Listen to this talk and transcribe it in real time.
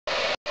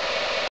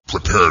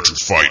Prepare to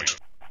fight.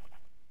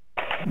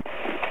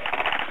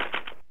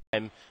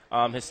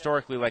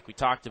 Historically, like we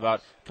talked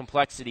about,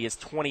 compLexity is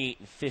 28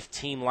 and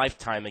 15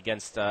 lifetime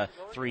against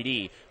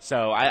 3D.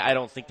 So I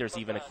don't think there's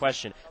even a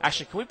question.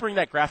 Actually, can we bring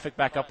that graphic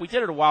back up? We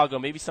did it a while ago.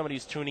 Maybe somebody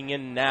who's tuning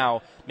in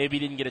now maybe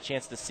didn't get a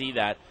chance to see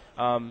that.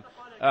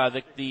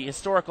 The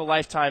historical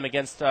lifetime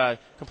against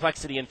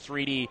compLexity in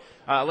 3D.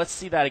 Let's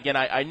see that again.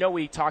 I know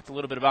we talked a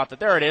little bit about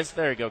that. There it is.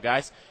 There you go,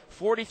 guys.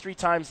 43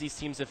 times these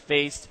teams have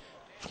faced.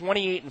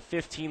 28 and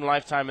 15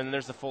 lifetime, and then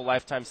there's the full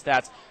lifetime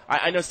stats.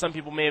 I know some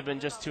people may have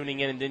been just tuning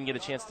in and didn't get a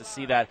chance to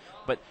see that,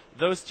 but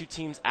those two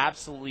teams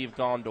absolutely have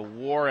gone to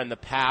war in the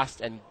past,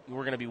 and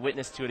we're going to be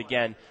witness to it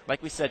again.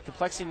 Like we said,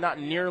 compLexity not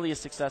nearly as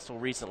successful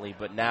recently,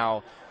 but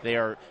now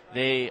they're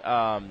going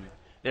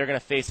to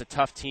face a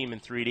tough team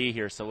in 3D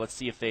here, so let's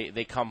see if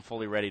they come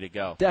fully ready to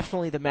go.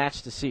 Definitely the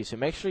match to see. So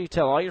make sure you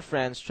tell all your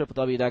friends,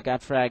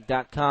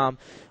 www.gotfrag.com.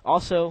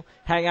 Also,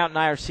 hang out in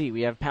IRC.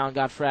 We have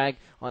 #GotFrag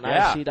on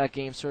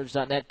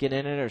irc.gamesurge.net. Get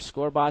in it, or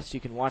scorebots. You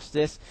can watch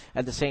this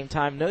at the same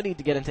time. No need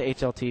to get into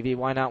HLTV.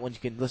 Why not when you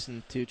can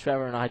listen to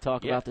Trevor and I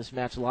talk about this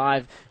match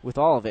live with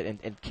all of it,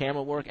 and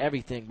camera work,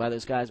 everything by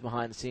those guys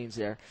behind the scenes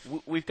there.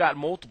 We've got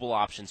multiple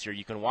options here.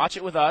 You can watch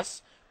it with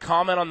us.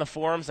 Comment on the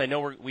forums. I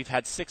know we've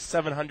had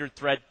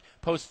 600-700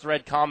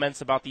 post-thread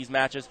comments about these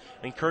matches.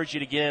 I encourage you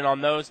to get in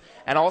on those.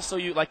 And also,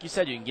 like you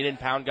said, you can get in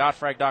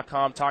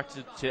 #GotFrag.com, talk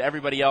to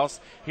everybody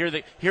else,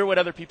 hear what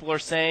other people are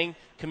saying,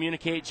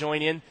 communicate,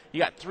 join in. You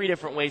got 3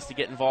 different ways to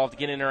get involved, to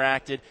get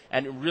interacted,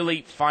 and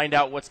really find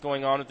out what's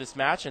going on with this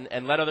match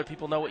and let other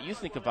people know what you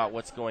think about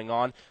what's going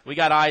on. We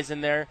got eyes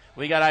in there.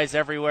 We got eyes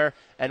everywhere,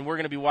 and we're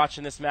going to be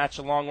watching this match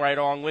right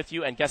along with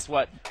you. And guess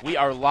what? We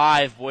are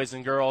live, boys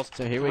and girls.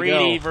 So here we go.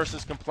 3D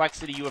versus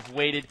compLexity. You have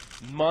waited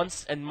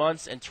months and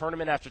months and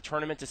tournament after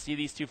tournament to see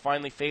these two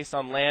finally face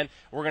on LAN.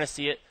 We're going to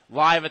see it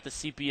live at the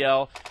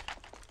CPL.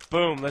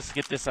 Boom, let's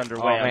get this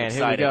underway. Oh, man,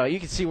 here we go. You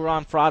can see we're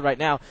on fRoD right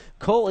now.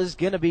 Cole is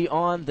going to be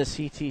on the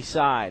CT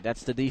side.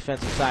 That's the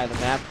defensive side of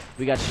the map.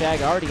 We got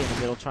Shag already in the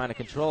middle trying to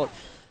control it.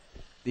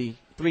 The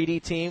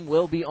 3D team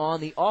will be on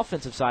the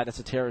offensive side. That's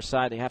the terrorist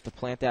side. They have to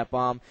plant that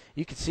bomb.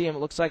 You can see them. It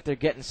looks like they're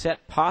getting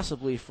set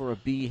possibly for a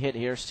B hit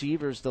here.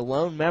 Sievers, the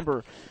lone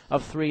member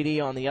of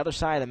 3D on the other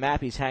side of the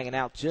map. He's hanging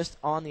out just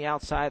on the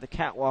outside of the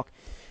catwalk.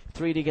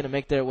 3D going to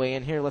make their way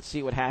in here. Let's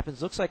see what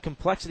happens. Looks like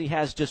compLexity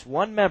has just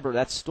one member.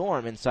 That's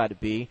Storm inside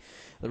of B.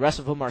 The rest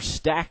of them are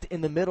stacked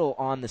in the middle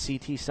on the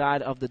CT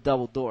side of the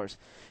double doors.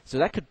 So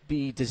that could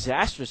be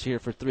disastrous here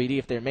for 3D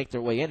if they make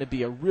their way in. It'd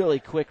be a really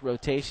quick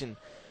rotation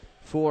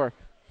for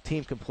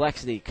Team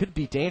compLexity. Could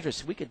be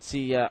dangerous. We could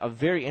see a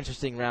very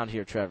interesting round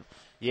here, Trevor.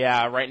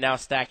 Yeah, right now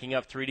stacking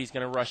up. 3D's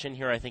going to rush in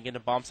here, I think, into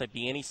bomb site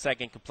B any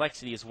second.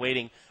 compLexity is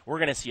waiting. We're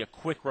going to see a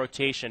quick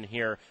rotation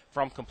here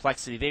from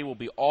compLexity. They will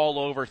be all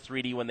over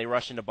 3D when they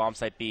rush into bomb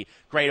site B.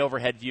 Great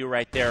overhead view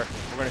right there.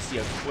 We're going to see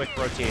a quick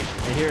rotation.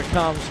 And here it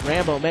comes.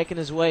 Rambo making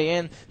his way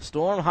in.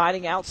 Storm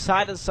hiding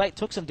outside of the site.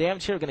 Took some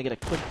damage here. We're going to get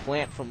a quick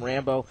plant from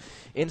Rambo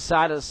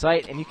inside of the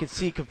site. And you can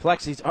see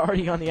compLexity's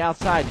already on the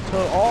outside.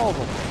 All of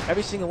them.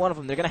 Every single one of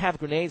them. They're going to have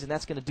grenades, and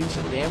that's going to do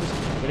some damage.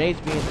 Grenades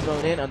being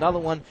thrown in. Another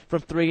one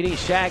from 3D.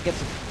 Shag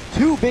gets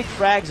 2 big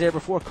frags there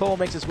before Cole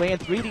makes his way in.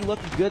 3D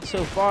looking good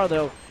so far,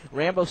 though.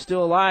 Rambo's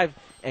still alive,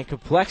 and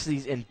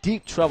compLexity's in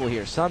deep trouble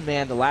here.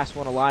 Sunman, the last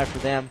one alive for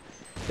them.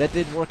 That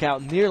didn't work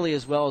out nearly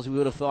as well as we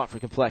would have thought for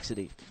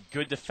compLexity.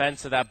 Good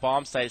defense of that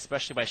bomb site,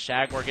 especially by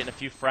ShaGuar getting a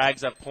few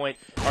frags up point.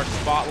 Our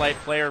spotlight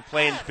player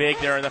playing big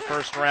there in the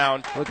first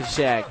round. Look at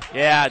Shag.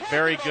 Yeah,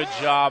 very good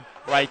job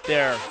right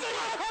there.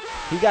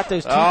 He got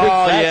those 2 big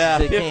frags yeah,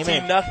 as they came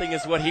in. 15-0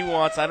 is what he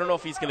wants. I don't know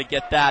if he's going to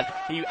get that.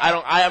 I'm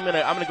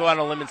gonna go out on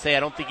a limb and say I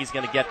don't think he's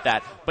going to get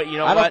that. But you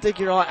know what? I don't think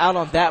you're out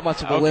on that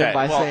much of a limb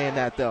by saying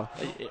that, though.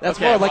 That's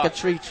more like a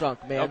tree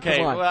trunk, man. Okay,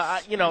 come on.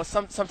 well,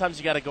 sometimes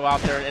you got to go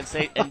out there and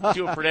say and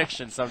do a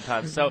prediction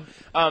sometimes. So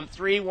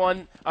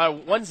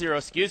 1-0,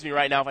 excuse me,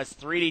 right now. As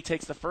 3D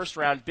takes the first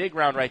round, big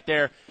round right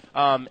there.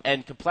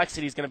 And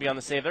compLexity is going to be on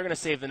the save. They're going to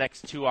save the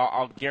next 2.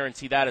 I'll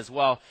guarantee that as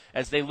well,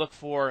 as they look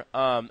for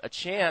a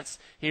chance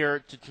here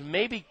to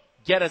maybe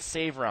get a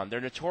save round.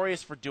 They're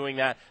notorious for doing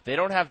that. They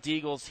don't have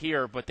deagles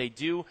here, but they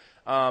do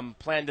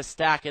plan to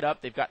stack it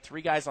up. They've got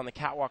 3 guys on the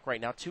catwalk right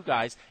now, 2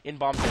 guys in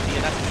bomb site B,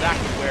 and that's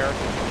exactly where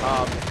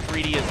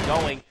 3D is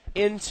going,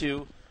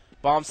 into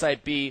bomb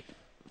site B.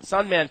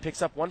 Sunman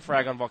picks up 1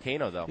 frag on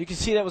Volcano, though. You can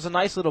see that was a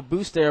nice little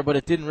boost there, but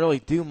it didn't really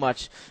do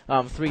much.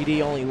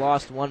 3D only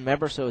lost 1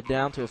 member, so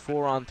down to a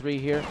 4-on-3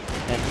 here.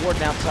 And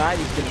Warden outside,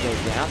 he's going to go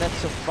down. That's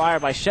some fire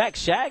by Shag.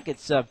 Shag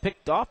gets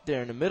picked off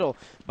there in the middle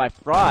by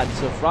fRoD.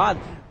 So fRoD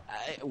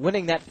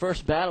winning that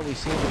first battle we've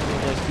seen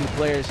between those 2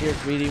 players here.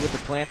 3D with the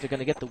plant, they're going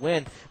to get the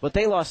win. But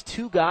they lost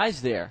 2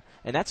 guys there,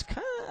 and that's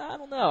kind of, I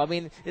don't know. I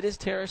mean, it is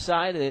terror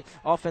side, the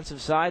offensive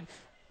side.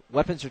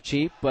 weapons are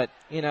cheap, but,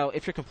 you know,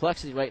 if you're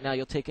complexity right now,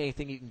 you'll take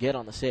anything you can get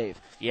on the save.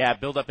 Yeah,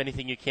 build up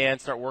anything you can,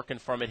 start working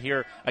from it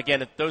here.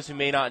 Again, those who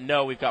may not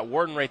know, we've got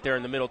Warden right there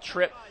in the middle,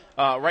 Trip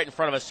right in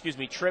front of us,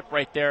 Trip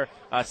right there,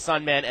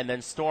 Sunman, and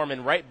then Storm,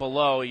 and right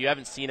below, you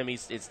haven't seen him,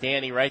 it's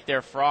Danny right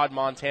there, fRoD,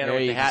 Montaner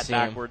with the hat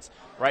backwards,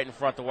 right in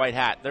front of the white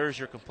hat. There's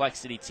your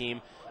complexity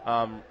team.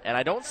 And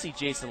I don't see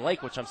Jason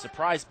Lake, which I'm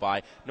surprised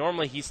by.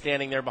 Normally he's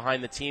standing there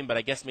behind the team, but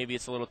I guess maybe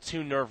it's a little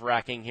too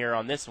nerve-wracking here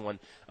on this one.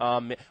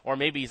 Or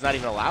maybe he's not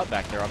even allowed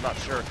back there. I'm not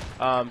sure.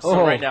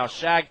 So right now,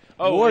 Shag.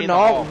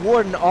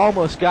 Warden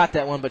almost got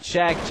that one, but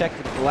Shag checked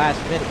it at the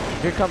last minute.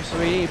 Here comes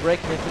 3D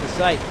breaking into the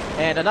site.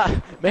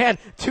 And, man,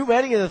 too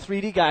many of the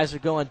 3D guys are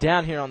going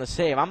down here on the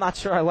save. I'm not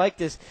sure I like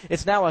this.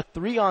 It's now a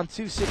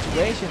 3-on-2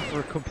 situation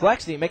for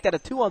complexity. Make that a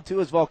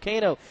 2-on-2 as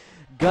Volcano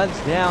guns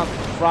down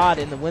fRoD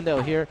in the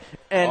window here.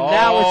 And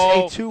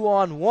now it's a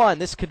 2-on-1.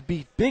 This could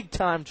be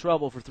big-time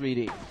trouble for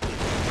 3D.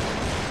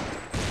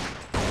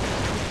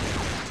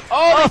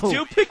 They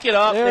do pick it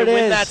up. They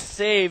win that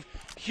save.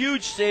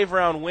 Huge save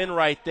round win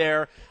right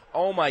there.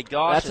 Oh, my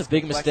gosh. That's a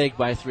big mistake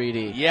by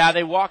 3D. Yeah,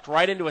 they walked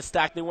right into a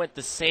stack. They went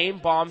the same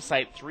bomb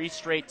site 3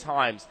 straight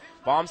times.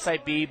 Bomb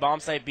site B, bomb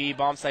site B,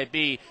 bomb site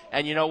B.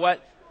 And you know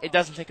what? It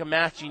doesn't take a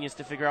math genius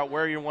to figure out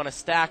where you want to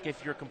stack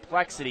if you're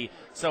complexity.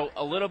 So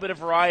a little bit of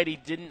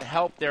variety didn't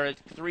help there.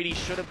 3D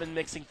should have been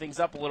mixing things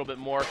up a little bit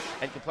more,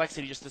 and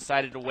complexity just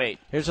decided to wait.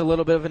 Here's a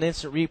little bit of an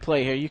instant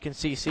replay here. You can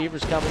see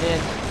Sievers coming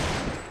in.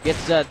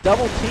 Gets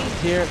double teamed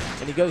here,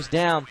 and he goes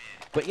down.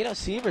 But, you know,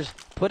 Sievers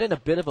put in a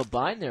bit of a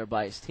bind there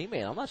by his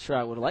teammate. I'm not sure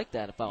I would have liked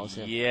that if I was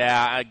him.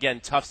 Yeah,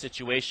 again, tough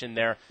situation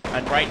there.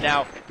 And right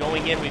now,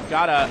 going in, we've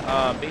got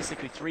to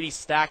basically 3D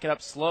stack it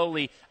up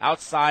slowly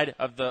outside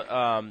of the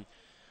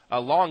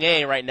long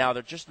A right now.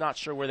 They're just not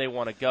sure where they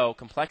want to go.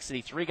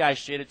 Complexity, 3 guys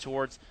shaded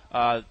towards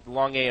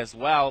long A as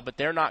well, but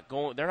they're not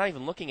going. They're not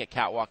even looking at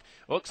catwalk.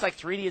 It looks like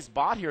 3D is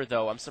bot here,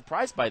 though. I'm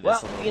surprised by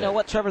this. Well, you know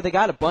what, Trevor? They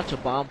got a bunch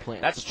of bomb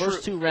plants. That's the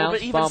first true. 2 rounds,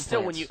 but even bomb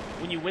still, plants.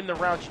 when you win the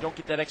round, you don't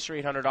get that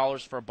extra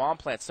 $800 for a bomb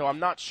plant. So I'm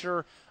not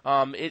sure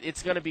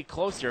it's going to be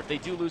close here. If they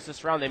do lose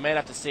this round, they might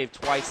have to save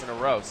twice in a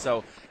row.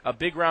 So a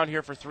big round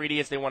here for 3D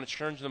as they want to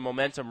turn the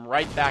momentum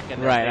right back in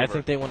their favor. I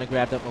think they want to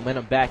grab that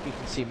momentum back. You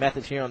can see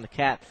Method here on the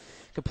cat.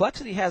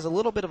 Complexity has a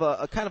little bit of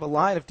a kind of a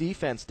line of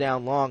defense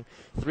down long.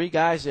 3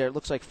 guys there. It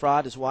looks like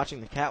fRoD is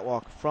watching the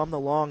catwalk from the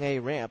long A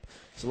ramp.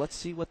 So let's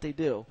see what they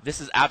do. This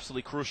is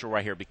absolutely crucial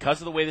right here.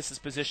 Because of the way this is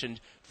positioned,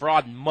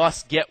 fRoD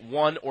must get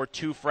 1 or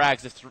 2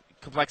 frags if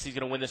Complexity is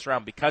going to win this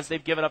round. Because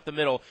they've given up the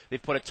middle,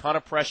 they've put a ton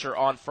of pressure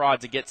on fRoD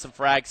to get some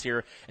frags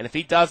here. And if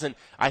he doesn't,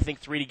 I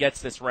think 3D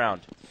gets this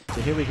round.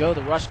 So here we go,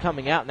 the rush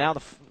coming out. Now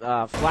the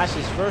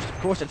flashes first, of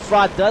course, and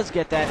fRoD does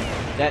get that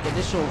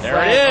initial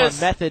frag on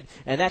Method,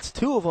 and that's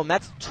 2 of them.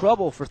 That's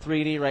trouble for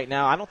 3D right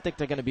now. I don't think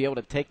they're going to be able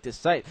to take this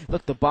site.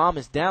 Look, the bomb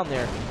is down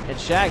there, and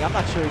Shag, I'm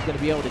not sure he's going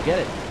to be able to get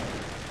it.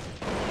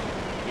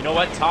 You know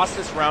what? Toss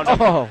this round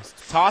up.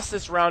 Toss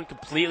this round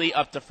completely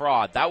up to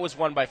fRoD. That was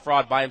won by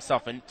fRoD by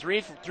himself. And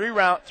three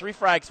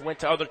frags went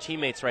to other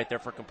teammates right there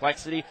for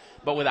complexity.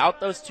 But without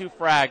those 2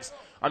 frags,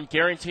 I'm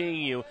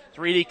guaranteeing you,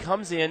 3D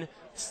comes in,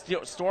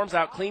 storms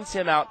out, cleans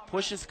him out,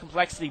 pushes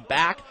complexity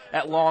back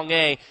at long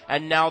A,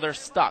 and now they're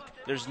stuck.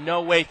 There's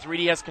no way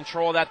 3D has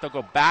control of that. They'll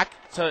go back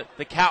to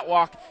the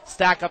catwalk,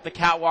 stack up the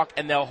catwalk,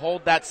 and they'll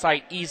hold that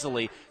site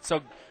easily.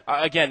 So,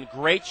 again,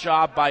 great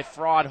job by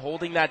fRoD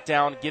holding that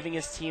down, giving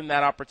his team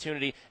that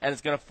opportunity, and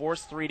it's going to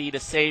force 3D to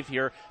save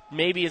here.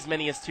 Maybe as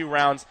many as 2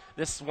 rounds.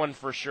 This one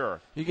for sure.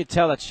 You could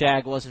tell that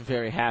Shag wasn't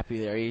very happy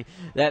there.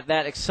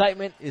 That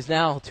excitement is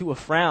now to a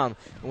frown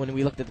when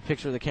we looked at the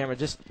picture of the camera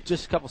just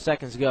a couple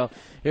seconds ago.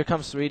 Here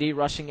comes 3D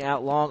rushing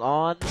out long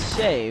on the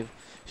save.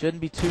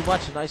 Shouldn't be too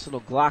much. A nice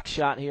little Glock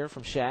shot here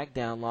from Shag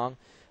down long.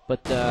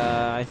 But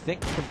I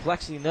think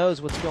Complexity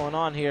knows what's going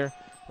on here.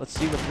 Let's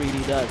see what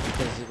 3D does,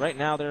 because right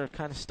now they're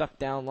kind of stuck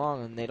down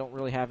long and they don't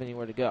really have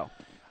anywhere to go.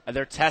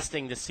 They're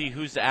testing to see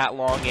who's at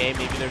long A.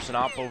 Maybe there's an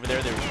op over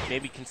there. They're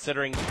maybe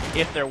considering,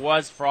 if there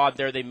was fRoD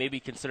there, they maybe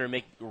consider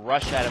making a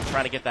rush at him,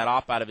 trying to get that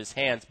op out of his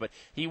hands. But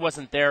he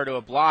wasn't there to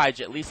oblige,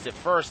 at least at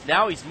first.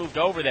 Now he's moved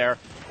over there,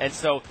 and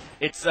so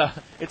it's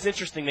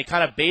interesting. They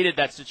kind of baited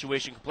that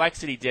situation.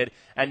 Complexity did,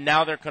 and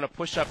now they're going to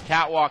push up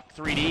catwalk.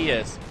 3D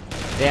is.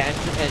 Yeah,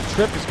 and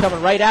Trip is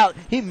coming right out.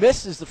 He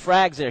misses the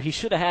frags there. He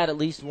should have had at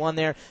least 1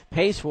 there.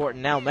 Pays for it,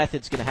 and now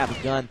Method's going to have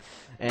a gun.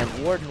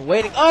 And Warden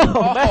waiting.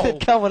 Oh, Method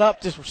coming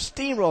up, just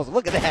steamrolls.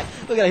 Look at that.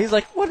 Look at that. He's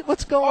like,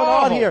 what's going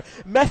on here?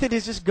 Method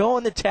is just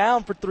going to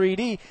town for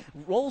 3D.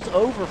 Rolls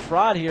over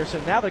fRoD here, so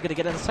now they're going to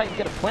get in the site and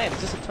get a plan.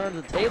 Is this a turn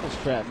of the tables,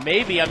 Trev?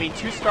 Maybe. I mean,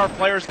 2-star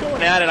players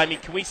going at it. I mean,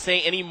 can we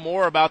say any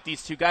more about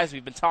these 2 guys?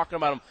 We've been talking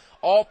about them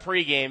all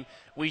pregame.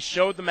 We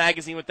showed the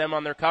magazine with them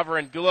on their cover,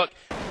 and look,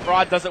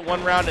 fRoD does it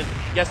 1 round, and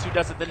guess who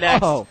does it the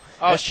next?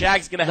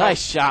 Shag's going to help.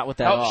 Nice shot with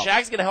that.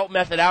 Shag's going to help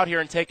Method out here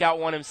and take out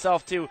 1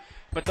 himself, too.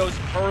 But those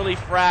early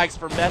frags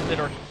for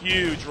Method are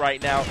huge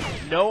right now.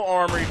 No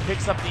armor. He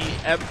picks up the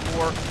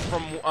M4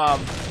 from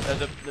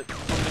the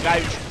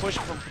guy who pushed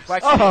from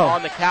complexity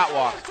on the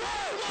catwalk.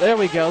 There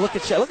we go. Look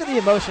at the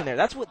emotion there.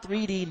 That's what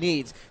 3D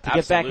needs to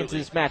get back into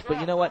this match. But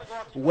you know what?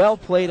 Well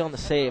played on the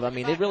save. I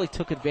mean, they really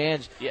took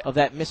advantage of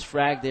that missed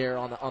frag there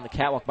on the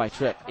catwalk by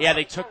Trip. Yeah,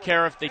 they took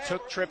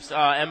Tripp's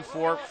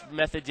M4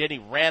 method did. He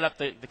ran up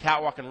the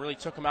catwalk and really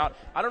took him out.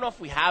 I don't know if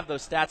we have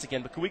those stats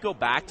again, but can we go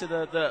back to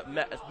the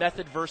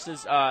method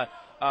versus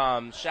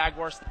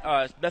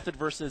ShaGuar method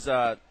versus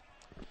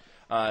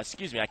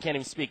excuse me, I can't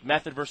even speak.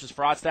 Method versus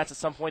fRoD stats at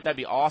some point. That'd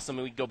be awesome,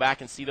 and we can go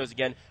back and see those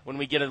again when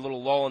we get a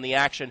little lull in the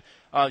action.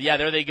 Yeah,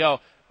 there they go.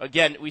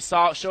 Again, we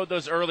showed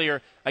those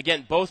earlier.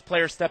 Again, both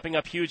players stepping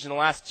up huge in the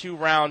last 2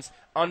 rounds.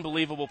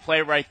 Unbelievable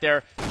play right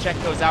there. Check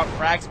those out.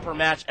 Frags per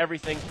match,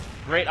 everything.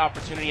 Great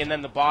opportunity. And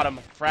then the bottom,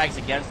 frags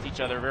against each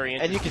other. Very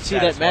interesting. And you can see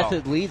that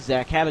method leads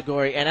that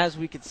category. And as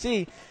we can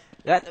see,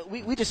 that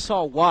we just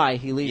saw why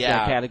he leads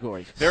that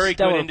category. Very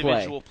good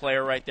individual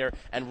player right there,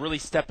 and really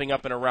stepping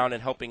up and around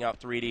and helping out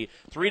 3D.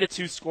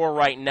 3-2 score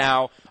right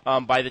now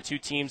by the two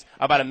teams.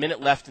 About a minute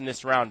left in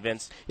this round,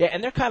 Vince. Yeah,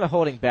 and they're kind of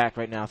holding back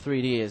right now.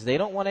 3D is. They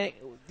don't want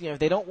to,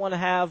 they don't want to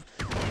have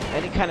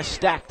any kind of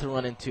stack to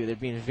run into. They're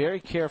being very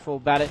careful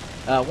about it.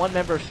 One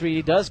member of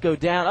 3D does go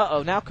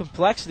down. Now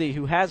compLexity,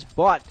 who has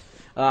bought,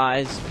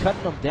 is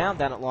cutting them down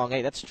at long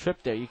A. That's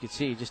Trip there. You can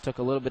see he just took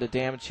a little bit of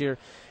damage here.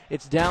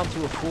 It's down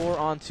to a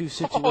 4-on-2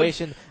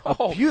 situation.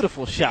 A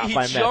beautiful shot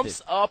by Method. He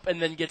jumps up and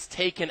then gets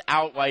taken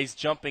out while he's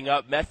jumping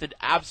up. Method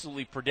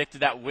absolutely predicted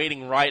that,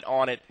 waiting right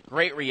on it.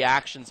 Great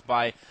reactions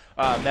by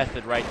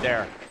Method right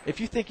there. If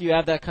you think you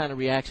have that kind of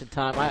reaction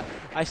time,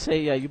 I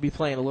say you'd be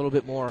playing a little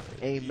bit more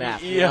aim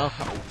map.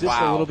 Just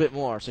a little bit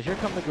more. So here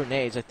come the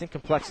grenades. I think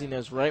compLexity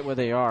knows right where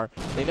they are.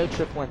 They know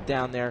Trip went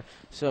down there.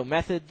 So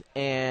Method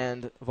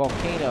and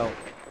Volcano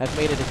have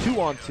made it a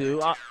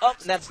 2-on-2.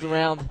 And that's the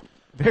round.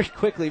 Very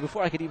quickly,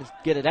 before I could even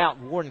get it out,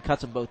 Warden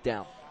cuts them both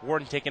down.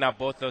 Warden taking out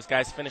both those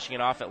guys, finishing it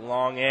off at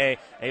long A,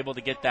 able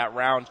to get that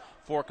round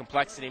for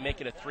compLexity,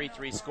 make it a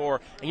 3-3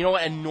 score. And you know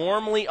what? And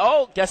normally,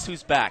 guess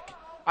who's back?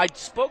 I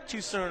spoke too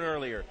soon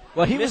earlier.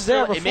 Well, he was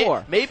there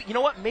before. Maybe you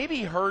know what? Maybe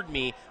he heard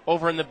me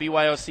over in the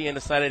BYOC and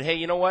decided, hey,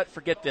 you know what?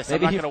 Forget this. I'm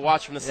not going to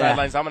watch from the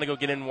sidelines. I'm going to go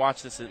get in and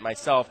watch this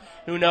myself.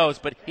 Who knows?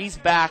 But he's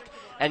back,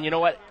 and you know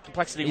what?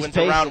 compLexity wins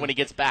around when he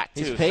gets back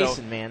too. He's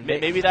pacing, man.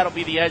 Maybe that'll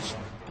be the edge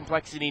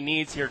compLexity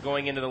needs here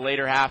going into the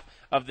later half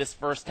of this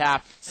first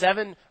half.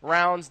 7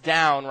 rounds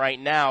down right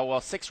now.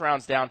 Well, 6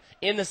 rounds down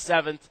in the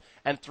 7th.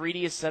 And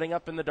 3D is setting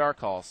up in the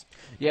dark halls.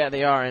 Yeah,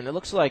 they are. And it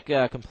looks like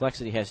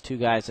compLexity has 2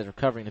 guys that are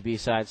covering the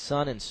B-side,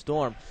 Sun and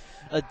Storm.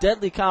 A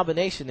deadly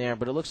combination there,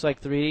 but it looks like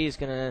 3D is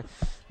going to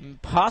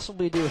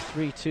possibly do a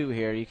 3-2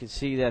 here. You can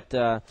see that 2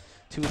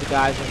 of the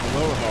guys are in the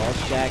lower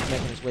halls. Shag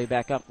making his way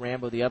back up.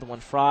 Rambo, the other one,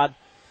 fRoD,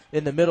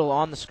 in the middle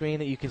on the screen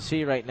that you can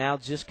see right now,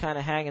 just kind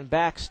of hanging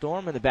back.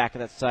 Storm in the back of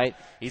that site.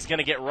 He's going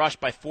to get rushed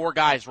by 4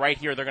 guys right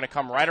here. They're going to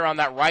come right around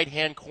that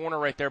right-hand corner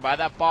right there by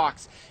that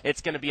box. It's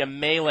going to be a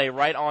melee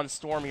right on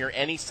Storm here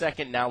any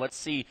second now. Let's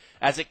see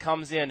as it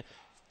comes in.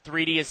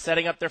 3D is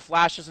setting up their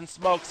flashes and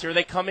smokes. Here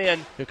they come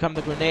in. Here come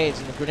the grenades,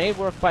 and the grenade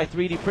work by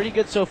 3D pretty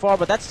good so far,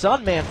 but that's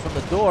Sunman from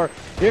the door.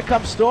 Here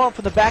comes Storm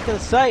from the back of the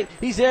site.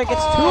 He's there,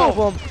 gets 2 of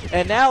them,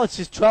 and now it's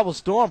just trouble.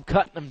 Storm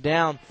cutting them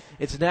down.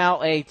 It's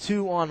now a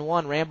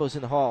 2-on-1. Rambo's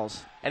in the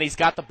halls. And he's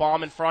got the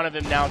bomb in front of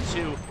him now,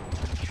 too.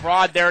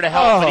 fRoD there to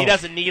help, but he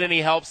doesn't need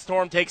any help.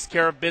 Storm takes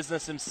care of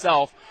business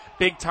himself.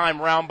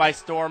 Big-time round by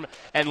Storm,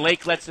 and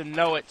Lake lets him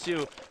know it,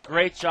 too.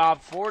 Great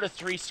job.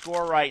 4-3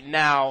 score right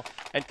now,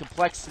 and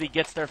compLexity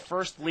gets their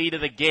first lead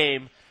of the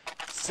game.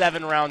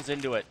 7 rounds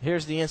into it.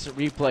 Here's the instant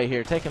replay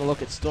here. Taking a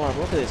look at Storm.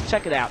 Look at this.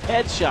 Check it out.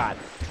 Headshot.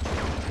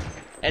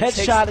 And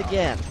headshot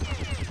again.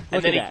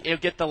 And then he'll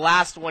get the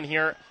last one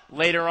here.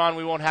 Later on,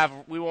 we won't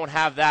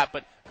have that,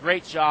 but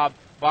great job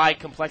by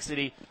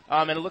compLexity.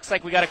 And it looks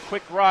like we got a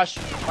quick rush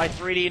by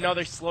 3D. No,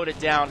 they slowed it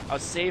down. A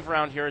save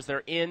round here as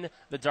they're in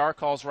the dark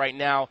halls right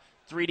now.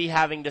 3D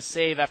having to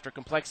save after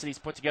compLexity's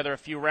put together a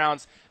few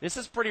rounds. This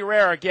is pretty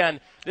rare. Again,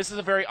 this is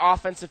a very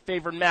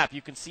offensive-favored map.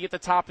 You can see at the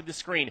top of the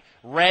screen,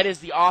 red is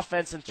the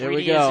offense and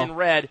 3D is in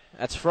red.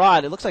 That's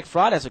fRoD. It looks like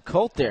fRoD has a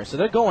Colt there, so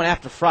they're going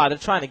after fRoD. They're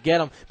trying to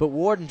get him, but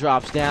Warden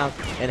drops down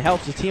and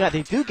helps the team out.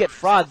 They do get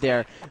fRoD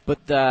there,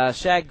 but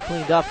Shag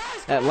cleaned up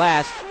at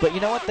last. But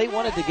you know what? They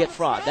wanted to get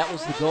fRoD. That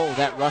was the goal of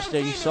that rush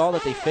there. You saw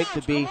that they faked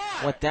the B,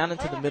 went down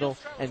into the middle,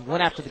 and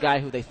went after the guy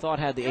who they thought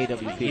had the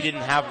AWP. He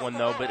didn't have one,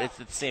 though, but it's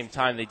at the same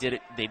time they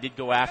did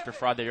go after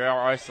fRoD. They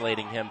are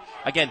isolating him.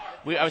 Again,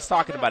 I was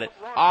talking about it.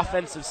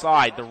 Offensive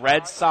side, the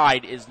red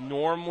side is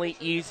normally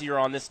easier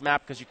on this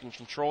map because you can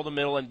control the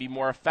middle and be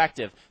more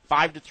effective.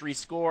 5-3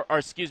 score, or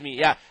excuse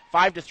me,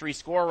 5-3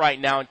 score right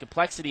now, and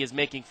compLexity is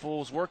making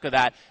fools work of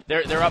that.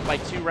 They're up by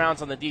 2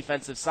 rounds on the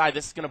defensive side.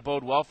 This is going to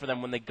bode well for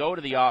them when they go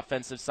to the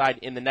offensive side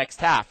in the next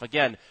half.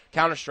 Again,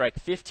 Counter-Strike,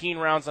 15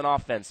 rounds on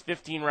offense,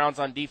 15 rounds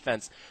on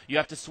defense. You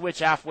have to switch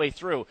halfway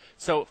through.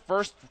 So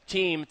first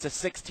team to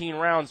 16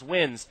 rounds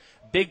wins.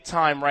 Big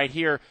time right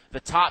here. The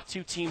top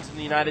 2 teams in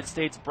the United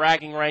States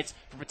bragging rights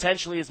for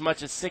potentially as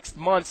much as 6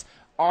 months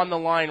on the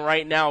line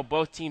right now.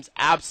 Both teams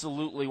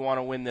absolutely want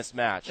to win this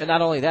match. And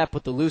not only that,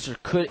 but the loser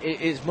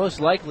is most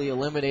likely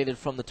eliminated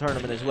from the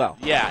tournament as well.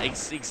 Yeah,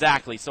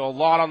 exactly. So a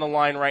lot on the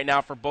line right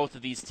now for both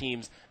of these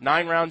teams.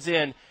 9 rounds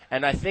in,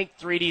 and I think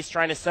 3D is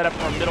trying to set up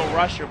for a middle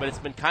rusher, but it's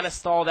been kind of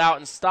stalled out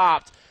and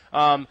stopped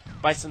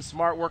by some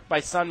smart work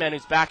by Sunman,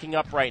 who's backing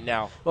up right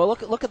now. Well,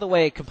 look at the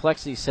way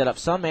compLexity is set up.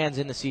 Sunman's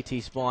in the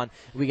CT spawn.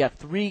 We got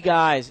 3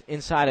 guys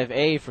inside of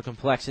A for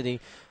compLexity.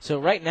 So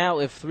right now,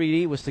 if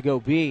 3D was to go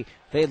B,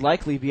 they'd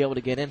likely be able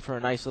to get in for a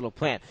nice little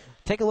plant.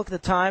 Take a look at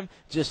the time,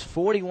 just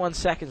 41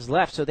 seconds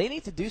left, so they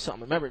need to do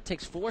something. Remember, it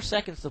takes 4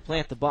 seconds to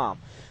plant the bomb.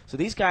 So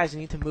these guys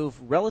need to move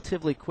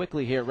relatively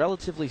quickly here,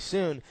 relatively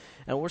soon,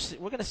 and we're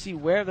going to see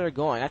where they're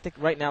going. I think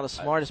right now the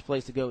smartest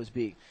place to go is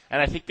B.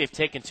 And I think they've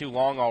taken too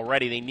long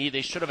already.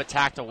 They should have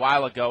attacked a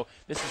while ago.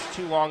 This is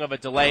too long of a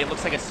delay. It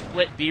looks like a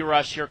split B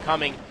rush here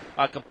coming.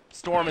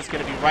 Storm is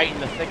going to be right in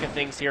the thick of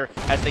things here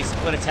as they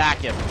split attack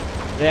him.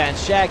 Yeah, and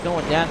Shag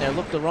going down there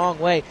looked the wrong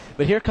way,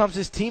 but here comes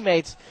his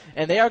teammates,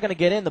 and they are going to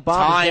get in. The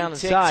bomb is down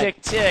inside.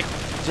 Tick, tick,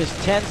 tick.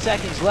 Just 10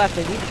 seconds left.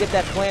 They need to get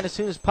that plant as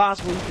soon as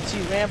possible. You can see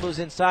Rambo's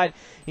inside.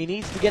 He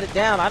needs to get it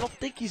down. I don't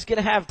think he's going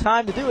to have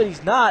time to do it.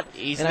 He's not.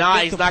 He's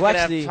not going to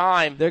have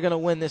time. They're going to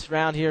win this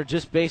round here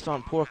just based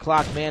on poor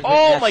clock management.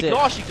 Oh, my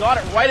gosh. He got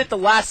it right at the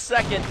last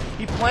second.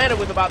 He planted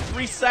with about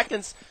 3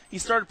 seconds. He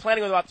started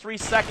planting with about 3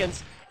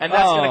 seconds. And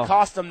that's going to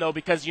cost them, though,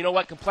 because you know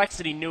what?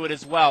 compLexity knew it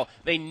as well.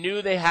 They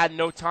knew they had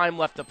no time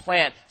left to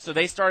plant, so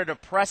they started to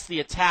press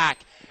the attack.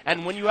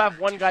 And when you have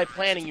one guy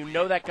planting, you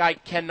know that guy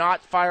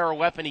cannot fire a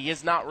weapon. He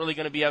is not really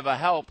going to be of a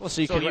help. Well,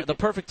 so the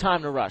perfect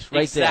time to rush,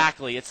 right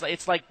exactly. there.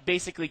 It's like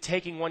basically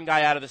taking one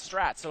guy out of the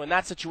strat. So in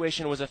that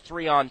situation, it was a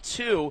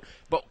 3-on-2,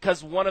 but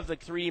because one of the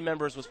 3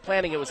 members was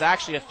planting, it was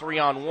actually a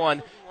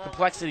 3-on-1.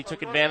 compLexity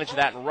took advantage of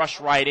that and rushed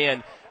right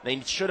in. They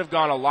should have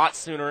gone a lot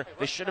sooner.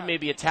 They should have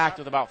maybe attacked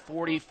with about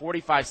 40,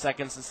 45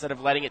 seconds instead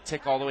of letting it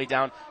tick all the way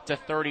down to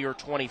 30 or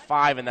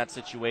 25 in that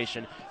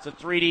situation. So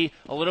 3D,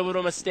 a little bit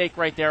of a mistake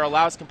right there,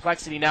 allows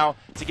compLexity now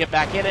to get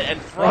back in it.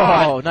 And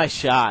fRoD. Oh, nice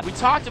shot. We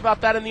talked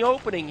about that in the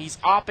opening. He's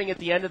opping at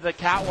the end of the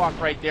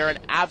catwalk right there and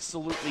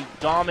absolutely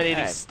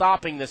dominating,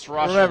 stopping this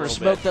rush. Remember,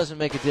 smoke doesn't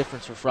make a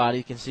difference for fRoD.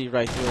 You can see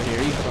right through it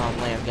here, even on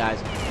land, guys.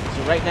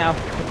 So right now,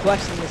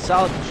 compLexity in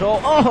solid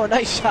control. Oh,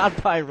 nice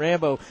shot by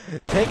Rambo,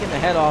 taking the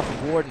head off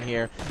of Warden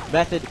here.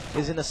 Method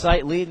is in the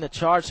site leading the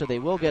charge, so they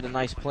will get a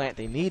nice plant.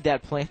 They need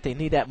that plant. They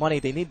need that money.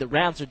 They need the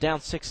rounds. Are down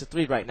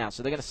 6-3 right now,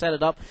 so they're going to set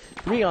it up.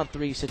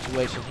 3-on-3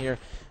 situation here.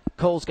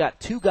 Cole's got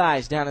 2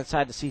 guys down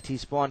inside the CT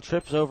spawn.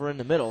 Trips over in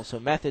the middle, so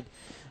Method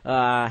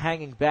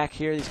hanging back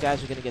here. These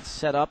guys are going to get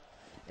set up.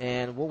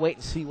 And we'll wait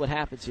and see what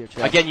happens here,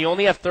 Trevor. Again, you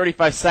only have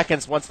 35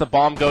 seconds once the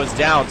bomb goes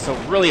down, so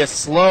really a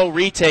slow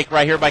retake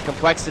right here by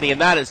compLexity,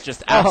 and that is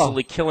just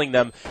absolutely killing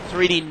them.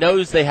 3D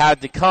knows they had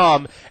to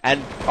come,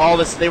 and all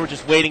this they were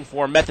just waiting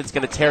for. Method's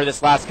going to tear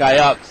this last guy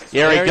up.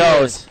 There he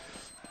goes.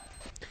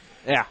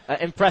 Yeah,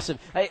 impressive.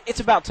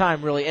 It's about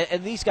time, really,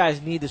 and these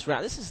guys need this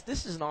round.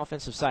 This is an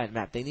offensive side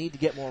map. They need to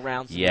get more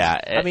rounds. Yeah.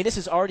 I mean, this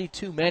is already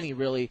too many,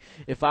 really,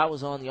 if I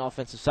was on the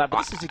offensive side. But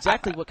this is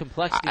exactly what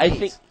compLexity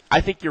needs. I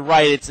think you're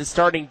right. It's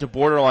starting to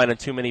borderline on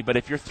too many, but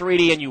if you're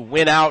 3D and you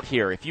win out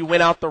here, if you win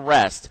out the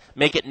rest,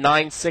 make it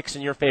 9-6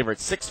 in your favor.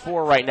 It's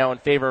 6-4 right now in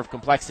favor of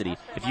compLexity.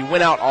 If you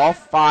win out all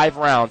 5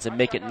 rounds and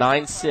make it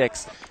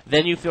 9-6,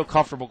 then you feel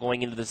comfortable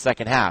going into the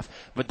second half.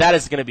 But that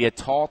is going to be a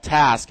tall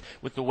task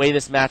with the way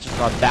this match has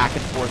gone back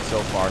and forth so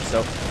far.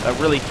 So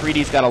really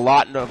 3D's got a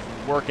lot of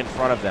work in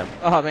front of them.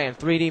 Oh, man,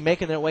 3D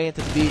making their way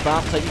into the B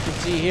bomb site. You can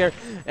see here,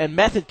 and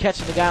Method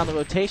catching the guy on the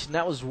rotation.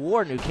 That was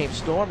Warden who came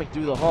storming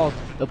through the halls.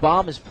 The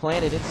bomb is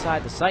planted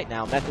inside the site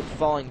now. Method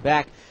falling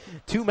back.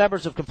 2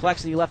 members of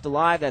compLexity left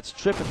alive. That's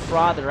Trip and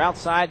fRoD. They're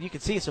outside. You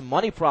can see some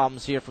money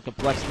problems here for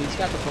compLexity. He's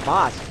got the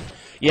FAMAS.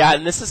 Yeah,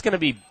 and this is going to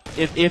be,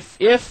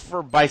 if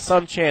for by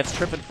some chance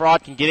Trip and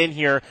fRoD can get in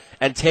here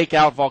and take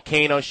out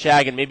Volcano,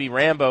 Shag, and maybe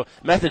Rambo,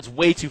 Method's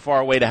way too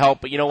far away to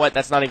help, but you know what?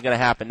 That's not even going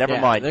to happen. Never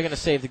mind. They're going to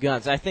save the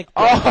guns. I think.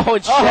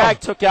 And Shag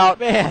took out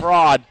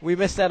fRoD. We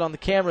missed that on the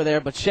camera there,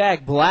 but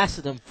Shag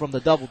blasted him from the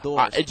double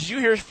doors. Did you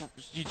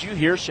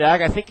hear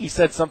Shag? I think he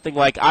said something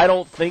like, "I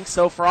don't think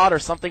so, fRoD," or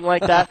something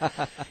like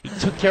that. He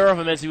took care of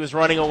him as he was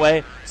running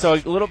away. So a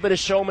little bit of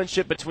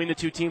showmanship between the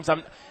 2 teams.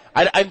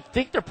 I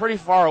think they're pretty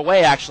far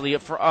away, actually.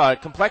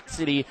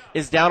 compLexity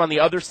is down on the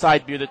other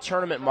side near the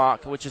tournament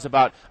mock, which is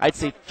about, I'd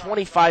say,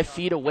 25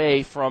 feet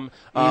away from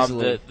the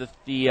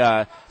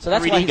so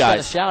that's 3D why he's guys. Got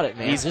to shout it,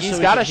 man. He's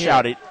got to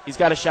shout it. He's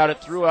got to shout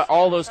it through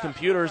all those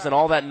computers and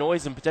all that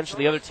noise, and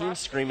potentially the other teams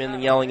screaming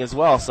and yelling as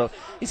well. So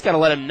he's got to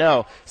let him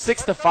know.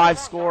 6-5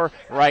 score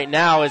right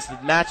now as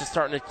the match is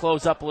starting to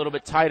close up a little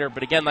bit tighter.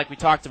 But again, like we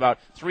talked about,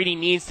 3D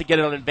needs to get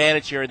an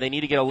advantage here. They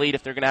need to get a lead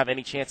if they're going to have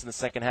any chance in the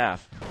second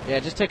half.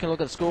 Yeah, just taking a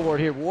look at the scoreboard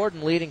here.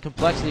 Warden leading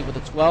compLexity with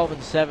a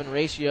 12-7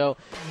 ratio.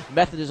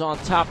 Method is on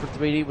top for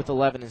 3D with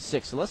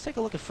 11-6. So let's take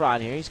a look at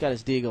fRoD here. He's got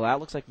his deagle out.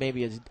 Looks like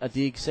maybe a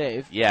deag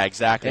save. Yeah,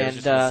 exactly. I was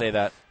just going to say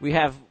that. We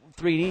have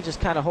 3D just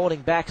kind of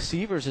holding back.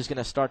 Sievers is going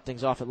to start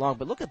things off at long.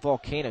 But look at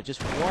Volcano,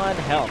 just 1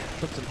 health.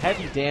 Took some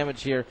heavy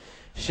damage here.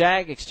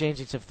 Shag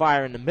exchanging some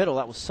fire in the middle.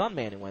 That was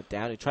Sunman who went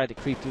down. He tried to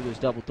creep through those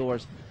double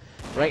doors.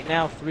 Right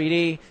now,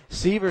 3D.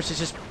 Sievers is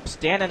just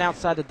standing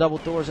outside the double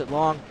doors at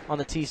long on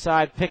the T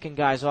side, picking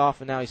guys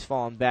off, and now he's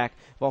falling back.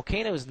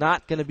 Volcano is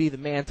not going to be the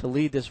man to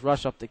lead this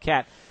rush up the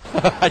cat.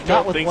 I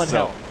don't think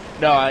so. Health.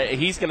 No,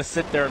 he's going to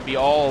sit there and be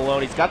all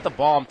alone. He's got the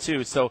bomb,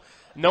 too, so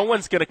no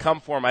one's going to come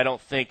for him, I don't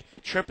think.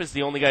 Trip is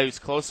the only guy who's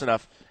close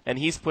enough, and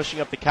he's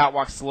pushing up the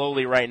catwalk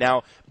slowly right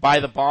now by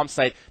the bomb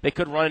site. They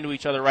could run into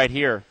each other right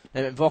here.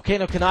 And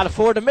Volcano cannot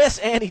afford to miss,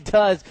 and he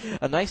does.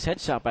 A nice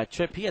headshot by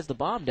Trip. He has the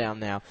bomb down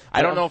now.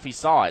 I don't know if he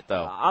saw it,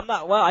 though. I'm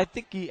not. Well, I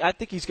think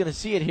he's going to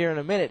see it here in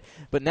a minute.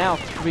 But now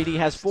 3D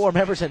has 4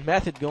 members and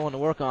Method going to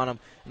work on him.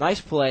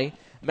 Nice play.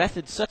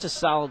 Method's such a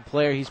solid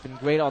player. He's been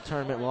great all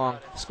tournament long.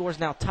 Scores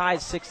now tied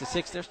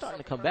 6-6. They're starting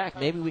to come back.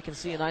 Maybe we can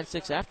see a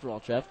 9-6 after all,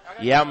 Trev.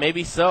 Yeah,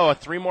 maybe so.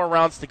 3 more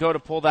rounds to go to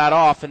pull that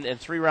off, and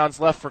 3 rounds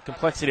left for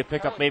compLexity to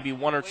pick up maybe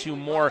 1 or 2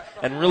 more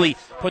and really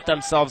put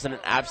themselves in an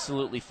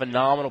absolutely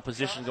phenomenal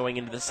position going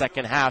into the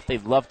second half.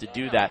 They'd love to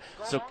do that.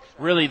 So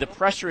really the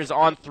pressure is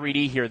on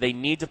 3D here. They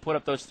need to put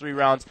up those 3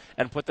 rounds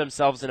and put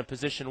themselves in a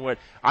position where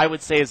I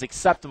would say is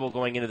acceptable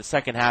going into the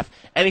second half.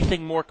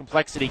 Anything more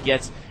compLexity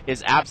gets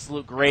is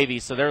absolute gravy.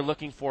 So they're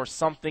looking for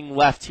something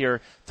left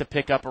here to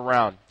pick up a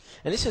round.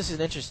 And this is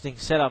an interesting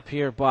setup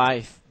here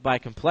by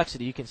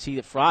compLexity. You can see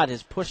that fRoD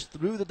has pushed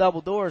through the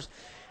double doors,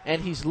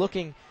 and he's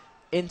looking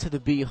into the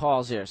B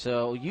halls here.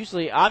 So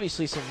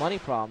obviously some money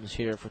problems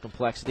here for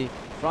compLexity.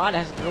 fRoD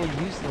hasn't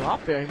really used them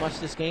up very much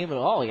this game at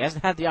all. He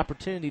hasn't had the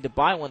opportunity to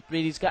buy one.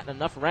 3D's gotten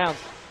enough rounds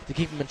to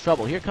keep him in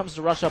trouble. Here comes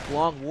the rush up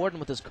long. Warden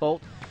with his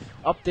Colt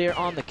up there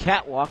on the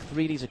catwalk.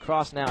 3D's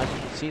across now. As you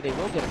can see, they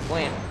will get a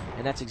plant,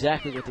 and that's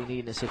exactly what they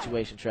need in this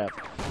situation, Trev.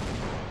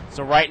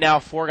 So right now,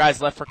 4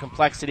 guys left for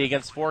compLexity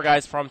against 4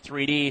 guys from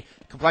 3D.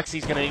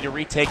 compLexity's going to need to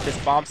retake this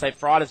bomb site.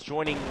 fRoD is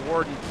joining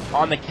Warden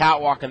on the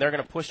catwalk, and they're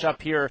going to push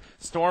up here.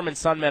 Storm and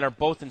Sunman are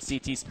both in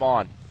CT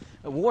spawn.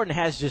 Warden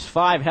has just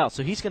 5 health,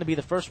 so he's going to be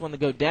the first one to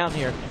go down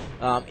here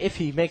if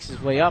he makes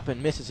his way up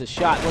and misses his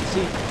shot. Let's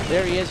see.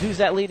 There he is. Who's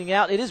that leading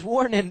out? It is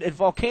Warden, and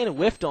Volcano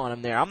whiffed on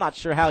him there. I'm not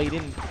sure how he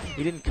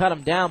didn't cut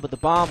him down, but the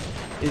bomb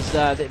is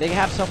they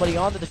have somebody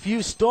on the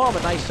defuse. Storm,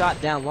 a nice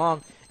shot down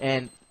long,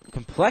 and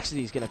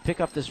compLexity is going to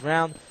pick up this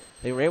round.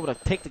 They were able to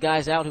take the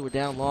guys out who were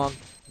down long.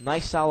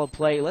 Nice solid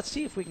play. Let's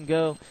see if we can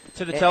go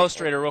to the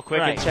telestrator real quick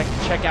right.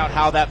 and check out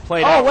how that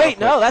played out. Oh, wait,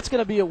 no, that's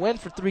going to be a win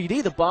for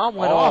 3D. The bomb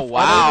went off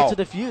wow. over to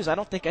the fuse. I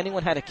don't think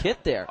anyone had a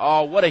kit there.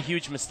 Oh, what a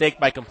huge mistake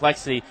by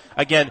compLexity.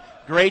 Again,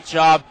 great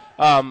job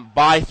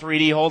by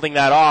 3D holding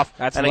that off.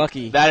 That's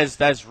lucky.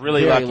 That's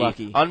really Very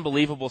lucky.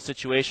 Unbelievable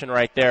situation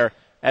right there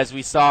as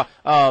we saw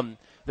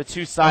the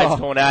 2 sides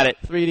going at it.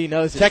 3D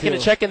knows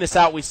Checking this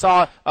out, we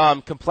saw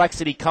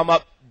compLexity come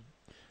up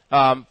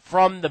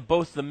from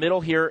both the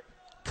middle here,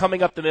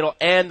 coming up the middle,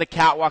 and the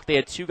catwalk. They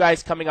had 2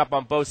 guys coming up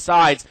on both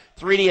sides.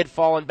 3D had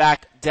fallen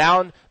back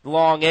down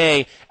long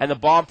A, and the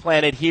bomb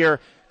planted here.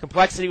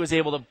 compLexity was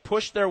able to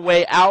push their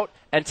way out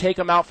and take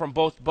them out from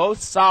both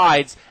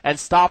sides and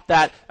stop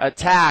that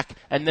attack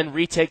and then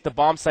retake the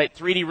bomb site.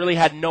 3D really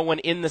had no one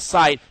in the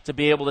site to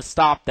be able to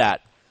stop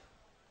that.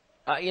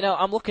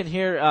 I'm looking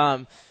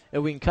here.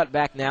 And we can cut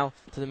back now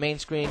to the main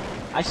screen.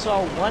 I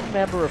saw 1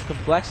 member of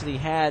compLexity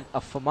had a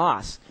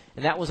FAMAS,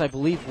 and that was, I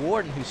believe,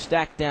 Warden, who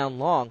stacked down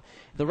long.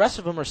 The rest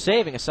of them are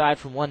saving, aside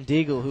from 1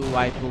 Deagle, who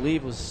I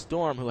believe was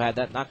Storm, who had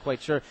that. Not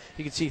quite sure.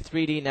 You can see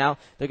 3D now.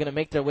 They're going to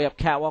make their way up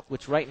catwalk,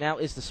 which right now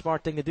is the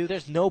smart thing to do.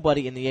 There's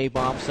nobody in the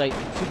A-bomb site.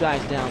 2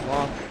 guys down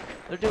long.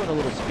 They're doing a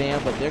little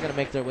spam, but they're going to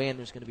make their way in.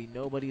 There's going to be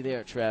nobody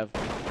there, Trev.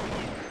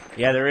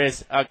 Yeah, there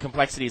is.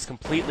 compLexity is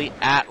completely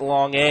at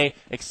long A,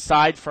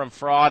 aside from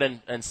fRoD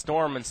and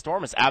Storm. And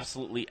Storm has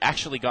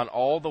actually gone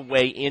all the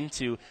way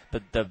into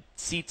the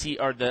CT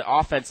or the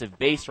offensive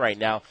base right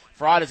now.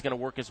 fRoD is going to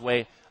work his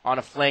way on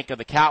a flank of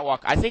the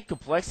catwalk. I think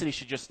compLexity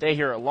should just stay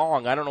here at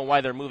long. I don't know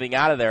why they're moving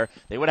out of there.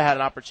 They would have had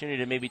an opportunity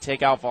to maybe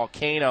take out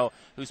Volcano,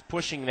 who's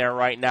pushing there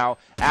right now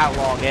at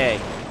long A.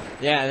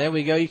 Yeah, there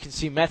we go. You can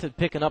see Method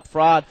picking up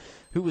fRoD,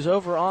 who was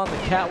over on the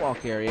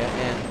catwalk area.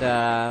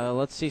 And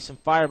let's see some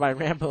fire by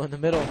Rambo in the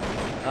middle.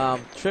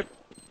 Trip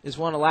is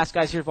one of the last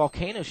guys here.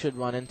 Volcano should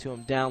run into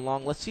him down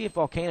long. Let's see if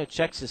Volcano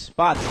checks his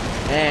spots.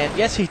 And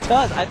yes, he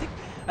does. I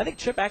think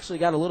Trip actually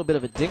got a little bit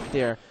of a dink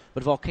there,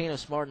 but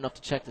Volcano's smart enough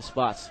to check the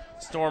spots.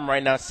 Storm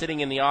right now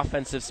sitting in the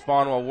offensive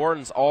spawn while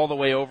Warden's all the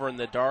way over in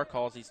the dark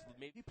halls.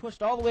 He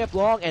pushed all the way up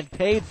long and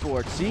paid for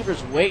it.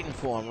 Sievers waiting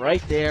for him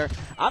right there.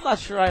 I'm not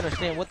sure I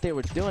understand what they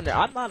were doing there.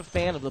 I'm not a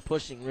fan of the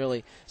pushing,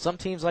 really. Some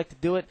teams like to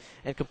do it,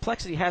 and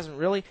compLexity hasn't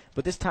really,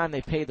 but this time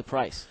they paid the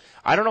price.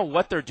 I don't know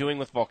what they're doing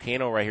with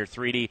Volcano right here,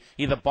 3D.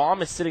 The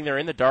bomb is sitting there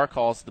in the dark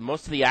halls.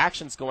 Most of the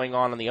action's going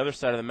on the other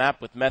side of the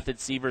map with Method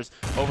Sievers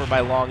over by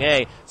long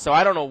A. So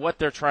I don't know what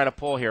they're trying to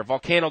pull here.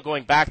 Volcano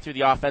going back through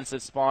the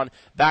offensive spawn,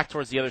 back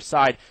towards the other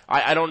side.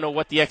 I don't know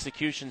what the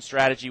execution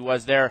strategy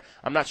was there.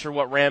 I'm not sure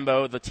what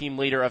Rambo, the team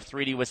leader of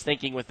 3D was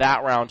thinking with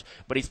that round,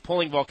 but he's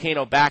pulling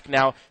Volcano back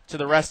now to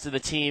the rest of the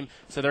team,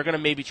 so they're going to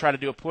maybe try to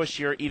do a push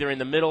here, either in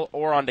the middle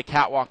or onto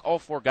Catwalk. All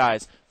 4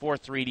 guys for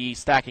 3D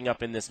stacking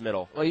up in this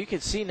middle. Well, you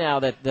can see now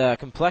that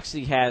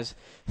compLexity has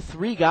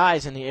 3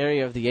 guys in the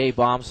area of the A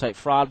bomb site,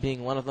 fRoD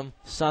being one of them,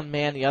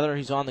 Sunman the other.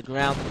 He's on the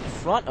ground in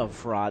front of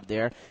fRoD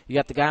there. You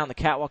got the guy on the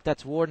catwalk,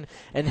 that's Warden,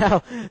 and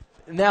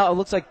now it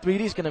looks like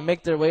 3D is going to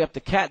make their way up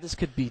the cat. This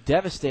could be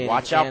devastating.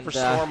 Watch out for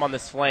Storm on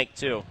this flank,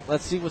 too.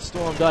 Let's see what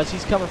Storm does.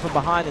 He's coming from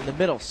behind in the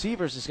middle.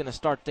 Sievers is going to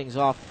start things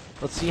off.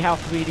 Let's see how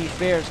 3D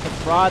fares. Can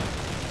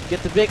fRoD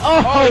get the big...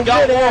 Oh, he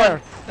got midair.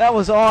 one. That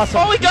was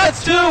awesome. Oh, he got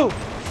 2.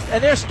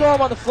 And their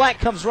Storm on the flank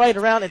comes right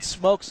around and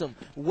smokes him.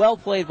 Well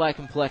played by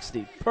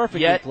compLexity.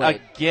 Perfectly Yet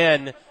played.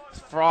 again,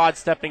 fRoD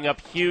stepping up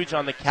huge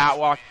on the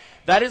catwalk.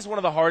 That is one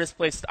of the hardest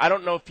places. I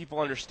don't know if people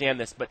understand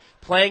this, but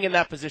playing in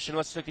that position,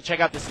 let's check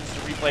out this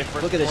instant replay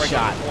first. Look at this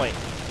shot. Point.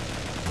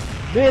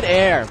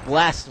 Mid-air,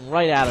 blasting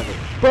right out of it.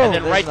 Boom, and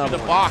then right through the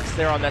one. box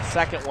there on that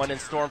second one,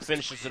 and Storm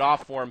finishes it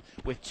off for him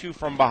with 2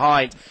 from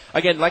behind.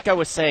 Again, like I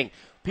was saying,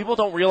 people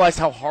don't realize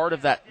how hard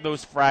of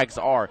those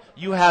frags are.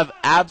 You have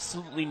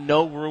absolutely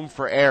no room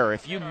for error.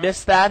 If you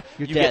miss that,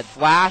 you dead. get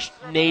flashed,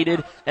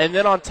 naded, and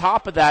then on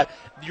top of that,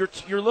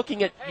 you're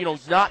looking at,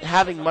 not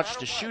having much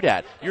to shoot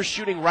at. You're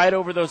shooting right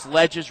over those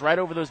ledges, right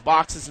over those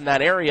boxes in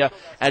that area,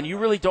 and you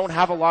really don't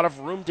have a lot of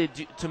room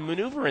to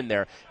maneuver in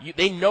there.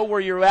 They know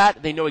where you're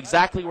at. They know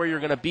exactly where you're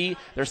going to be.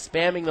 They're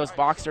spamming those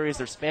box areas.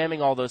 They're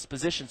spamming all those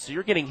positions. So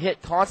you're getting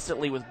hit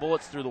constantly with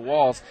bullets through the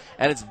walls,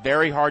 and it's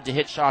very hard to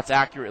hit shots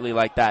accurately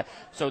like that.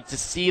 So to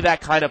see that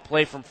kind of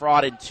play from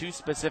fRoD in 2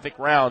 specific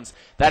rounds,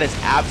 that is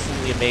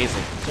absolutely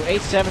amazing. So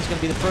 8-7 is going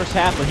to be the first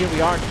half, but here we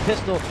are in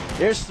pistol.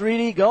 There's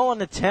 3D going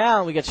to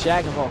town. We got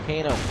Shag and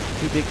Volcano.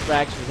 2 big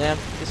frags for them.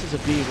 This is a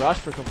B rush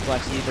for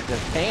compLexity, but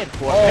they're paying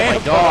for it. Oh,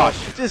 my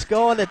gosh. Just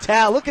going to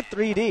town. Look at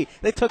 3D.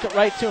 They took it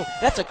right to him.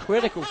 That's a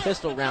critical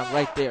pistol round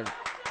right there.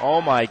 Oh,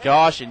 my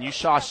gosh, and you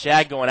saw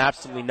Shag going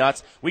absolutely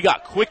nuts. We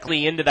got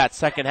quickly into that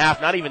second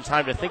half, not even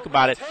time to think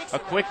about it. A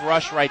quick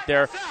rush right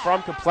there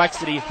from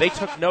compLexity. They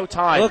took no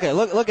time. Look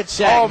at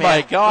Shag, Oh, man.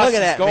 my gosh, look at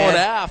that, he's going man.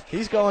 aft.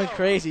 He's going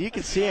crazy. You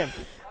can see him.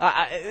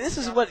 This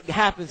is what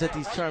happens at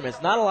these tournaments.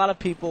 Not a lot of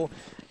people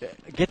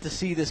get to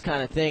see this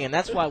kind of thing, and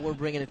that's why we're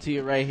bringing it to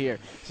you right here.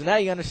 So now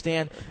you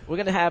understand we're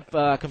going to have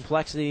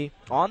compLexity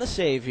on the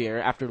save here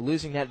after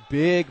losing that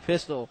big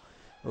pistol.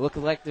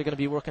 Looking like they're going to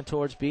be working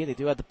towards B. They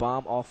do have the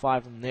bomb, all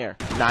 5 of them there.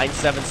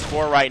 9-7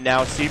 score right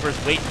now.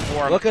 Sievers waiting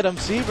for him. Look at him,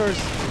 Sievers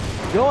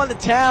going to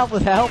town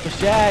with the help of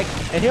Shag.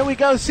 And here we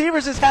go.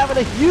 Sievers is having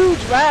a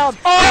huge round.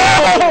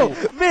 Oh!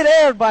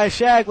 Mid-air by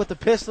Shag with the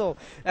pistol.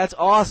 That's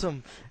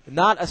awesome.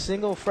 Not a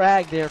single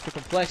frag there for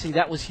compLexity.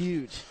 That was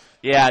huge.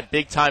 Yeah,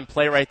 big-time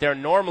play right there.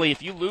 Normally,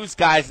 if you lose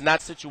guys in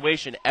that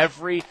situation,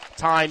 every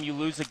time you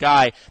lose a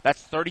guy,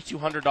 that's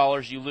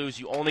 $3,200 you lose.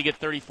 You only get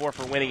 $34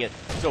 for winning it.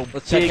 So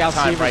let's check out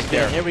time Sievers right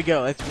there. Here we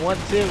go. It's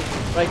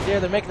 1-2 right there.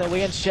 They're making their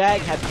way in.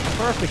 Shag had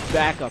perfect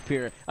backup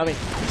here. I mean,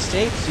 he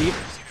saved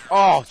Sievers.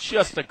 Oh,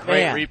 just a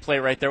great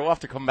replay right there. We'll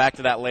have to come back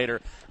to that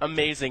later.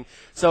 Amazing.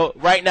 So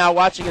right now,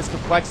 watching as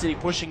compLexity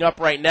pushing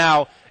up right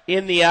now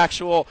in the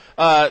actual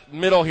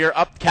middle here,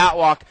 up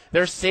catwalk.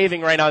 They're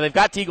saving right now. They've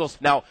got Deagles.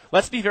 Now,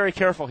 let's be very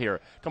careful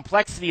here.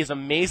 compLexity is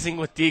amazing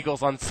with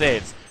Deagles on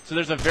saves. So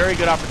there's a very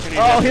good opportunity.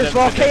 Oh, here's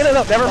Volcano.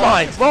 Never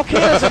mind.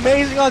 Volcano's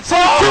amazing on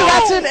saves, too.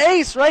 That's an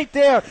ace right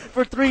there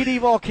for 3D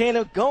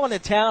Volcano going to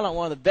town on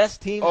one of the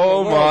best teams in the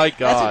world. My gosh.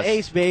 That's an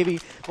ace, baby.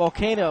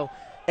 Volcano.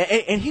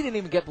 And he didn't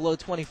even get below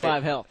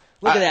 25 health.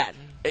 Look at that.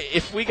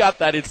 If we got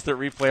that instant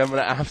replay, I'm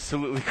going to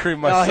absolutely cream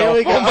myself. Oh, here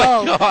we go.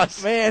 Oh, my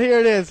gosh. Man, here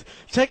it is.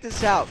 Check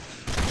this out.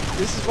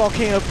 This is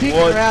Volcano peeking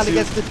around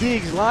against the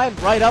Deags. Line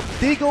right up.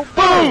 Deagle.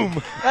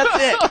 Boom. That's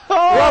it.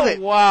 Love it.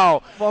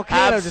 Wow.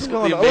 Volcano absolutely just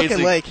going to look at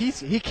Lake.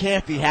 He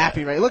can't be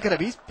happy, right? Look at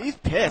him. He's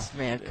pissed,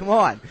 man. Come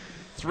on.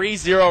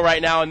 3-0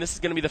 right now, and this is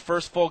going to be the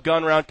first full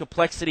gun round.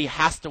 compLexity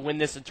has to win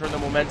this and turn the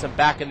momentum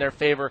back in their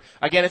favor.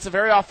 Again, it's a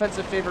very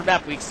offensive-favored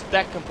map. We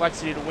expect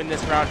compLexity to win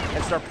this round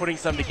and start putting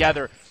some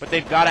together, but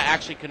they've got to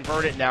actually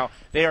convert it now.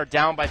 They are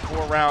down by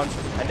 4 rounds,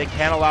 and they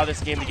can't allow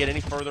this game to get any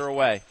further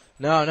away.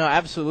 No,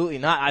 absolutely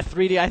not.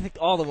 3D, I think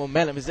all the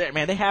momentum is there.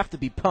 Man, they have to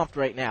be pumped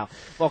right now.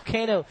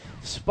 Volcano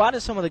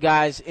spotted some of the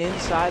guys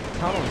inside the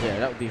tunnels there.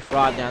 That would be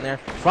fRoD down there.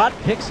 fRoD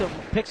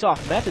picks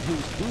off Method, who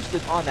was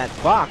boosted on that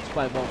box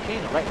by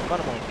Volcano right in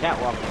front of him on the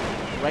catwalk.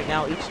 Right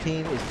now, each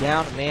team is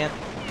down a man.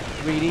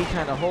 3D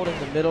kind of holding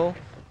the middle.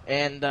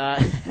 And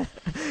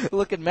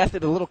look at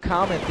Method, a little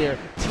comment there.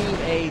 Team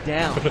A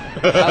down.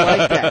 I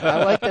like that.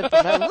 I like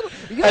that.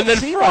 And then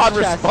fRoD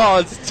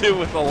responds, too,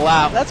 with a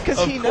laugh. That's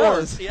because he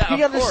knows. Yeah,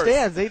 he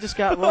understands. They just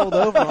got rolled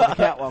over on the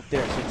catwalk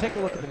there. So take a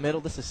look at the middle.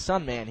 This is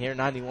Sunman here,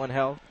 91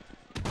 health.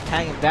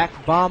 Hanging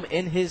back, bomb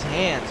in his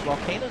hands.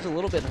 Volcano's a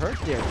little bit hurt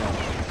there,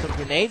 though. Some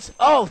grenades.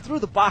 Oh, through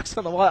the box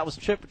on the wall. That was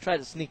Trevor. Tried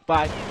to sneak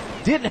by.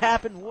 Didn't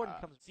happen. Warden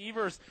comes.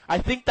 Sievers, I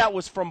think that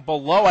was from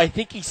below. I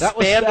think he That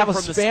spammed him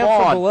was from the spam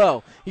spawn. from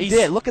below. He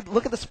did. Look at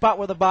the spot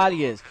where the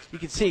body is. You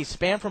can see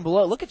spam from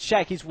below. Look at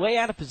Shaq. He's way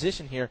out of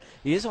position here.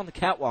 He is on the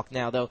catwalk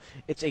now, though.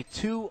 It's a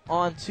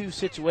 2-on-2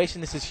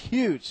 situation. This is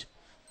huge.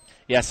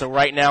 Yeah, so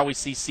right now we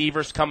see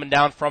Sievers coming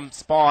down from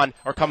spawn,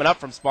 or coming up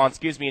from spawn,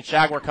 excuse me, and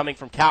ShaGuar coming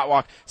from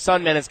catwalk.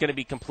 Sunman is going to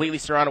be completely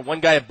surrounded. One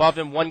guy above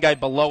him, one guy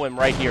below him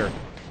right here.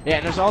 Yeah,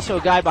 and there's also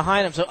a guy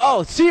behind him.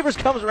 So, Sievers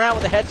comes around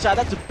with a headshot.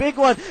 That's a big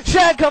one.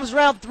 Shag comes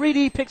around.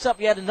 3D picks up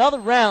yet another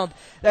round.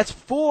 That's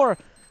 4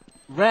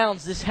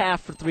 rounds this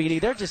half for 3D.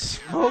 They're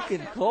just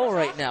smoking Cole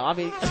right now. I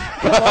mean,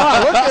 come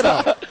on, look at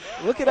them.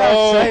 Look at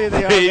how excited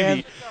they are,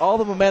 man. All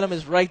the momentum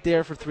is right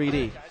there for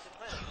 3D.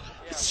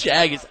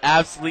 Shag is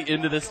absolutely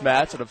into this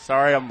match, and I'm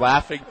sorry I'm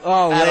laughing at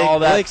Lake, all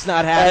that. Lake's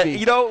not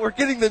happy. We're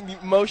getting the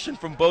emotion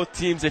from both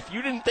teams. If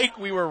you didn't think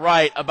we were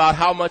right about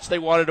how much they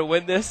wanted to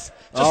win this,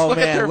 just look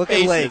at their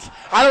faces. Lake.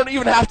 I don't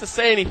even have to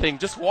say anything.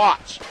 Just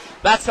watch.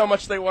 That's how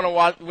much they want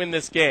to win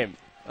this game.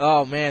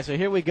 Oh, man, so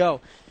here we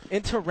go.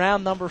 Into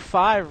round number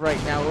 5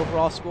 right now.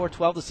 Overall score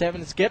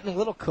 12-7. It's getting a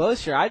little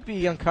closer. I'd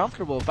be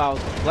uncomfortable if I was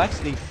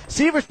compLexity.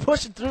 Sievers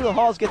pushing through the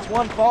halls, gets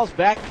one, falls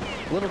back.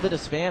 A little bit of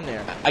spam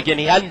there. Again,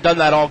 he hadn't done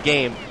that all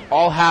game.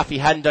 All half, he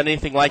hadn't done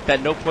anything like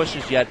that. No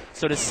pushes yet.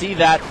 So to see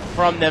that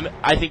from them,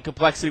 I think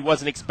compLexity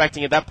wasn't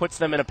expecting it. That puts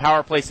them in a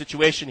power play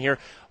situation here.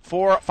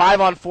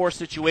 5-on-4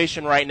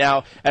 situation right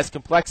now, as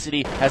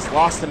compLexity has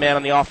lost a man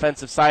on the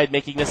offensive side,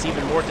 making this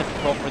even more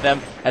difficult for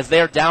them as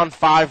they are down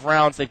 5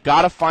 rounds. They've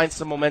got to find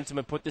some momentum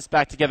and put this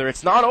back together.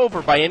 It's not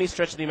over by any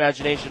stretch of the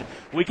imagination.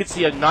 We could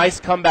see a nice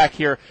comeback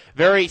here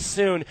very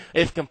soon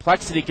if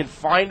compLexity can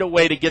find a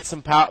way to get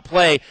some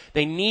play.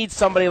 They need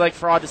somebody like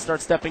fRoD to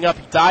start stepping up.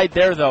 He died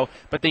there, though,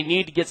 but they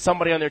need to get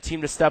somebody on their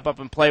team to step up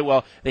and play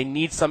well. They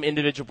need some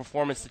individual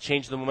performance to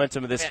change the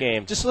momentum of this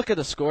game. Just look at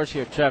the scores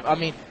here, Trev. I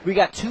mean, we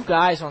got 2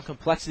 guys on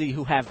compLexity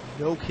who have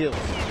no kills.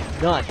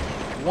 None.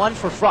 1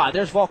 for fRoD.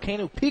 There's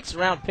Volcano, peeks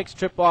around, picks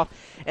trip off,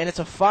 and it's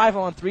a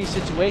 5-on-3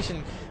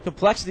 situation.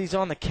 compLexity's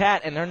on the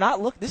cat, and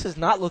this is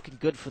not looking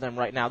good for them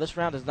right now. This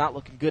round is not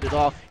looking good at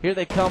all. Here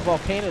they come,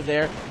 Volcano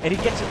there, and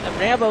he gets it.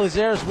 Rambo is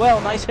there as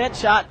well. Nice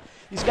headshot.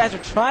 These guys are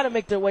trying to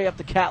make their way up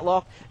the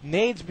catwalk.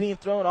 Nades being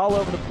thrown all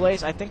over the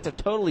place. I think they're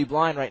totally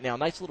blind right now.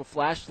 Nice little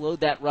flash, slowed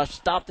that rush,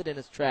 stopped it in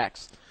its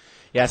tracks.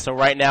 Yeah, so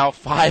right now,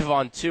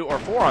 5-on-2, or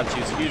 4-on-2,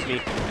 excuse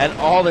me, and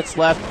all that's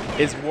left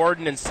is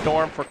Warden and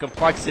Storm for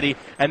compLexity,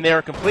 and they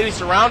are completely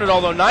surrounded,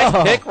 although nice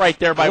pick right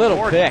there by Warden.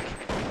 Little pick.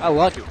 I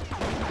like it.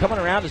 Coming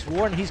around is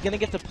Warden. He's going to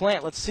get the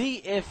plant. Let's see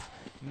if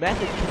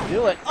Method can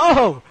do it.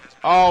 Oh,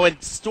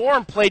 and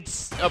Storm played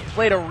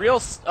a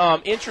real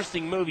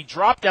interesting move. He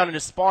dropped down into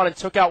spawn and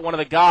took out one of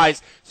the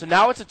guys, so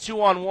now it's a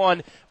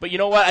 2-on-1, but you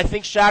know what? I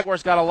think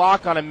ShaGuar's got a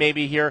lock on him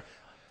maybe here.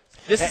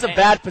 This is a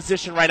bad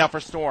position right now for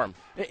Storm.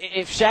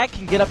 If Shaq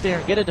can get up there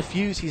and get a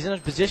defuse, he's in a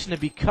position to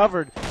be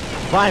covered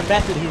by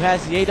Method, who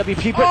has the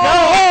AWP. But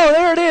no,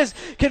 there it is.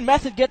 Can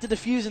Method get the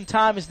defuse in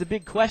time is the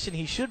big question.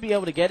 He should be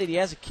able to get it. He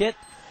has a kit.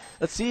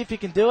 Let's see if he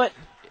can do it.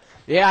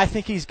 Yeah, I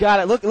think he's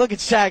got it. Look at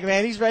Shaq,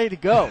 man. He's ready to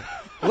go.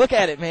 Look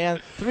at it, man.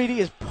 3D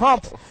is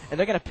pumped, and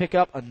they're going to pick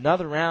up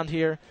another round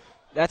here.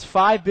 That's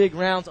 5 big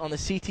rounds on the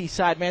CT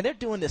side. Man, they're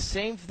doing the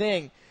same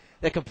thing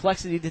that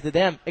compLexity did to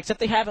them,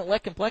 except they haven't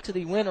let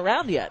compLexity win a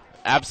round yet.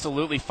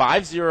 Absolutely,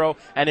 5-0,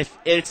 and if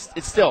it's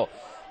still,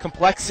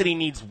 compLexity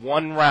needs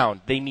 1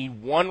 round. They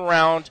need 1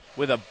 round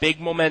with a big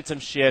momentum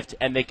shift,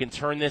 and they can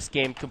turn this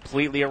game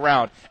completely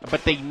around.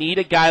 But they need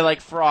a guy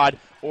like fRoD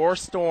or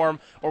Storm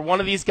or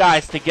one of these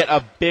guys to get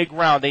a big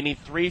round. They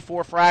need 3-4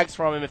 frags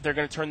from him if they're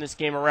going to turn this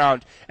game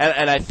around.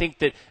 And I think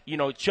that,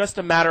 just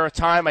a matter of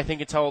time, I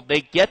think, until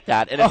they get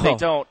that. And if they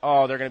don't,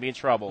 they're going to be in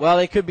trouble. Well,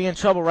 they could be in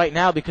trouble right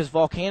now because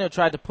Volcano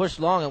tried to push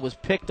long and was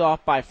picked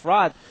off by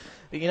fRoD.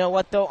 But you know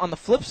what, though? On the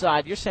flip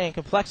side, you're saying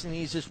compLexity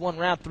needs just 1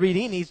 round.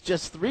 3D needs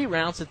just 3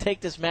 rounds to take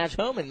this match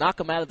home and knock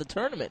them out of the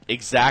tournament.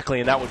 Exactly,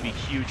 and that would be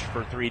huge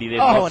for 3D. They'd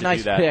love to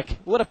nice do that. pick.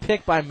 What a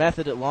pick by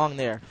Method at long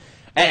there.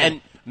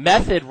 And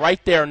Method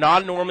right there,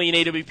 not normally an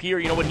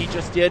AWPer. You know what he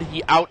just did?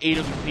 He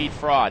out-AWP'd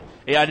fRoD.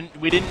 Yeah,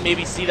 we didn't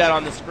maybe see that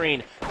on the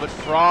screen, but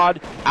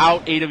fRoD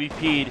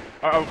out-AWP'd,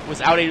 or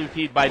was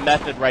out-AWP'd by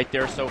Method right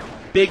there. So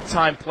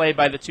big-time play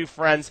by the 2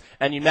 friends,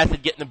 and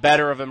Method getting the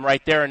better of him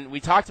right there. And we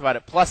talked about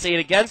it. +8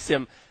 against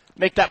him.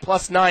 Make that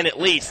 +9 at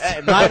least.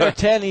 9 or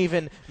 10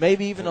 even,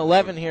 maybe even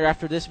 11 here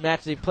after this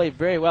match. They played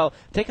very well.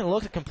 Taking a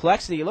look at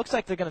compLexity, it looks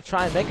like they're going to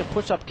try and make a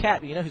push-up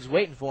cat, but you know who's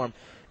waiting for him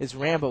is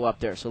Rambo up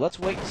there. So let's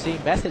wait and see.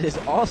 Method is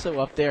also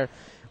up there.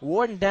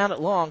 Warden down at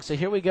long, so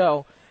here we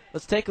go.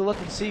 Let's take a look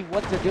and see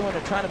what they're doing.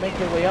 They're trying to make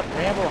their way up.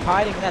 Rambo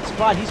hiding in that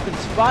spot. He's been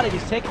spotted.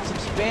 He's taking some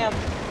spam.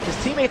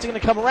 His teammates are going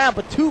to come around,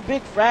 but 2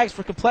 big frags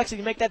for compLexity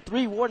to make that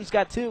 3. Warden's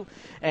got 2.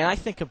 And I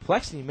think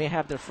compLexity may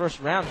have their first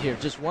round here.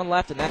 Just 1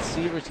 left, and that's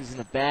Sievers. He's in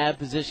a bad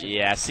position.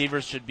 Yeah,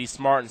 Sievers should be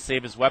smart and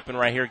save his weapon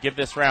right here. Give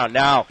this round.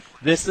 Now,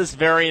 this is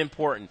very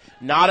important.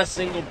 Not a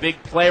single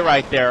big play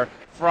right there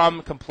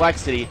from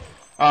compLexity.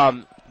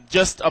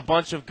 Just a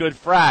bunch of good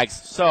frags.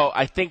 So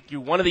I think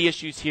one of the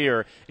issues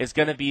here is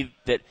going to be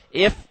that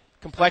if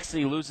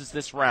compLexity loses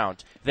this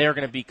round, they are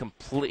going to be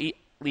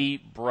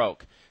completely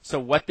broke. So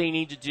what they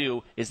need to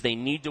do is they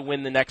need to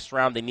win the next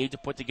round. They need to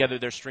put together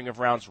their string of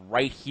rounds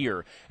right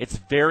here. It's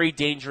a very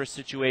dangerous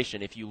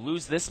situation. If you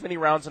lose this many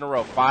rounds in a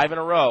row, 5 in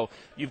a row,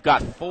 you've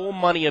got full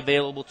money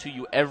available to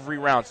you every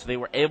round. So they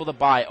were able to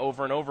buy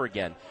over and over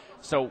again.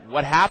 So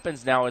what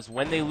happens now is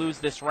when they lose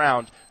this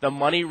round, the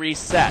money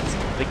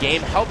resets. The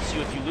game helps you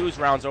if you lose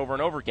rounds over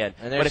and over again.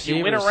 But if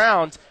you win a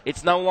round,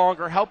 it's no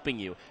longer helping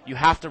you. You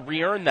have to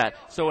re-earn that.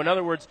 So in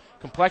other words,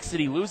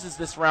 compLexity loses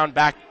this round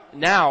back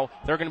now.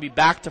 They're going to be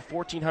back to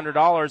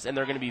 $1,400, and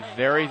they're going to be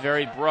very,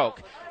 very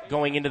broke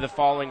going into the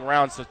following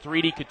round. So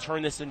 3D could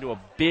turn this into a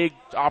big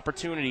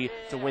opportunity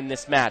to win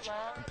this match.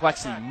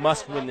 compLexity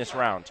must win this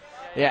round.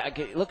 Yeah,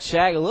 look,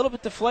 Shag, a little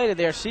bit deflated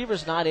there.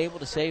 Sievers not able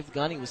to save the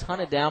gun. He was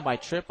hunted down by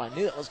Trip. I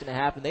knew that was going to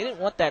happen. They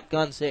didn't want that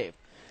gun saved.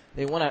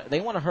 They want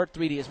to hurt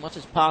 3D as much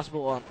as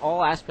possible on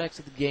all aspects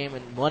of the game,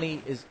 and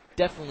money is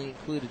definitely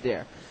included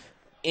there.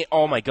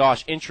 Oh my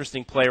gosh,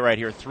 interesting play right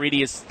here.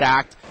 3D is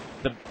stacked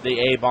the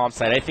A bomb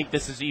site. I think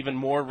this is even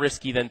more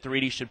risky than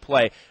 3D should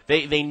play.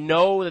 They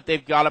know that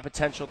they've got a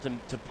potential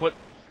to put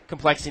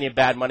compLexity in a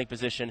bad money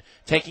position.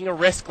 Taking a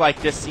risk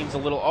like this seems a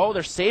little, oh,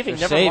 they're saving.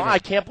 Never mind. I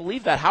can't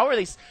believe that. How are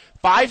they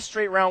 5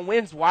 straight round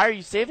wins? Why are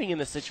you saving in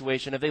this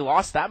situation? Have they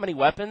lost that many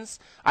weapons?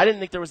 I didn't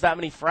think there was that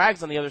many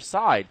frags on the other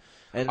side.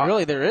 And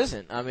really, there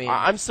isn't. I mean,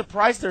 I'm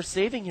surprised they're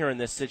saving here in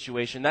this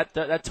situation.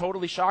 That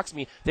totally shocks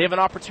me. They have an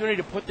opportunity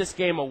to put this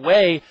game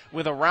away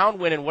with a round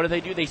win, and what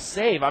do? They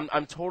save.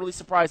 I'm totally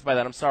surprised by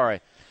that. I'm sorry.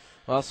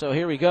 Well, so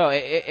here we go.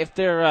 If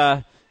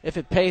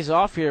it pays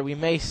off here, we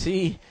may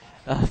see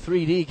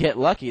 3D get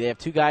lucky. They have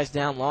 2 guys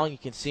down long. You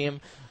can see them.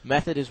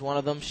 Method is one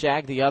of them.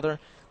 Shag the other.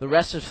 The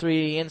rest of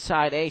 3D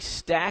inside A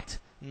stacked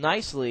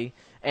nicely.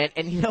 And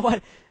you know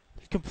what?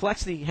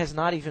 compLexity has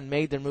not even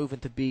made their move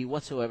into B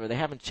whatsoever. They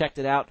haven't checked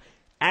it out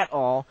at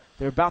all.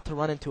 They're about to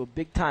run into a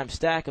big-time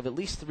stack of at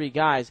least 3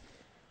 guys.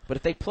 But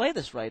if they play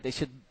this right, they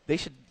should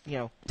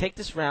take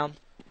this round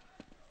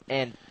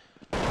and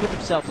put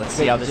themselves in a good position. Let's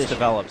see how this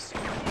develops.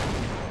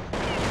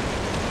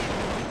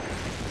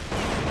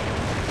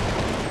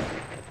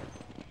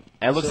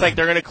 And it looks like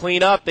they're going to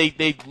clean up.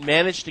 They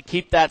managed to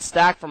keep that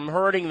stack from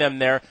hurting them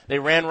there. They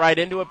ran right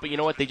into it, but you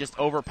know what? They just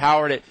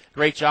overpowered it.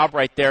 Great job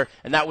right there.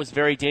 And that was a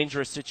very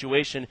dangerous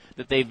situation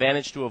that they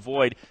managed to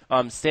avoid,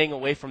 staying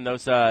away from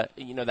those, that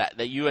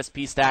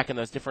USP stack and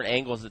those different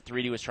angles that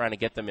 3D was trying to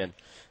get them in.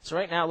 So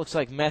right now it looks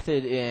like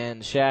Method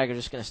and Shag are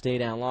just going to stay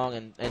down long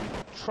and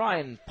try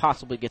and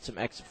possibly get some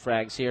exit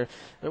frags here.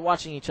 They're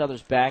watching each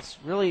other's backs.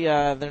 Really,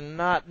 they're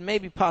not,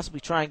 maybe possibly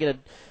try and get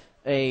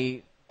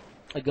a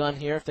gun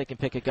here if they can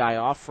pick a guy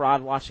off.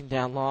 fRoD watching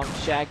down long.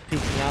 Shag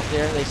peeking out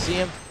there. They see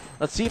him.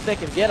 Let's see if they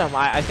can get him.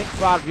 I think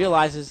fRoD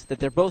realizes that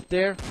they're both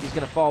there. He's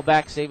going to fall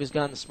back, save his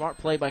gun. Smart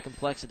play by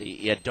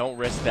compLexity. Yeah, don't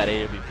risk that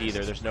AWP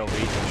there. There's no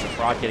reason. So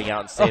fRoD getting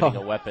out and saving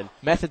a weapon.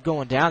 Method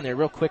going down there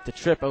real quick to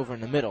Trip over in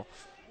the middle.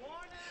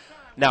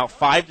 Now,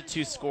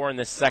 5-2 score in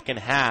this second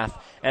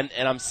half, and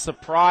I'm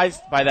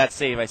surprised by that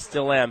save. I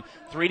still am.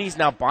 3D's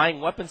now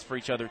buying weapons for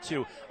each other,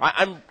 too.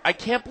 I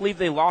can't believe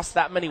they lost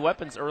that many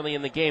weapons early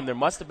in the game. There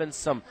must have been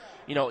some,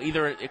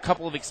 either a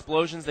couple of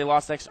explosions they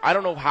lost extra. I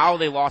don't know how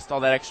they lost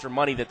all that extra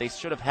money that they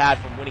should have had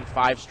from winning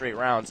 5 straight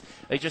rounds.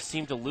 They just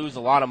seemed to lose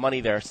a lot of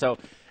money there. So,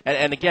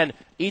 and again,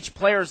 each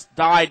player's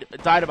died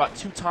about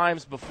 2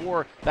 times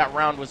before that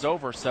round was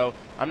over. So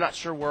I'm not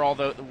sure where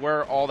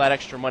all that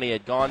extra money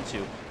had gone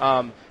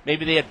to.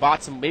 Maybe they had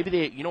bought some.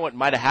 Maybe what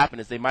might have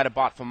happened is they might have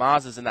bought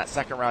FAMASs in that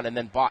second round and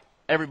then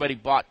everybody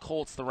bought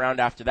Colts the round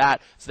after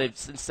that. So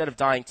instead of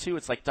dying 2,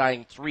 it's like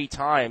dying 3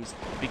 times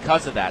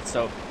because of that.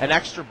 So an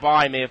extra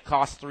buy may have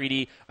cost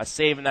 3D a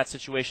save in that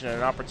situation and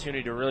an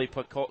opportunity to really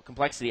put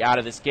compLexity out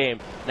of this game.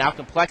 Now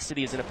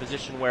compLexity is in a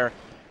position where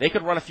they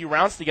could run a few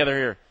rounds together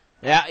here.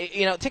 Yeah,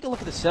 take a look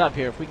at the setup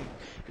here. If we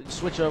can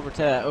switch over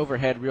to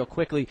overhead real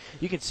quickly,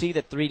 you can see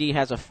that 3D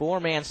has a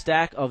 4-man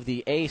stack of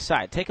the A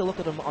side. Take a look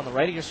at them on the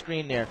right of your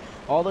screen there.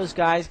 All those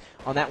guys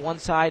on that one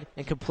side,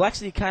 and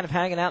compLexity kind of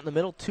hanging out in the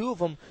middle. 2 of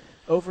them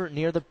over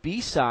near the B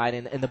side,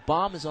 and the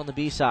bomb is on the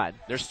B side.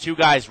 There's 2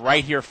 guys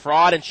right here.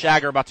 fRoD and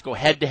Shag are about to go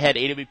head-to-head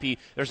AWP.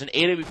 There's an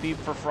AWP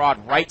for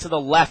fRoD right to the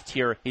left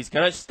here. He's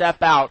going to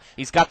step out.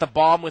 He's got the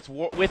bomb with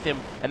him,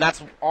 and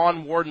that's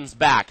on Warden's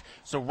back.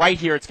 So right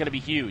here, it's going to be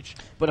huge.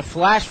 But a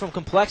flash from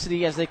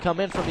compLexity as they come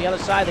in from the other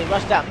side. They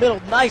rushed out middle.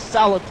 Nice,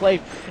 solid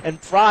play.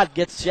 And fRoD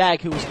gets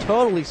Shag, who was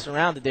totally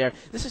surrounded there.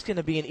 This is going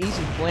to be an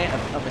easy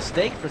a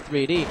mistake for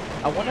 3D.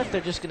 I wonder if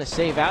they're just going to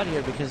save out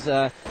here because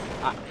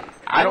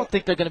I don't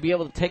think they're going to be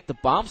able to take the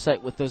bomb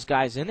site with those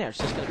guys in there. It's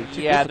just going to be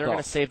too difficult. Yeah, they're going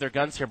to save their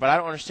guns here, but I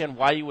don't understand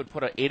why you would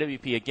put an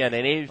AWP again.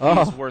 An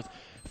AWP is worth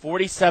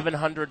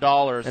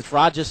 $4,700. And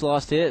fRoD just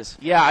lost his.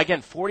 Yeah,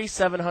 again,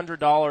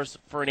 $4,700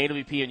 for an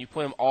AWP, and you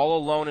put him all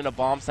alone in a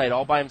bomb site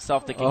all by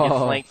himself that can get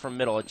flanked from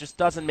middle. It just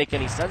doesn't make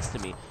any sense to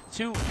me.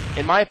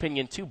 In my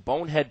opinion, 2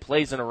 bonehead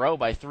plays in a row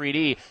by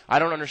 3D. I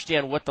don't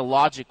understand what the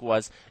logic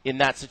was in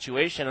that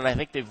situation, and I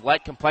think they've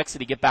let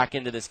compLexity get back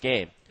into this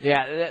game.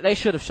 Yeah, they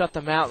should have shut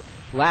them out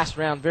last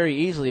round very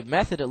easily.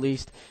 Method at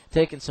least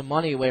taking some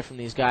money away from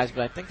these guys,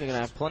 but I think they're going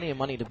to have plenty of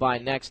money to buy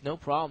next. No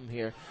problem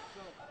here.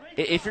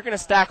 If you're going to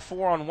stack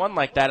 4-on-1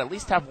 like that, at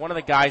least have one of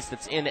the guys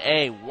that's in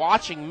A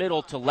watching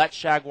middle to let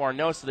ShaGuar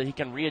know so that he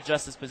can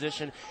readjust his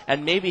position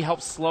and maybe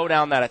help slow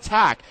down that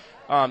attack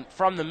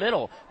from the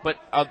middle. But,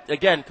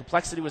 again,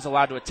 compLexity was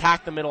allowed to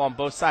attack the middle on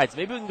both sides.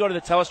 Maybe we can go to the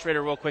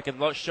telestrator real quick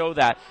and show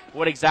that,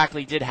 what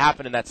exactly did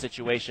happen in that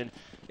situation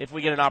if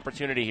we get an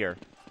opportunity here.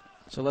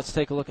 So let's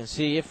take a look and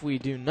see. If we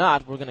do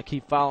not, we're going to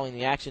keep following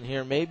the action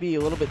here. Maybe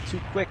a little bit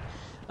too quick.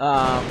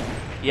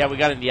 Yeah, we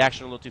got in the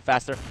action a little too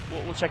fast there.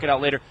 We'll check it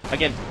out later.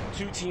 Again,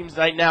 two teams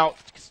right now.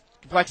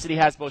 compLexity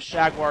has both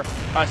ShaGuar,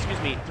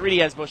 3D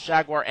has both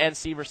ShaGuar and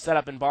Sievers set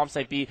up in bomb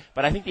site B,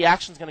 but I think the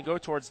action's going to go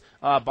towards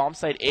bomb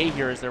site A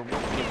here as they're working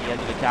at the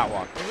end of the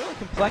catwalk. And really,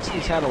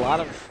 compLexity's had a lot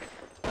of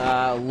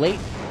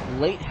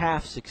late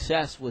half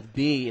success with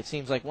B. It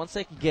seems like once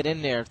they can get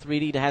in there,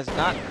 3D has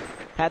not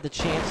had the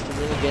chance to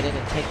really get in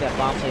and take that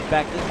bomb site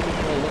back. This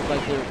doesn't really look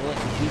like they're willing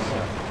to do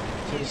so.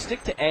 So they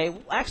stick to A.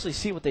 We'll actually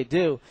see what they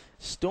do.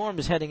 Storm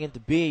is heading into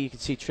B. You can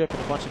see Trip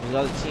and a bunch of his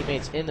other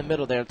teammates in the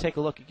middle there. Take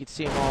a look. You can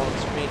see them all on the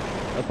screen.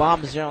 The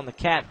bomb is there on the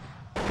cat.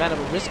 Kind of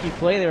a risky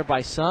play there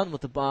by Sun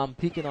with the bomb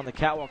peeking on the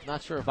catwalk.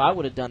 Not sure if I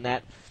would have done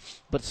that.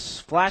 But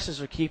flashes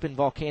are keeping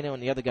Volcano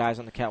and the other guys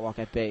on the catwalk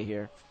at bay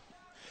here.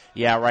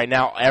 Yeah, right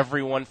now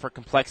everyone for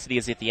compLexity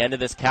is at the end of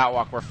this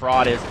catwalk where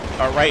fRoD is.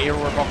 Right here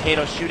where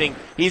Volcano's shooting.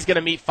 He's going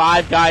to meet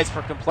 5 guys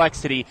for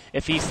compLexity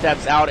if he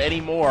steps out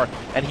anymore,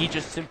 and he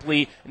just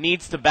simply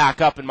needs to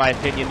back up, in my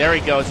opinion. There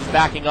he goes. He's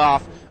backing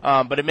off,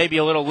 but it may be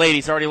a little late.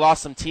 He's already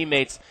lost some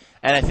teammates,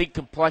 and I think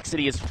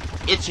compLexity is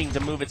itching to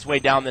move its way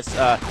down this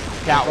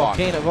catwalk.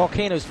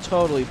 Volcano's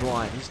totally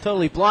blind. He's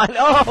totally blind.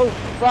 Oh,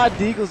 fRoD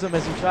deagles him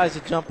as he tries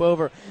to jump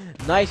over.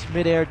 Nice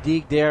midair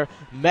deeg there.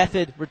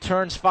 Method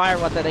returns fire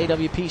with that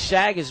AWP.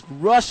 Shag is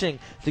rushing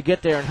to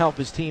get there and help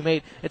his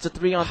teammate. It's a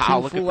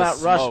 3-on-2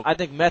 full-out rush. I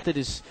think Method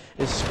is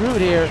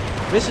screwed here.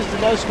 Misses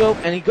the no-scope,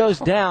 and he goes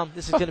down.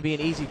 This is going to be an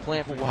easy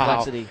plan for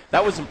compLexity.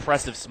 That was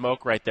impressive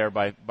smoke right there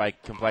by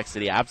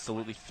compLexity.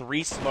 Absolutely.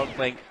 3 smoke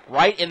playing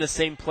right in the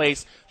same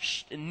place,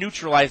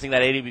 neutralizing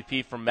that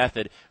AWP from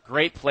Method.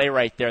 Great play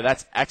right there.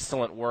 That's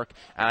excellent work,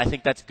 and I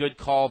think that's good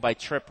call by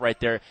Trip right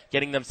there,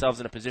 getting themselves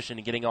in a position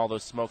and getting all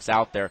those smokes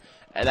out there.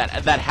 And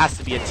that has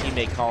to be a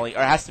teammate calling,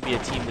 or has to be a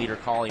team leader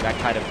calling that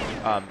kind of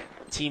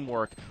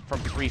teamwork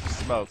from 3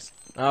 smokes.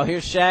 Oh,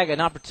 here's Shag, an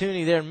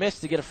opportunity there,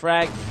 missed to get a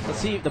frag. Let's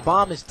see if the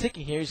bomb is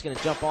ticking here. He's going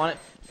to jump on it,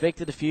 fake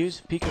the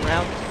defuse, peek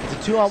around.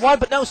 It's a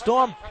 2-on-1, but no,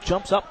 Storm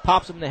jumps up,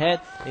 pops him in the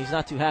head, and he's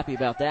not too happy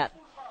about that.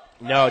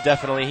 No,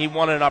 definitely. He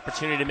wanted an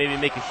opportunity to maybe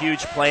make a huge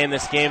play in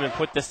this game and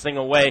put this thing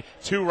away.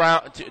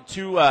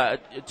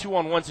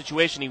 2-on-1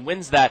 situation. He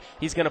wins that.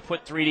 He's going to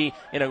put 3D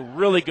in a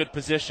really good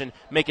position,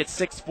 make it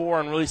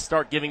 6-4, and really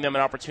start giving them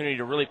an opportunity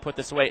to really put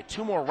this away.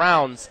 2 more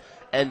rounds,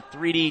 and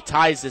 3D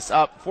ties this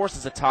up,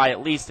 forces a tie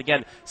at least.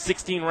 Again,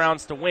 16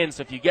 rounds to win,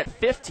 so if you get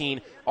 15,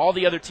 all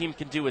the other team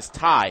can do is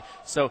tie.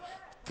 So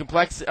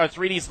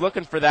 3D's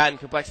looking for that, and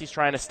compLexity's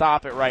trying to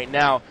stop it right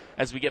now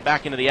as we get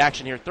back into the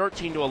action here.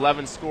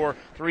 13-11 score.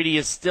 3D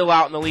is still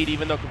out in the lead,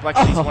 even though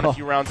compLexity's won a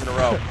few rounds in a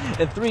row.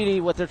 And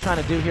 3D, what they're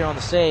trying to do here on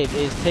the save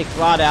is take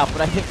fRoD out,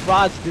 but I think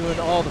fRoD's doing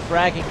all the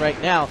fragging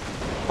right now.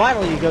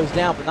 Finally, he goes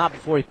down, but not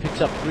before he picks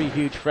up 3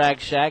 huge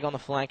frags. Shag on the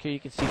flank here. You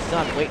can see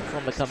Sun waiting for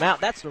him to come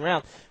out. That's the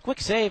round. Quick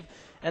save.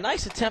 A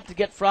nice attempt to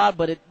get fRoD,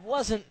 but it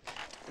wasn't.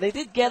 They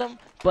did get him,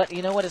 but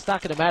you know what? It's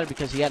not going to matter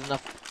because he had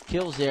enough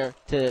kills there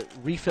to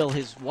refill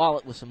his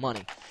wallet with some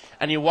money.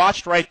 And you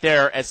watched right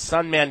there as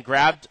Sunman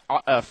grabbed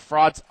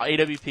fRoD's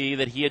AWP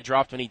that he had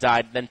dropped when he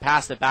died, then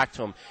passed it back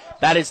to him.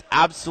 That is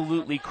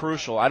absolutely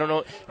crucial. I don't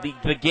know.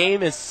 The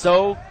game is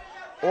so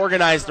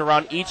organized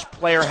around each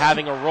player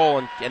having a role,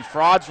 and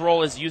fRoD's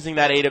role is using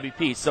that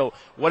AWP. So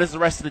what does the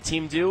rest of the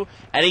team do?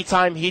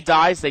 Anytime he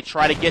dies, they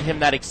try to get him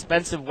that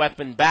expensive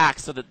weapon back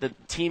so that the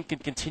team can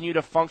continue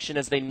to function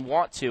as they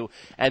want to,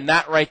 and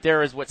that right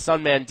there is what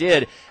Sunman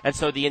did. And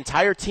so the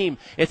entire team,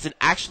 it's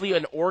actually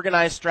an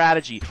organized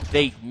strategy.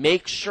 They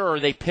make sure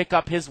they pick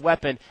up his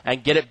weapon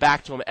and get it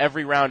back to him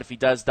every round if he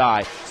does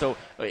die. So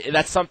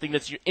that's something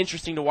that's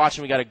interesting to watch,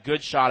 and we got a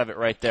good shot of it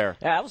right there.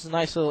 Yeah, that was a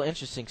nice little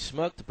interesting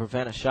smoke to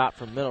prevent a shot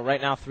from middle.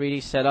 Right now,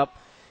 3D set up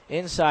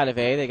inside of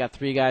A. They got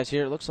 3 guys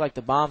here. It looks like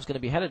the bomb's going to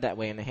be headed that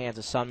way in the hands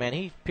of Sunman.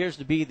 He appears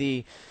to be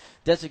the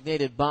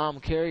designated bomb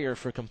carrier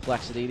for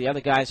compLexity. The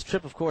other guys,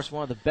 Trip, of course,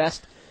 one of the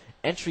best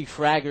entry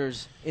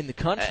fraggers in the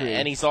country.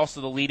 And he's also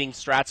the leading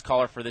strats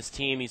caller for this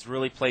team. He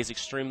really plays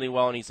extremely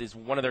well, and he's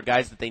one of their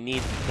guys that they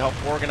need to help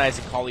organize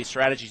and call these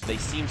strategies. They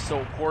seem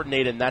so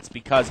coordinated, and that's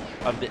because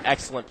of the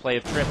excellent play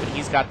of Trip, and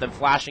he's got them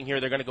flashing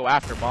here. They're going to go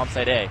after bomb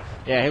site A.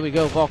 Yeah, here we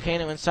go.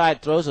 Volcano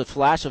inside, throws a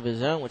flash of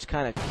his own, which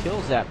kind of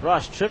kills that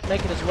rush. Trip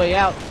making his way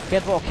out. Can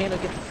Volcano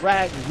get the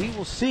frag? We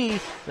will see.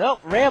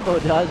 Nope, Rambo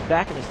does,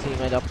 backing his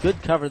teammate up. Good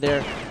cover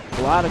there.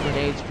 A lot of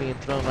grenades being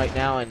thrown right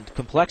now, and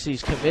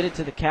compLexity's committed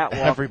to the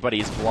catwalk.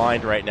 Everybody's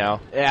blind right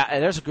now. Yeah,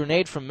 and there's a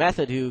grenade from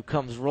Method who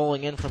comes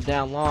rolling in from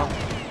down long.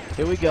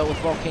 Here we go with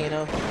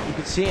Volcano. You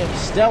can see him.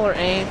 Stellar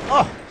aim.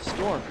 Oh,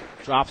 Storm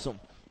drops him.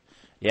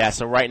 Yeah,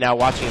 so right now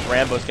watching as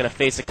Rambo's going to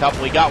face a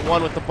couple. He got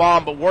one with the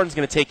bomb, but Warden's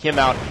going to take him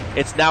out.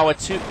 It's now a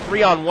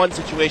 3-on-1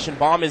 situation.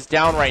 Bomb is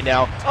down right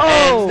now.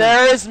 Oh! And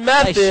there is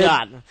Method. Nice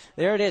shot.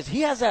 There it is.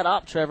 He has that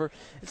up, Trevor.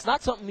 It's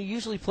not something he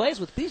usually plays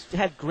with. He's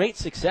had great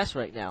success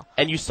right now.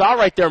 And you saw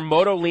right there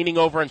Moto leaning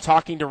over and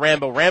talking to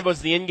Rambo.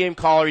 Rambo's the in-game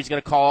caller. He's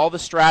going to call all the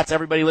strats.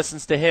 Everybody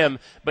listens to him.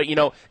 But, you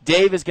know,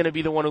 Dave is going to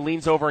be the one who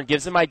leans over and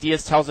gives him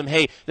ideas, tells him,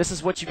 hey, this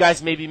is what you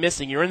guys may be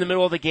missing. You're in the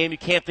middle of the game. You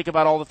can't think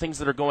about all the things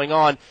that are going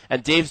on.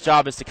 And Dave's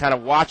job is to kind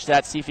of watch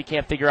that, see if he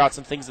can't figure out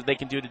some things that they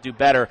can do to do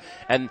better.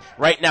 And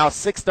right now,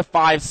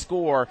 6-5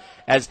 score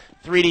as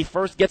 3D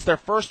first gets their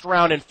first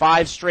round in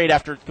 5 straight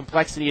after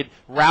compLexity had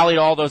rallied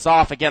all those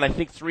off. Again, I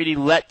think 3D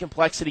let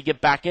compLexity get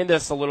back into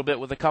this a little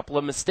bit with a couple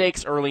of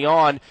mistakes early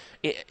on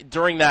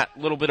during that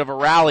little bit of a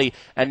rally,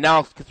 and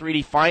now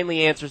 3D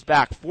finally answers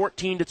back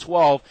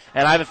 14-12,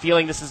 and I have a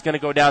feeling this is going to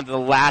go down to the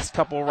last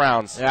couple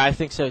rounds. Yeah, I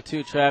think so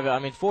too, Trevor. I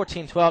mean,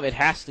 14-12, it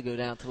has to go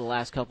down to the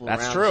last couple of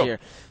rounds true. Here.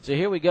 So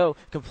here we go.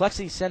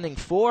 compLexity sending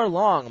 4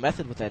 long.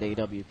 Method with that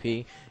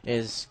AWP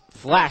is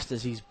flashed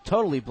as he's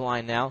totally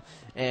blind now.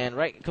 And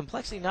right,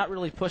 compLexity not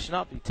really pushing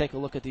up. You take a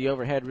look at the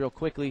overhead real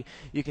quickly.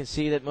 You can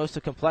see that most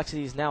of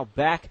compLexity is now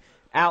back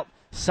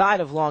outside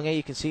of long A.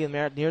 You can see them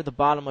there near the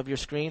bottom of your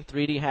screen.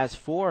 3D has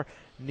 4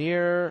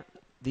 near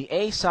the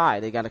A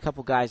side. They got a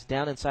couple guys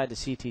down inside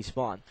the CT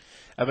spawn.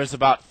 There's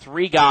about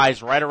 3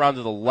 guys right around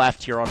to the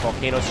left here on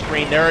Volcano's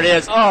screen. There it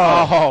is.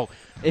 Oh!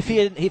 If he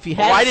had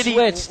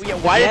switched,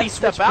 why did he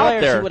step out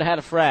players, there? He would have had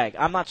a frag.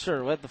 I'm not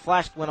sure. The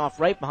flash went off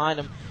right behind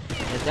him,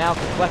 and now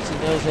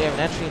compLexity knows they have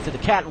an entry into the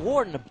cat.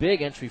 Warden, a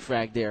big entry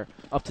frag there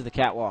up to the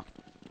catwalk.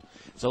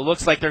 So it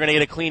looks like they're going to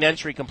get a clean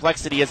entry.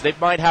 compLexity as they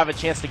might have a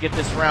chance to get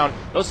this round.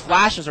 Those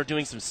flashes are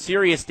doing some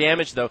serious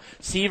damage, though.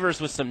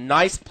 Sievers with some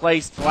nice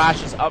placed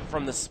flashes up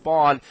from the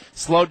spawn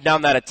slowed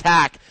down that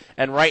attack.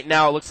 And right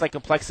now it looks like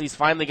compLexity is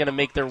finally going to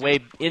make their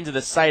way into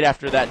the site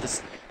after that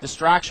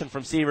distraction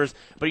from Sievers.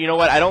 But you know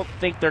what? I don't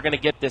think they're going to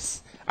get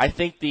this. I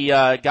think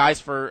the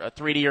guys for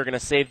 3D are going to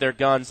save their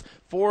guns.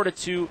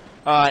 4-2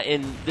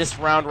 in this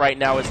round right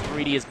now as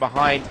 3D is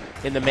behind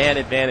in the man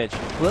advantage.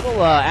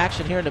 Little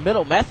action here in the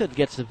middle. Method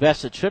gets the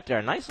best of Trip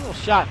there. Nice little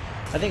shot.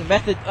 I think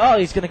Method,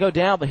 he's going to go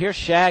down, but here's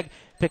Shag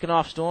picking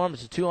off Storm.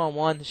 It's a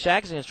 2-on-1.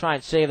 Shag's going to try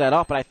and save that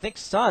up, but I think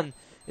Sun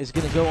is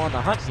going to go on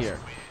the hunt here.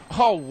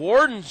 Oh,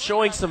 Warden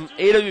showing some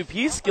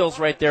AWP skills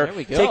right there. There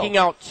we go. Taking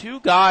out 2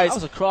 guys. That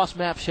was a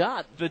cross-map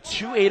shot. The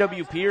 2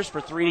 AWPers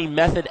for 3D,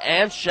 Method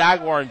and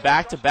ShaGuar in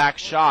back-to-back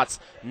shots.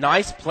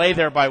 Nice play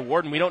there by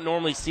Warden. We don't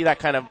normally see that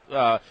kind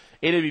of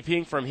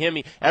AWPing from him.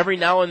 Every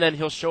now and then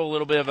he'll show a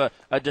little bit of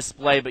a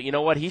display, but you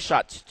know what? He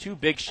shot 2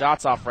 big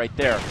shots off right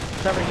there.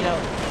 Trevor,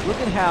 look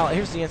at how,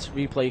 here's the instant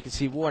replay. You can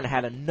see Warden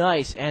had a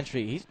nice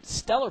entry. He's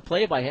stellar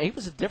play by him. He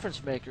was a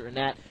difference maker in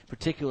that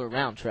particular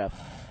round, Trev.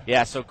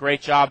 Yeah, so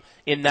great job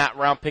in that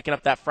round, picking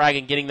up that frag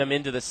and getting them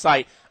into the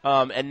site.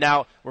 And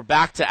now we're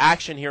back to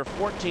action here.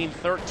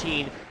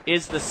 14-13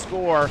 is the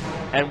score,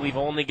 and we've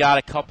only got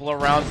a couple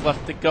of rounds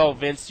left to go.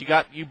 Vince,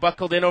 you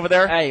buckled in over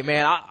there? Hey,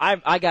 man,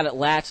 I got it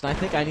latched, and I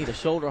think I need a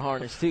shoulder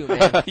harness too,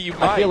 man. You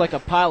might. I feel like a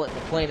pilot in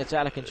a plane that's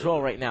out of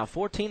control right now.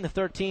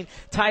 14-13,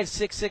 tied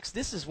 6-6.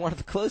 This is one of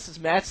the closest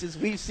matches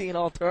we've seen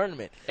all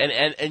tournament.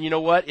 And you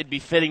know what? It'd be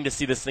fitting to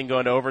see this thing go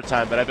into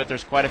overtime, but I bet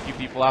there's quite a few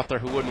people out there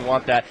who wouldn't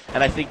want that.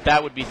 And I think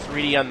that would be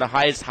 3D on the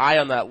highest high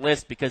on that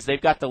list because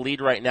they've got the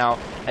lead right now,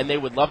 and they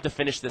would love to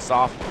finish this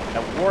off.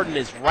 And Warden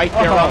is right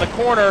there on the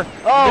corner.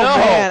 Oh, no.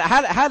 Man.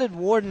 How did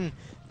Warden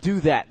do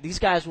that? These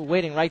guys were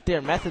waiting right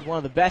there. Method, one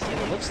of the best, and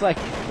it looks like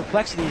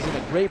compLexity is in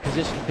a great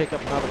position to pick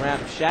up another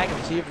round. If Shag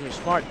and Sievers are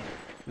smart,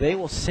 they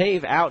will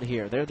save out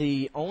here. They're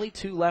the only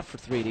 2 left for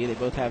 3D. They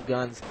both have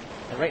guns.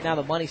 And right now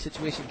the money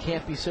situation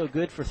can't be so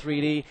good for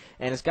 3D,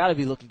 and it's got to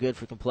be looking good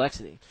for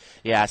compLexity.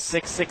 Yeah,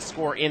 6-6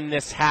 score in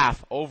this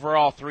half.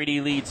 Overall,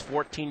 3D leads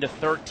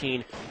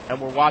 14-13,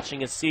 and we're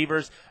watching as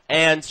Sievers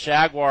and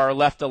ShaGuar are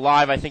left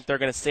alive. I think they're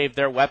going to save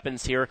their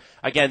weapons here.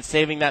 Again,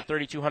 saving that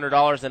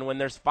 $3,200, and when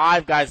there's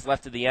 5 guys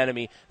left of the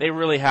enemy, they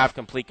really have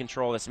complete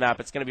control of this map.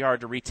 It's going to be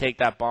hard to retake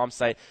that bomb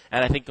site,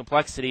 and I think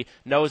compLexity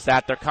knows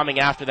that. They're coming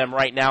after them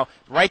right now.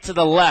 Right to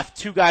the left,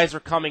 2 guys are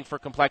coming for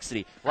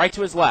compLexity. Right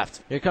to his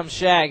left. Here comes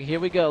Shag. Here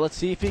we go. Let's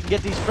see if he can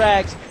get these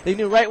frags. They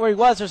knew right where he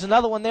was. There's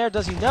another one there.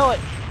 Does he know it?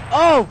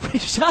 Oh, he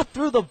shot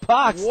through the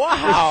box.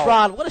 Wow.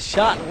 fRoD. What a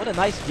shot. What a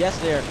nice guess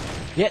there.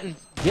 Getting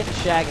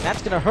Shag, and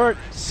that's going to hurt.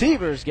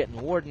 Sievers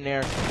getting Warden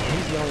there, and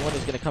he's the only one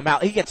who's going to come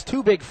out. He gets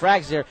 2 big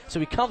frags there, so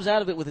he comes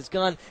out of it with his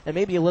gun and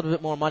maybe a little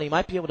bit more money.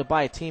 Might be able to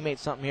buy a teammate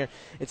something here.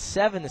 It's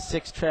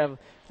 7-6, Trev.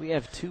 We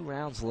have 2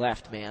 rounds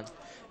left, man.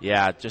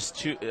 Yeah, just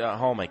 2.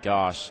 Oh, my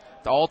gosh.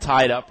 All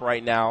tied up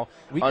right now.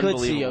 We could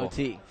see Unbelievable.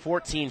 OT.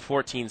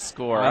 14-14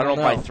 score. I don't know if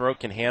know. my throat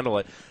can handle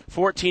it.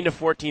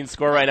 14-14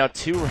 score right now.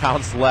 2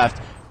 rounds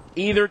left.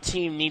 Either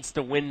team needs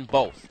to win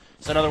both.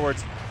 So in other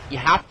words, you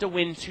have to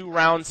win 2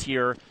 rounds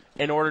here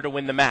in order to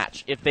win the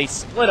match. If they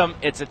split them,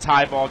 it's a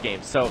tie ball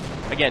game. So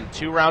again,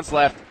 2 rounds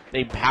left.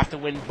 They have to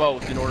win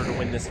both in order to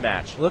win this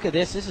match. Look at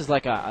this. This is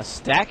like a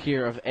stack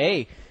here of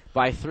A.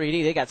 by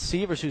 3D. They got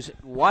Sievers, who's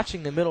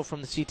watching the middle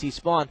from the CT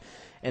spawn,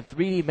 and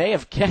 3D may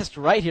have guessed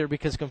right here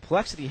because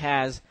compLexity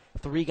has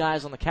 3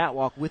 guys on the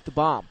catwalk with the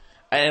bomb.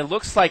 And it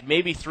looks like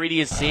maybe 3D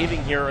is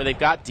saving here, or they've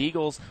got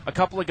deagles. A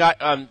couple of guys,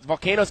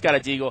 Volcano's got a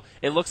deagle.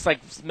 It looks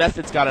like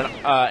Method's got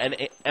an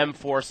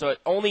M4, so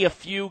only a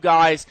few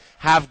guys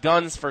have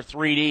guns for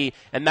 3D,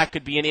 and that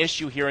could be an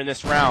issue here in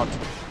this round.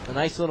 A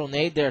nice little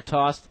nade there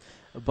tossed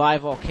by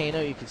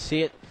Volcano. You can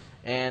see it.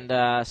 And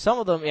some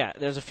of them, yeah,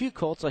 there's a few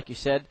Colts, like you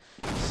said.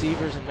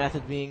 Sievers and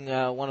Method being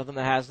one of them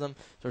that has them,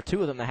 or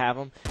 2 of them that have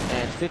them.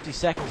 And 50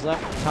 seconds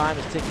left. Time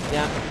is ticking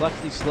down.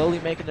 compLexity slowly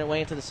making their way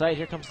into the site.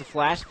 Here comes the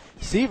flash.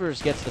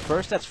 Sievers gets the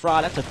first. That's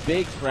fRoD. That's a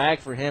big frag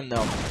for him,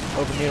 though.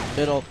 Over near the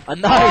middle. A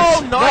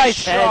nice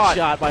shot.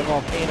 headshot by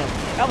Volcano.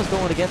 That was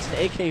going against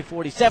an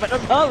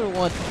AK-47. Another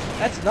one.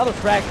 That's another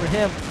frag for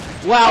him.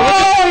 Wow, look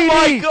at 3D.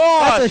 My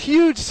gosh. That's a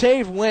huge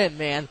save win,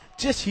 man.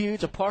 Just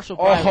huge, a partial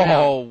buy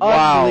round.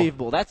 Wow.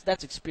 Unbelievable.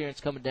 That's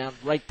experience coming down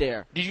right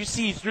there. Did you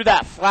see he threw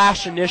that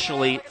flash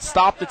initially,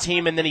 stopped the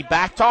team, and then he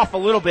backed off a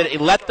little bit. He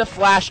let the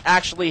flash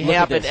actually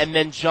happen and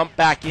then jump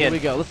back in. Here we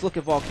go. Let's look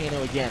at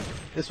Volcano again.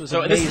 This was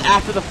so amazing. this is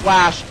after the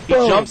flash. He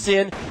jumps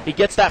in. He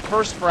gets that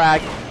first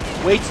frag,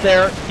 waits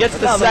there, gets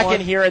the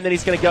second here, and then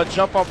he's going to go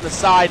jump off the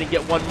side and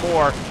get one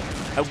more.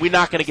 And we're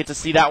not going to get to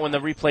see that one. The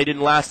replay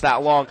didn't last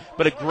that long.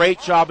 But a great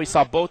job. We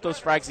saw both those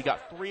frags. He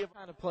got 3 of them. What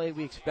kind of play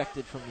we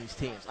expected from these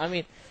teams? I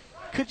mean,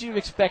 could you have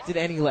expected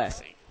any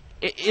less?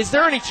 Is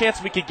there any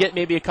chance we could get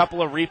maybe a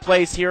couple of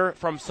replays here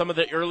from some of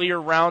the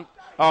earlier round?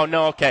 Oh,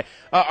 no, okay.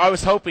 I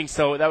was hoping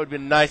so. That would have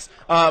been nice.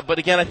 But,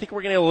 again, I think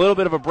we're going to get a little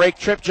bit of a break.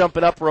 Trip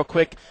jumping up real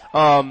quick,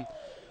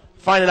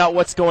 finding out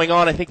what's going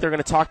on. I think they're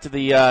going to talk to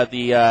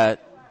the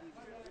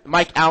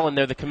Mike Allen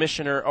there, the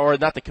commissioner, or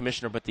not the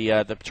commissioner, but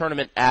the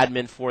tournament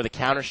admin for the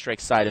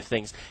Counter-Strike side of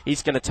things.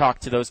 He's going to talk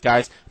to those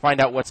guys,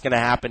 find out what's going to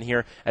happen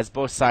here as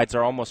both sides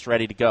are almost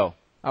ready to go.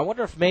 I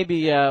wonder if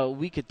maybe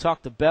we could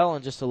talk to Belle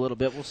in just a little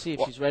bit. We'll see if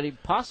she's ready.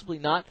 Possibly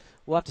not.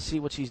 We'll have to see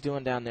what she's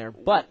doing down there.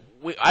 But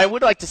I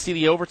would like to see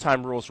the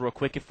overtime rules real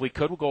quick if we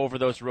could. We'll go over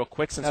those real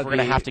quick since we're going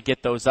to have to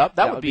get those up.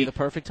 That would be the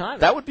perfect time.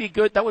 That would be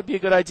good. That would be a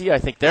good idea, I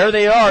think. There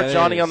they are,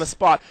 Johnny on the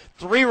spot.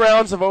 3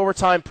 rounds of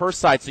overtime per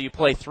side. So you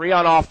play 3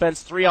 on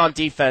offense, 3 on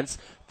defense.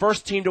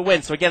 First team to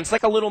win. So, again, it's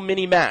like a little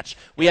mini match.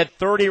 We had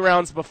 30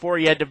 rounds before.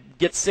 You had to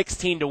get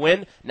 16 to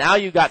win. Now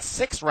you got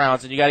 6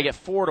 rounds, and you got to get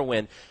 4 to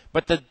win.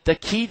 But the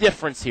key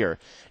difference here,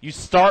 you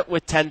start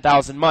with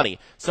 10,000 money.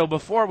 So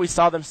before we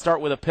saw them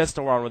start with a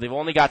pistol round where they've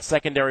only got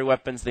secondary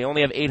weapons. They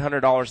only have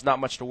 $800, not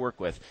much to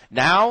work with.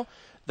 Now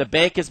the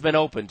bank has been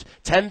opened.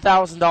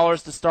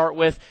 $10,000 to start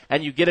with,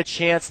 and you get a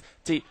chance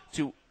to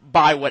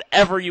buy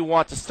whatever you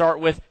want to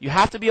start with. You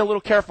have to be a little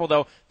careful,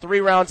 though.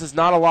 3 rounds is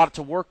not a lot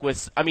to work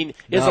with. I mean,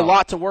 is a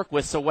lot to work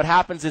with. So what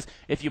happens is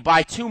if you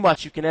buy too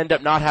much, you can end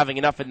up not having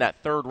enough in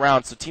that 3rd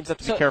round. So teams have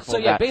to be careful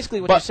of that. So, yeah,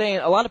 basically what you're saying,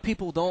 a lot of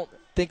people don't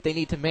think they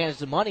need to manage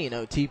the money in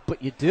OT,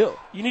 but you do.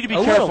 You need to be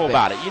careful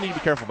about it. You need to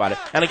be careful about it.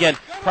 And again,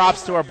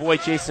 props to our boy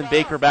Jason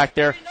Baker back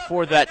there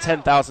for that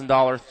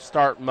 $10,000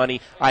 start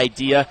money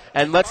idea.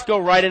 And let's go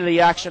right into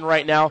the action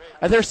right now.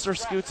 There's Sir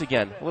Scoots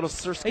again. A little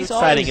Sir Scoots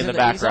sighting in the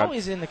background. He's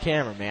always in the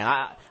camera,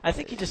 man. I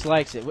think he just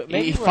likes it.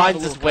 Maybe he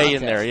finds his way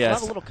in there, yes. We'll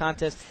have a little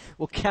contest.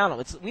 We'll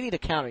count them. We need a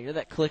counter. You know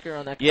that clicker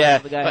on that yeah,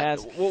 the guy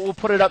has? We'll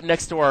put it up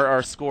next to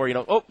our score. You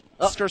know,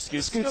 Scoots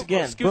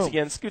again.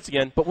 Scoots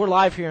again. But we're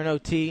live here in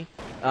OT.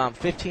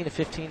 15 to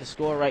 15 to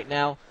score right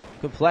now.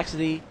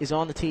 compLexity is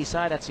on the T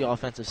side. That's the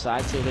offensive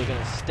side, so they're going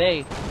to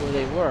stay where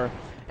they were.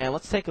 And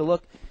let's take a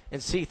look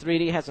and see.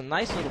 3D has a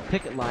nice little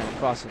picket line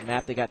across the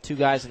map. They got 2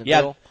 guys in the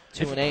middle,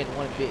 2 in A and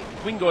 1 in B.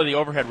 We can go to the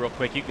overhead real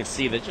quick. You can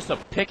see that just a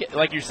picket,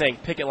 like you're saying,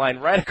 picket line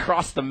right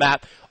across the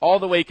map. All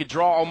the way, you could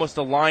draw almost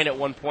a line at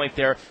one point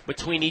there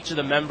between each of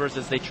the members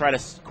as they try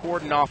to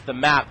cordon off the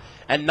map.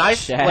 And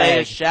nice play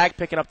as Shag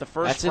picking up the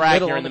first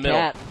frag here in the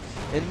middle.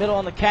 In the middle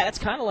on the cat, that's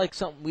kind of like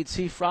something we'd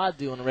see fRoD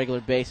do on a regular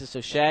basis. So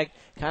Shag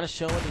kind of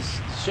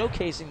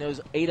showcasing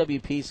those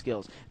AWP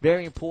skills.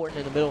 Very important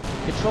in the middle.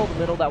 Control the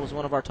middle, that was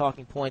one of our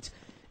talking points.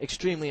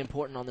 Extremely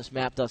important on this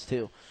map, does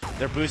too.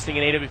 They're boosting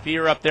an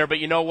AWP up there, but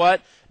you know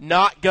what?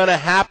 Not going to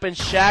happen.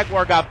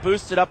 ShaGuar got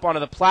boosted up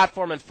onto the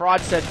platform, and fRoD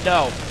said,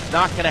 no,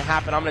 not going to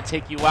happen. I'm going to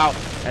take you out.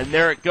 And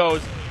there it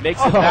goes.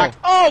 Makes it back.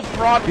 Oh,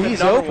 fRoD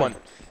with another one.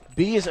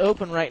 B is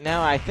open right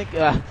now. I think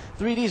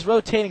 3D's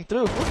rotating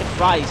through. Look at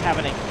fRoD. He's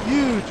having a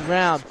huge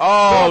round.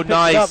 Oh,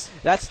 nice.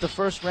 That's the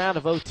first round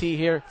of OT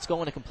here. It's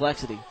going to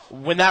compLexity.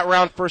 When that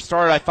round first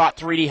started, I thought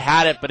 3D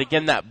had it, but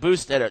again, that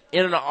boost in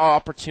an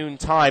opportune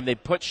time. They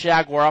put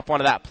ShaGuar up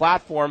onto that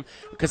platform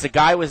because the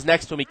guy was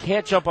next to him. He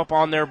can't jump up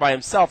on there by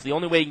himself. The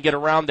only way he can get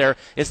around there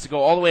is to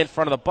go all the way in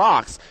front of the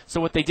box. So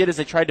what they did is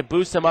they tried to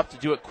boost him up to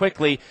do it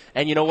quickly,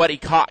 and you know what? He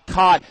caught.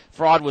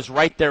 fRoD was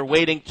right there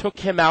waiting, took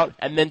him out,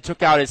 and then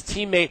took out his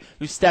teammate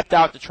who stepped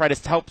out to try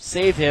to help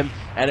save him,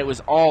 and it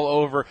was all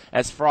over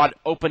as fRoD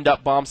opened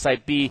up bomb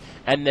site B,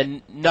 and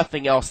then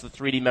nothing else the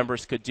 3D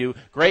members could do.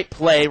 Great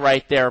play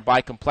right there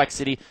by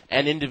compLexity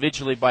and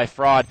individually by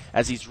fRoD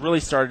as he's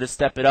really started to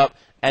step it up,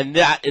 and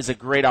that is a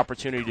great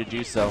opportunity to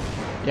do so.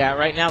 Yeah,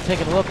 right now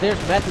taking a look, there's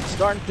Method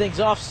starting things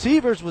off.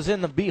 Sievers was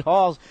in the B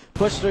halls,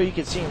 pushed through. You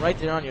can see him right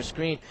there on your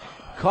screen.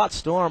 Caught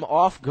Storm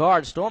off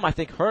guard. Storm, I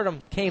think, hurt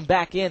him, came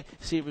back in.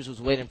 Sievers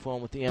was waiting for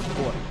him with the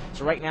M4.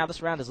 So right now,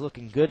 this round is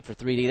looking good for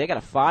 3D. They got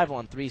a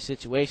 5-on-3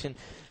 situation.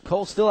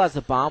 Cole still has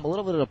the bomb. A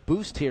little bit of a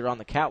boost here on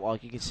the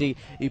catwalk. You can see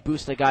he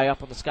boosts the guy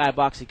up on the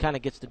skybox. He kind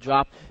of gets the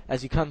drop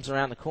as he comes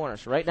around the corner.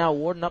 So right now,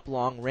 Warden up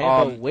long.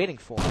 Rambo waiting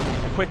for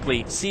him.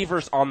 Quickly,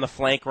 Sievers on the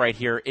flank right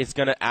here is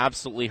going to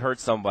absolutely hurt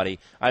somebody.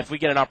 If we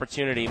get an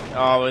opportunity, they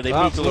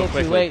moved a little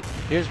quickly. Too late.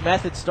 Here's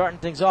Method starting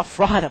things off.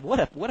 fRoD, what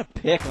a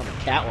pick on the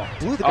catwalk.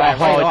 Blew the guy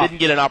right off. Didn't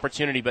get an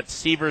opportunity, but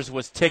Sievers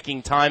was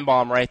ticking time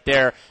bomb right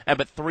there,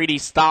 but 3D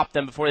stopped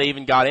them before they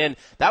even got in.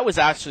 That was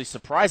actually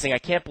surprising. I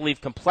can't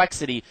believe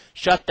compLexity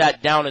shut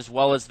that down as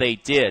well as they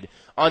did.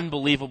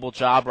 Unbelievable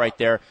job right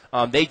there.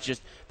 They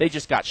just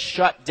got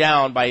shut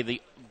down by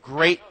the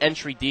great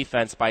entry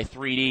defense by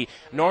 3D.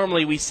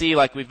 Normally we see,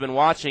 like we've been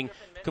watching,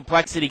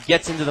 compLexity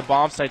gets into the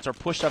bomb sites or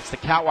push-ups the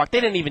catwalk. They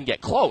didn't even get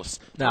close.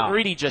 No.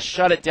 3D just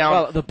shut it down.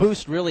 Well, the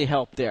boost really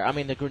helped there. I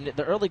mean,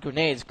 the early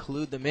grenades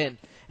clued them in,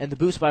 and the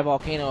boost by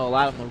Volcano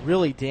allowed them to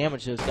really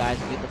damage those guys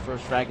and get the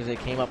first frag as they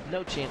came up.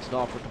 No chance at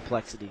all for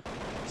compLexity.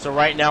 So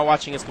right now,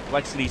 watching as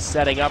compLexity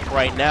setting up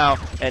right now,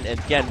 and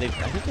again, I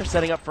think they're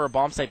setting up for a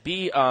bomb site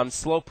B.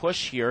 Slow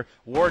push here.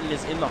 Warden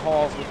is in the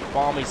halls with the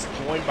bomb. He's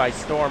joined by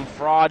Storm,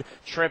 fRoD,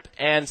 Trip,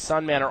 and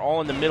Sunman are all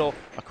in the middle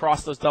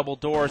across those double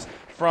doors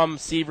from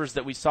Sievers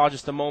that we saw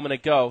just a moment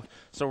ago.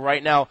 So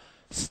right now,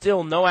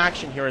 still no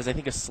action here as I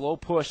think a slow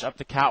push up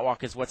the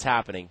catwalk is what's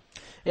happening.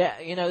 Yeah,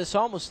 you know, this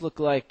almost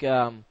looked like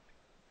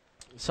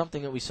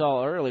something that we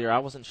saw earlier. I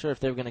wasn't sure if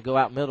they were going to go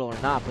out middle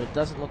or not, but it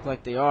doesn't look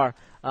like they are.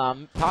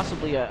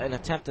 Possibly an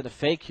attempt at a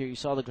fake here. You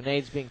saw the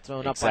grenades being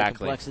thrown up by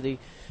compLexity.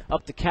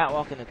 Up the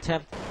catwalk, an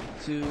attempt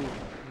to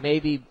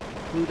maybe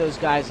glue those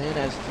guys in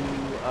as to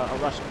a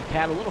Russian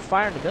cat. A little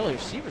fire in the middle here.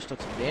 Sievers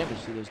took some damage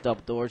through those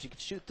double doors. You could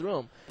shoot through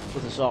them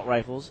with assault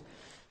rifles,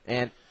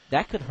 and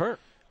that could hurt.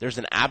 There's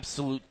an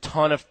absolute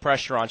ton of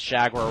pressure on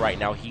ShaGuar right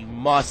now. He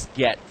must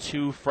get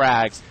 2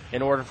 frags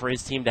in order for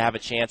his team to have a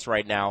chance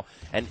right now.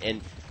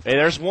 And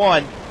there's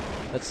one.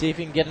 Let's see if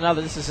he can get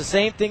another. This is the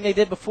same thing they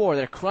did before.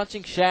 They're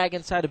crunching Shag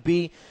inside of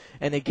B,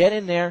 and they get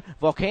in there.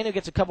 Volcano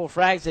gets a couple of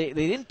frags. They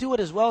didn't do it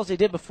as well as they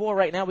did before.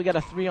 Right now we got a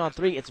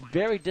 3-on-3. It's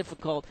very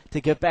difficult to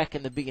get back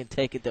into B and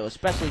take it, though,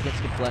 especially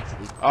against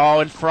compLexity.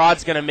 Oh, and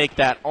fRoD's going to make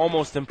that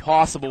almost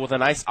impossible with a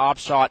nice op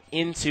shot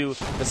into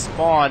the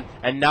spawn,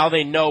 and now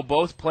they know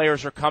both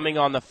players are coming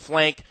on the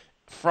flank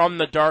from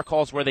the dark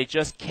halls where they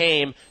just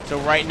came. So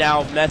right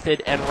now,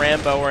 Method and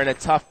Rambo are in a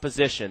tough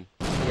position.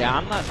 Yeah,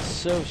 I'm not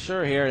so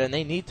sure here, and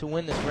they need to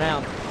win this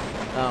round,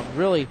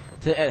 really,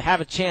 to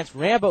have a chance.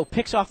 Rambo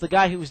picks off the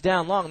guy who was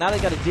down long. Now they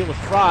got to deal with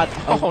fRoD.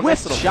 A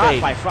whiff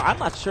shot by fRoD. I'm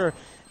not sure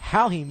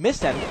how he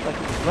missed that. It looked like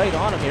it was right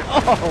on him here.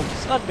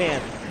 Oh,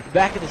 Sunman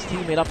backing his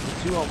teammate up to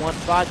 2-on-1.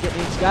 fRoD getting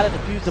in. He's got to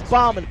defuse the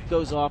bomb, and it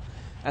goes off.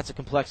 That's a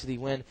compLexity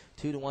win.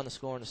 2-1 the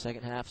score in the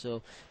second half,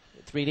 so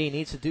 3D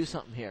needs to do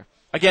something here.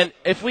 Again,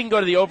 if we can go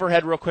to the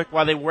overhead real quick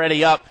while they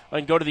ready up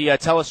and go to the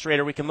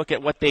telestrator, we can look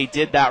at what they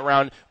did that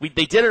round. They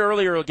did it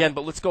earlier again,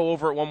 but let's go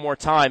over it one more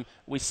time.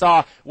 We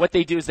saw what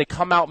they do is they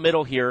come out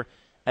middle here,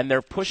 and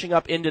they're pushing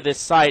up into this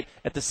site.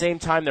 At the same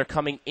time, they're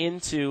coming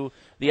into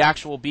the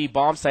actual B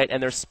bomb site,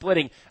 and they're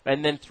splitting.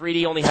 And then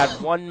 3D only had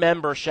one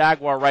member,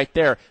 ShaGuar, right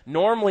there.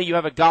 Normally, you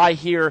have a guy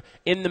here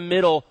in the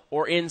middle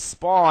or in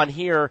spawn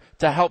here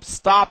to help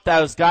stop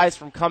those guys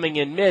from coming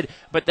in mid,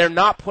 but they're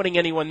not putting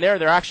anyone there.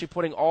 They're actually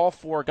putting all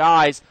 4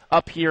 guys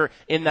up here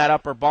in that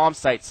upper bomb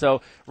site.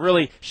 So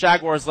really,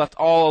 ShaGuar is left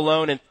all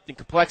alone, and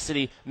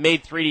compLexity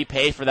made 3D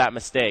pay for that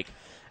mistake.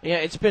 Yeah,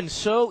 it's been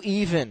so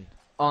even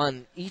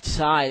on each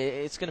side.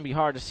 It's going to be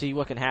hard to see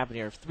what can happen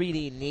here. If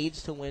 3D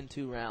needs to win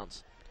 2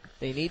 rounds,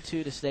 they need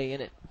to stay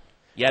in it.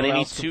 Yeah, they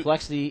need 2.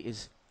 compLexity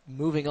is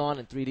moving on,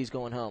 and 3D's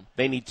going home.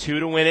 They need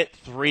 2 to win it,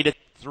 2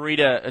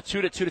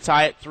 to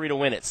tie it, 3 to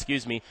win it.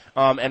 Excuse me.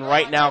 And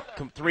right now,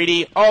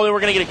 3D. Oh,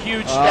 we're going to get a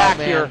huge stack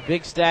here.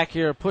 Big stack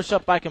here. Push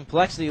up by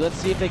compLexity. Let's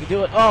see if they can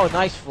do it. Oh,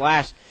 nice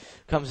flash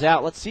comes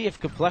out. Let's see if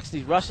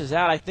compLexity rushes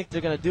out. I think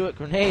they're going to do it.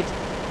 Grenades.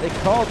 They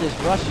called this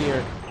rush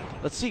here.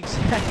 Let's see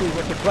exactly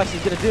what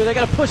compLexity's going to do. They're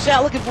going to push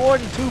out. Look at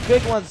Warden, 2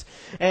 big ones.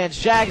 And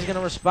Shag is going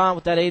to respond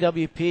with that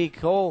AWP.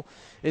 Cole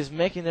is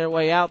making their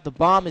way out. The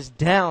bomb is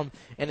down,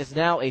 and it's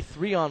now a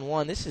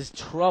 3-on-1. This is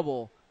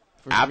trouble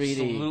for 3D.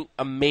 Absolute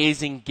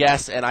amazing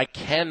guess, and I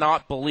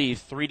cannot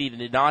believe 3D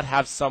did not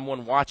have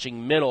someone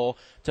watching middle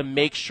to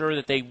make sure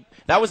that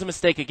that was a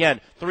mistake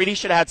again. 3D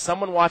should have had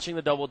someone watching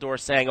the double door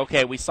saying,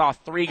 okay, we saw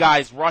 3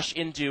 guys rush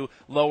into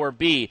lower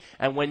B,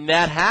 and when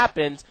that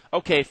happens,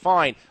 okay,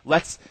 fine,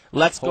 let's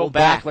go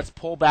back, let's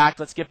pull back,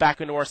 let's get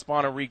back into our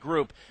spawn and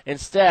regroup.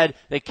 Instead,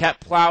 they kept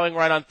plowing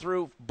right on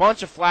through.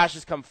 Bunch of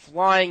flashes come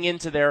flying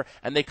into there,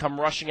 and they come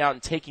rushing out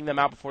and taking them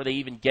out before they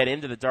even get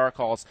into the dark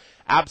halls.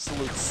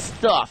 Absolute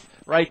stuff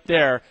right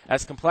there,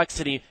 as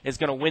compLexity is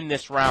going to win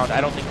this round.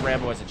 I don't think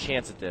Rambo has a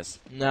chance at this.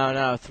 No,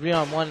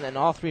 3-on-1, and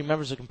all 3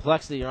 members of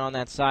compLexity are on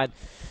that side.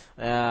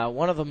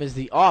 One of them is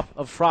the off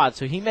of fRoD,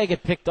 so he may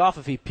get picked off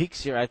if he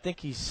peeks here. I think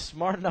he's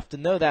smart enough to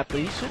know that, but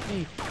he should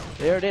be.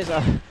 There it is,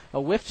 a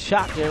whiffed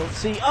shot there. Let's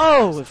see.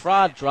 Oh, if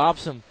fRoD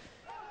drops him.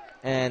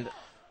 And,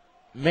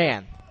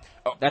 man,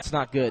 that's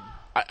not good.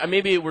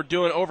 Maybe we're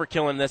doing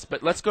overkill in this,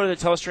 but let's go to the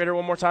telestrator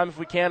one more time if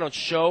we can and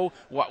show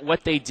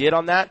what they did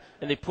on that.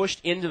 And they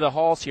pushed into the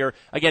halls here.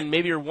 Again,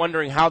 maybe you're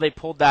wondering how they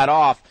pulled that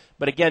off.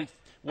 But, again,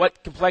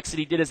 what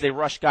compLexity did is they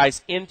rushed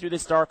guys in through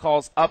this dark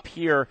halls up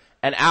here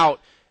and out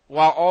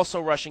while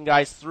also rushing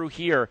guys through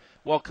here.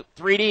 Well,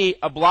 3D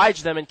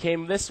obliged them and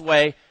came this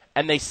way,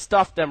 and they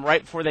stuffed them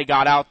right before they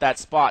got out that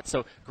spot.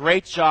 So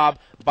great job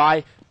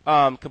by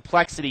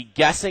compLexity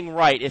guessing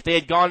right. If they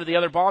had gone to the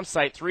other bomb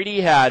site 3D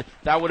had,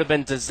 that would have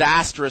been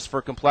disastrous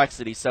for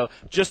compLexity. So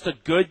just a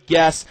good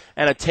guess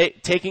and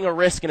taking a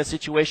risk in a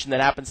situation that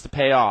happens to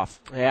pay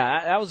off.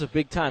 Yeah, that was a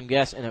big-time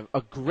guess and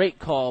a great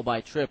call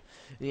by Trip,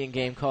 the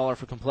in-game caller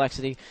for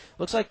compLexity.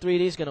 Looks like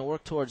 3D is going to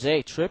work towards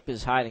A. Trip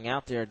is hiding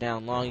out there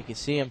down long. You can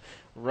see him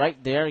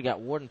right there. He got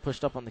Warden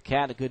pushed up on the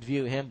cat, a good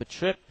view of him. But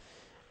Trip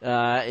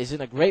is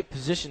in a great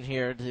position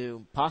here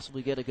to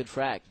possibly get a good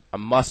frag. A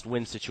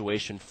must-win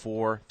situation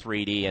for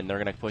 3D, and they're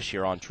going to push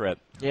here on Trip.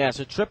 Yeah,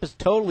 so Trip is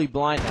totally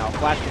blind now.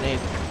 Flash grenade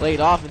laid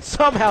off, and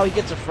somehow he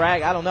gets a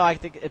frag. I don't know. I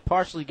think it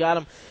partially got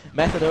him.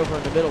 Method over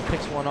in the middle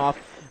picks one off.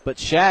 But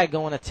Shag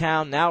going to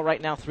town.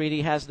 Right now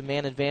 3D has the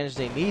man advantage.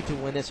 They need to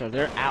win this or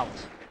they're out.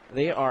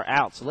 They are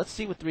out. So let's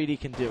see what 3D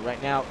can do.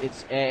 Right now,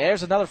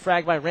 there's another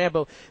frag by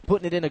Rambo,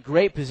 putting it in a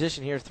great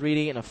position here,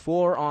 3D, in a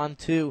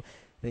 4-on-2.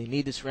 They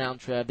need this round,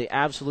 Trev. They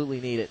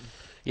absolutely need it.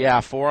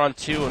 Yeah,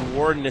 4-on-2, and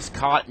Warden is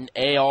caught in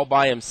A all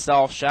by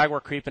himself.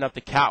 ShaGuar creeping up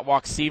the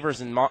catwalk.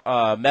 Sievers and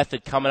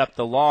Method coming up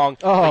the long.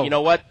 Oh. But you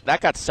know what?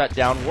 That got shut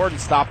down. Warden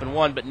stopping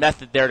one, but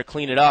Method there to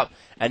clean it up.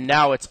 And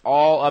now it's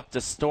all up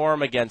to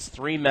Storm against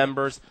 3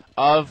 members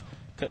of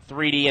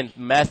 3D, and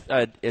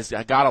Method has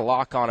got a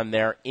lock on him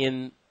there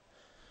in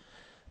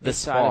the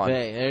spawn. Side of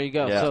A. There you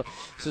go. Yeah.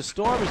 So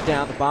Storm is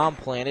down, the bomb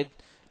planted,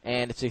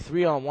 and it's a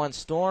 3-on-1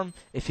 Storm.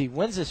 If he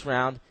wins this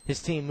round,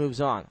 his team moves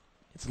on.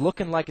 It's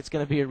looking like it's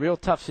going to be a real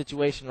tough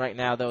situation right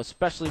now, though,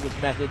 especially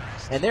with Method.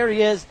 And there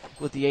he is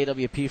with the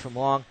AWP from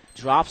long.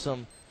 Drops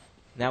him.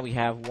 Now we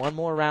have one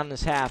more round in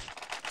this half.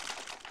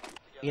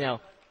 You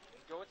know,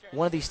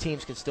 one of these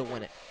teams can still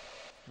win it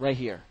right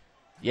here.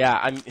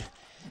 Yeah,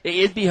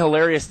 it'd be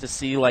hilarious to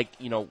see, like,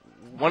 you know,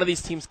 one of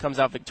these teams comes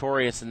out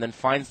victorious and then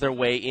finds their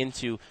way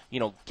into, you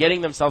know,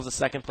 getting themselves a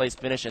second-place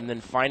finish and then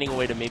finding a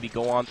way to maybe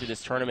go on through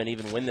this tournament and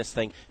even win this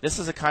thing. This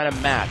is a kind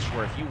of match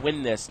where if you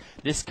win this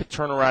could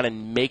turn around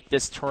and make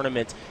this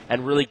tournament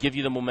and really give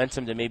you the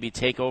momentum to maybe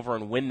take over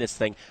and win this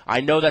thing.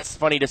 I know that's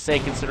funny to say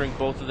considering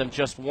both of them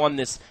just won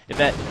this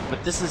event,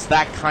 but this is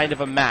that kind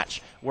of a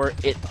match where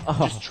it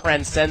just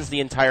transcends the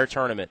entire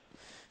tournament.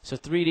 So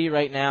 3D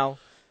right now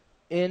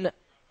in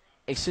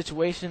a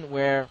situation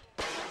where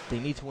they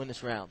need to win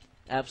this round.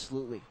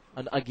 Absolutely.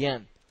 And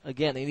again,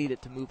 they need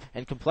it to move.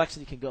 And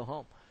compLexity can go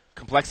home.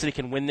 compLexity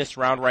can win this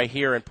round right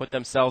here and put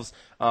themselves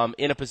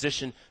in a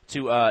position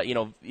to, you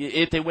know,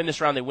 if they win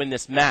this round, they win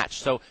this match.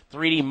 So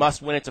 3D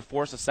must win it to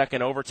force a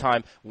second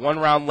overtime. 1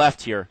 round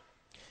left here.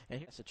 And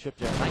here's a trip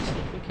there. Nice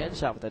and quick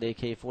headshot with that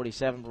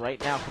AK-47. But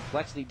right now,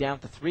 compLexity down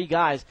to 3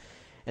 guys.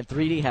 And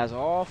 3D has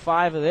all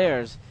 5 of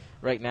theirs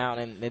right now,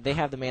 and they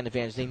have the man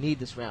advantage. They need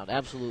this round,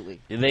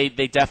 absolutely. They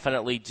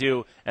definitely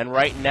do. And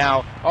right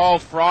now,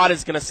 fRoD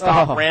is going to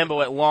stop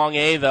Rambo at long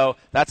A, though.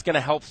 That's going to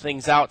help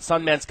things out.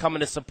 Sunman's coming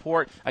to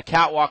support a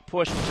catwalk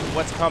push, which is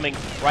what's coming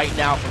right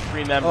now from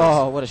 3 members.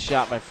 Oh, what a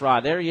shot by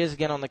fRoD. There he is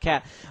again on the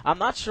cat. I'm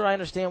not sure I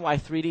understand why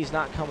 3D's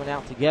not coming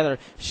out together.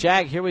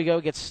 Shag, here we go,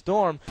 gets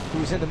Storm,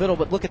 who's in the middle,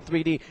 but look at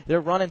 3D.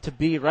 They're running to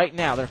B right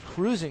now. They're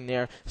cruising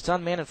there.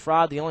 Sunman and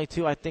fRoD, the only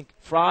 2. I think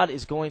fRoD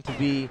is going to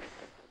be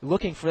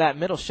looking for that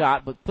middle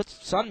shot, but puts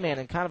Sunman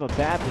in kind of a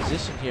bad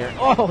position here.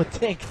 Oh, a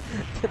dink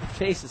to the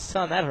face of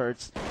Sun. That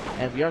hurts.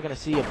 And we are going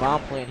to see a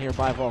bomb plant here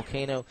by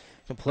Volcano.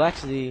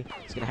 compLexity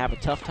is going to have a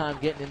tough time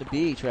getting into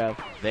B, Trev.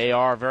 They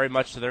are very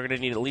much so. They're going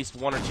to need at least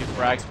 1 or 2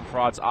 frags from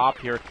fRoD's op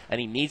here, and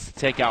he needs to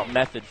take out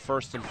Method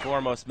first and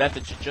foremost.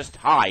 Method should just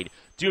hide.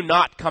 Do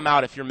not come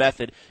out if you're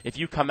Method. If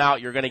you come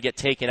out, you're going to get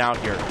taken out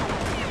here.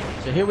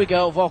 So here we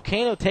go.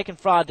 Volcano taking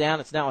fRoD down.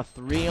 It's now a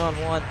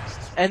 3-on-1.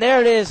 And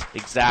there it is.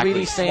 Exactly.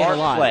 3D staying Smart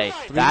alive. play.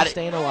 3D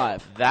staying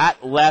alive.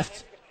 That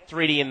left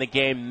 3D in the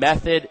game.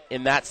 Method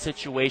in that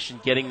situation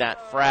getting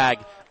that frag,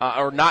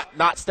 or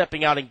not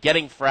stepping out and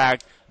getting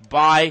fragged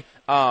by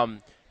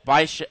fRoD,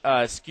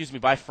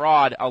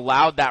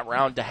 allowed that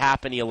round to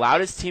happen. He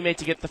allowed his teammate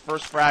to get the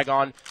first frag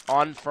on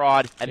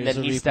fRoD, and Here's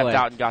then he stepped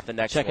out and got the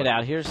next one. Check it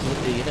out. Here's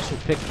the initial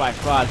pick by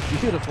fRoD.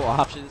 Beautiful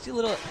option. See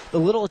the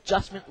little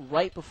adjustment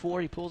right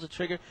before he pulls the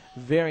trigger.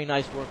 Very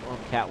nice work on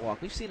the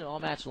catwalk. We've seen it all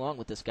match long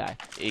with this guy.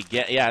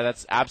 Yeah,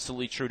 that's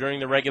absolutely true.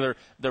 During the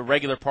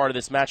regular part of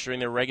this match,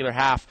 during the regular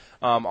half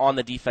on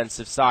the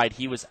defensive side,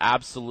 he was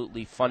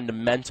absolutely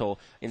fundamental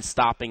in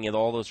stopping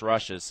all those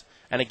rushes.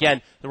 And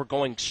again, they were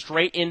going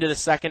straight into the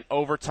second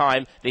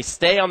overtime. They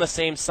stay on the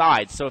same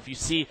side. So if you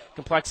see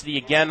compLexity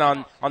again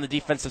on the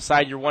defensive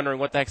side, you're wondering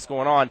what the heck's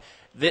going on.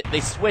 they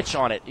switch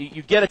on it.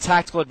 You get a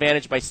tactical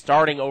advantage by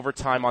starting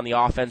overtime on the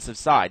offensive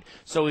side.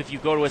 So if you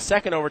go to a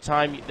second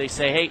overtime, they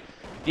say, hey,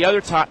 the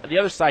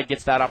other side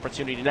gets that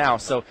opportunity now.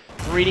 So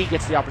 3D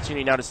gets the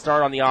opportunity now to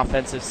start on the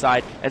offensive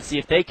side and see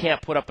if they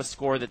can't put up a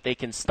score that they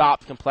can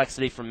stop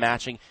complexity from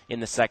matching in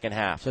the second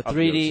half. So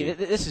 3D,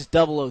 this is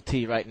double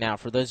OT right now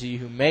for those of you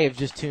who may have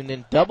just tuned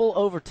in. Double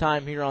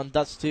overtime here on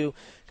Dust 2,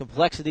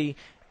 complexity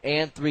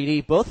and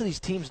 3D. Both of these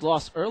teams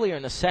lost earlier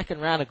in the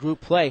second round of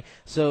group play,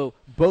 so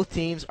both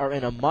teams are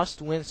in a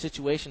must-win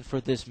situation for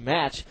this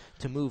match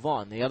to move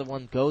on. The other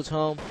one goes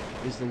home,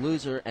 is the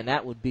loser, and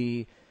that would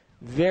be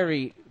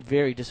very,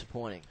 very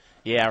disappointing.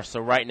 Yeah, so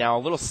right now, a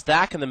little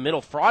stack in the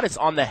middle. fRoD is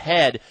on the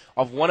head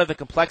of one of the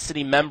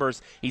complexity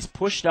members. He's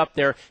pushed up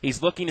there.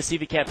 He's looking to see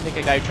if he can't pick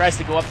a guy. He tries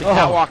to go up the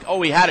catwalk.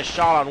 Oh, he had a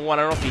shot on one.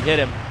 I don't know if he hit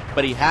him,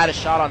 but he had a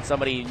shot on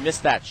somebody. He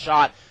missed that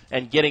shot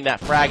and getting that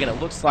frag, and it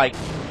looks like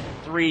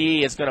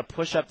 3E is going to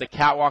push up the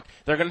catwalk.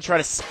 They're going to try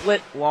to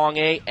split long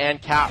A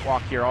and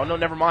catwalk here. Oh, no,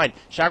 never mind.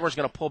 ShaGuar's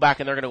going to pull back,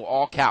 and they're going to go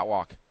all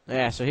catwalk.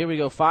 Yeah, so here we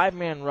go.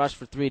 5-man rush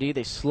for 3D.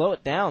 They slow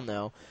it down,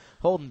 though.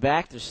 Holding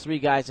back. There's 3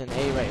 guys in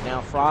A right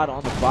now. fRoD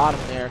on the bottom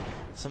there.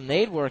 Some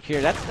nade work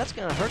here. That's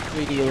going to hurt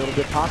 3D a little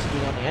bit, possibly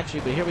on the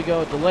entry. But here we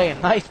go. Delay. A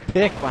nice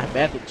pick by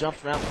Method.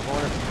 Jumps around the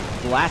corner.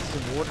 Blasts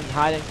him. Warden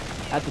hiding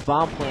at the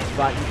bomb plant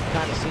spot. You can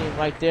kind of see him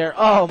right there.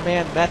 Oh,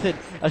 man. Method.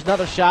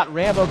 Another shot.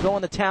 Rambo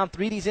going to town.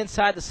 3D's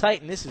inside the site,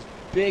 and this is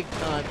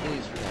big-time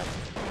news for them.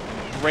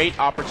 Great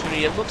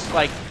opportunity. It looks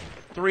like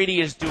 3D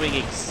is doing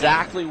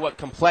exactly what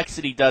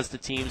complexity does to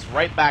teams,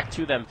 right back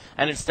to them.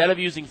 And instead of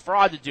using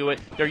fRoD to do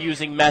it, they're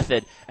using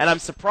Method. And I'm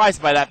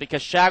surprised by that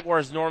because ShaGuar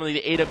is normally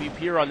the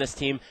AWPer on this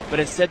team, but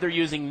instead they're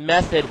using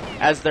Method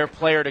as their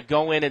player to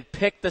go in and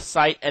pick the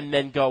site and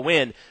then go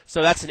in.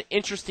 So that's an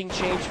interesting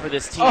change for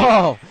this team.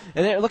 Oh,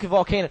 and there, look at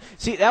Volcano.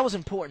 See, that was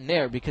important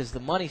there because the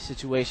money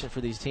situation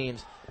for these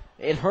teams,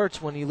 it hurts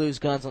when you lose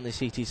guns on the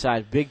CT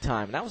side big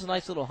time. And that was a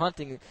nice little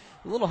hunting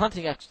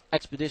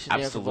expedition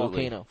there for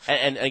Volcano.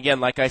 And again,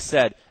 like I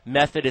said,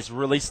 Method is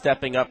really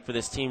stepping up for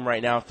this team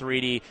right now,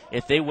 3D.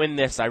 If they win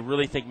this, I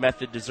really think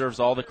Method deserves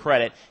all the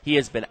credit. He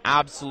has been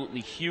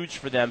absolutely huge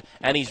for them,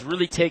 and he's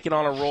really taken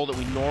on a role that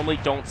we normally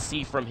don't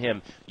see from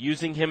him.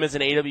 Using him as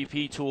an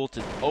AWP tool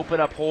to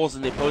open up holes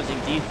in the opposing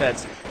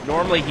defense.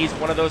 Normally, he's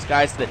one of those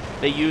guys that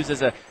they use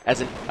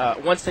as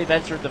once they've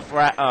entered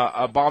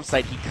the bomb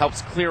site, he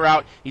helps clear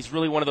out. He's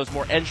really one of those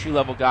more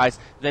entry-level guys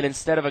than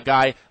instead of a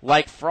guy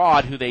like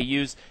fRoD, who they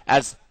use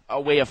as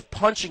a way of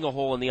punching a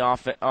hole in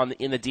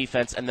the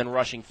defense and then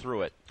rushing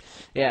through it.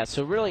 Yeah,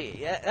 so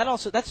really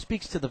that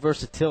speaks to the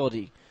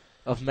versatility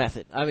of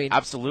Method. I mean,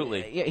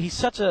 absolutely. Yeah, he's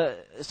such a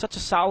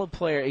solid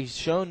player. He's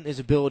shown his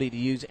ability to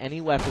use any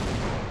weapon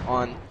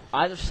on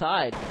either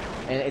side,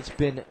 and it's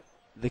been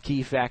the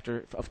key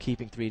factor of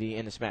keeping 3D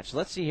in this match. So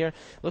let's see here.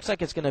 Looks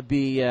like it's going to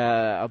be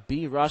a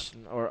B rush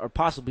or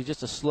possibly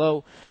just a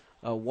slow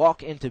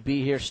walk into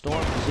B here.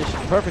 Storm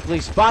positioned perfectly.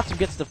 Spots him,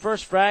 gets the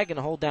first frag, and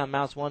hold down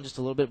mouse 1 just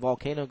a little bit.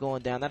 Volcano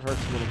going down. That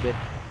hurts a little bit.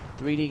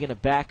 3D going to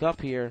back up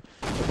here.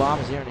 The bomb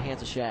is there in the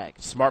hands of Shag.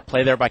 Smart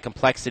play there by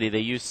complexity. They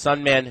used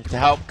Sunman to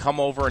help come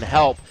over and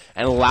help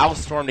and allow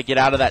Storm to get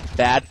out of that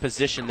bad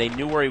position. They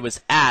knew where he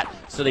was at,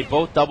 so they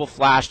both double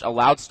flashed,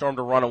 allowed Storm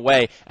to run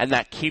away, and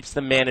that keeps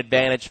the man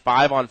advantage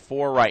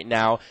 5-on-4 right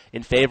now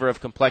in favor of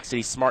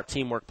complexity. Smart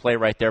teamwork play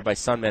right there by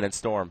Sunman and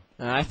Storm.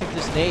 I think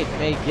this nade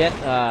may get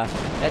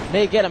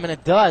him, and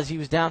it does. He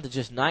was down to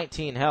just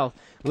 19 health.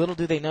 Little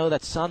do they know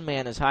that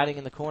Sunman is hiding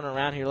in the corner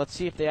around here. Let's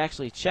see if they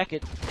actually check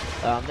it.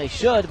 They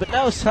should, but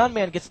no,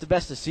 Sunman gets the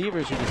best of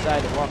Sievers, who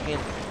decide to walk in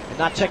and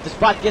not check the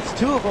spot. Gets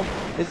 2 of them.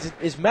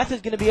 Is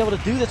Method going to be able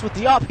to do this with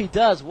the up? He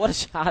does. What a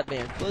shot,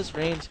 man. Close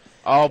range.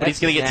 Oh, but he's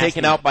going to get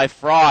taken out by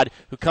fRoD,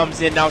 who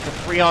comes in now to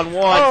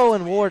 3-on-1. Oh,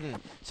 and Warden.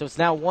 So it's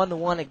now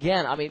 1-to-1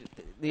 again. I mean,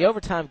 the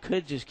overtime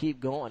could just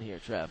keep going here,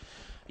 Trev.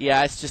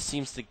 Yeah, it just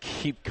seems to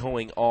keep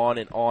going on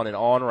and on and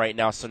on right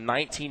now. So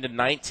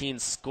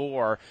 19-19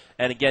 score.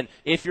 And again,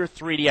 if you're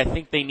 3D, I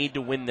think they need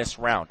to win this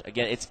round.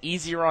 Again, it's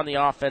easier on the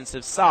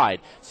offensive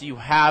side. So you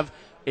have,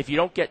 if you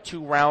don't get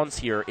 2 rounds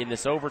here in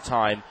this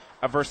overtime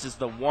versus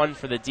the 1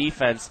 for the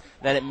defense,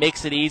 then it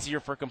makes it easier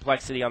for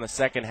complexity on the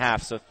second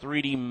half. So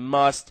 3D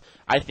must,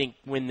 I think,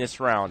 win this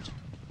round.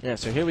 Yeah,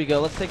 so here we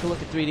go. Let's take a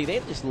look at 3D. They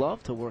just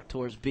love to work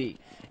towards B.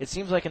 It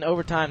seems like in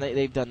overtime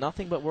they've done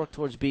nothing but work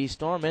towards B.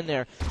 Storm in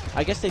there.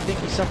 I guess they think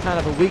he's some kind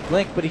of a weak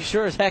link, but he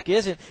sure as heck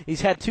isn't.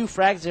 He's had 2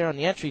 frags there on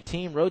the entry.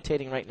 Team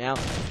rotating right now.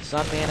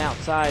 Sunman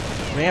outside.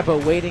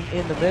 Rambo waiting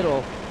in the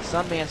middle.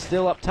 Sunman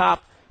still up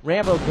top.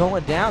 Rambo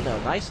going down, though.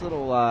 Nice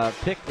little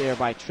pick there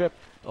by Trip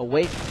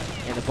awake.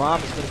 And the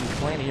bomb is going to be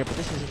planted here, but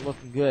this isn't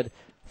looking good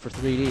for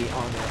 3D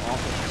on their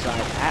offensive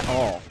side at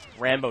all.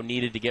 Rambo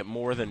needed to get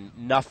more than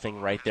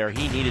nothing right there.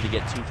 He needed to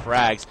get 2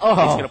 frags. Oh.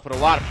 He's going to put a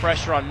lot of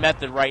pressure on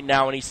Method right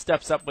now, and he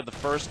steps up with the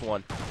first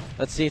one.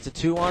 Let's see, it's a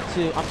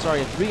 2-on-2. I'm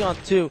sorry, a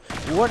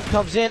 3-on-2. Warden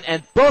comes in,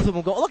 and both of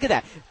them go. Look at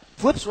that.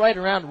 Flips right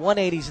around,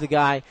 180's the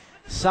guy.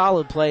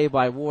 Solid play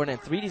by Warden,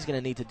 and 3D's going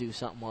to need to do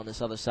something on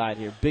this other side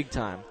here, big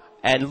time.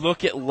 And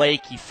look at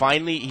Lake. He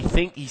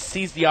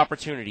sees the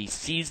opportunity,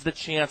 sees the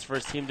chance for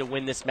his team to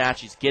win this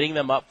match. He's getting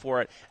them up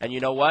for it. And you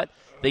know what?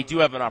 They do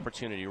have an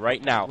opportunity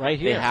right now. Right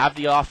here. They have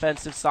the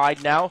offensive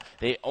side now.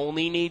 They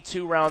only need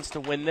 2 rounds to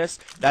win this.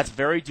 That's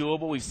very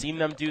doable. We've seen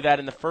them do that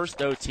in the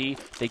first OT.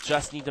 They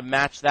just need to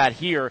match that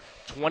here.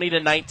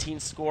 20-19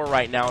 score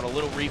right now, and a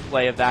little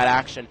replay of that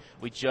action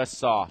we just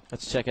saw.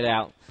 Let's check it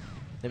out.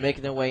 They're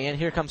making their way in.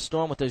 Here comes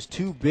Storm with those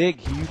 2 big,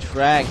 huge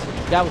frags.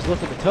 That was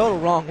looking the total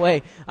wrong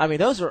way. I mean,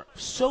 those are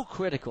so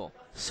critical.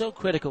 So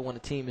critical when a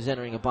team is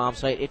entering a bomb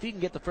site. If you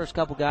can get the first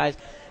couple guys,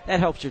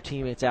 that helps your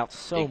teammates out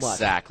so much.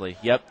 Exactly.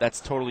 Yep, that's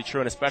totally true,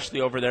 and especially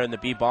over there in the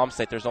B bomb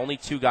site. There's only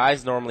 2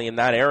 guys normally in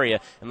that area,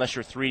 unless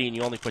you're 3D and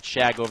you only put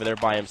Shag over there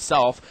by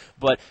himself.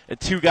 But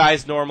 2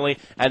 guys normally,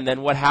 and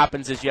then what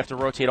happens is you have to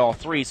rotate all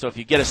 3. So if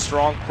you get a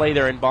strong play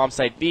there in bomb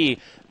site B,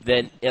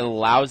 then it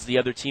allows the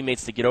other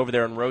teammates to get over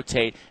there and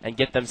rotate and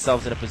get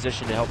themselves in a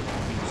position to help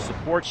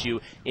support you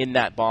in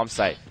that bomb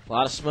site. A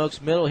lot of smokes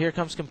middle. Here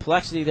comes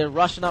compLexity. They're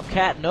rushing up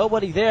Cat.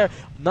 Nobody there.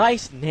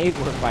 Nice nade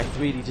work by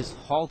 3D. Just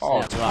halts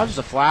that rush. Tons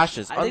of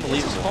flashes. I think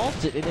Unbelievable. this just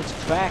halts it in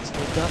its tracks.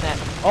 They've done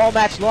that all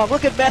match long.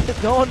 Look at Method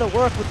going to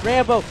work with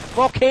Rambo.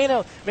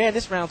 Volcano. Man,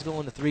 this round's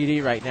going to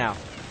 3D right now.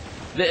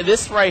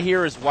 This right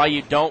here is why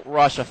you don't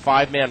rush a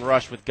 5-man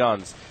rush with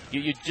guns.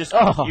 You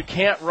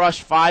can't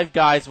rush 5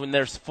 guys when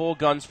there's full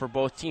guns for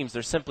both teams.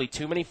 There's simply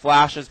too many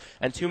flashes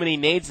and too many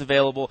nades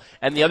available,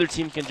 and the other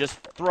team can just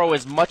throw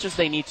as much as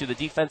they need to, the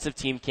defensive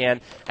team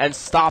can, and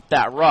stop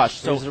that rush.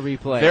 So here's a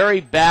replay.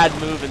 Very bad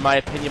move, in my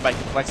opinion, by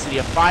compLexity.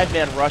 A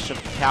 5-man rush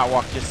of the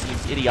catwalk just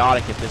seems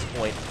idiotic at this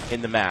point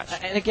in the match.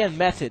 And again,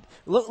 Method.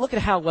 Look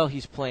at how well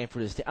he's playing for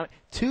this team. I mean,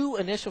 2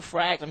 initial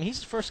frags. I mean, he's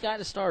the first guy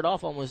to start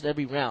off almost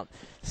every round.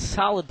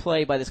 Solid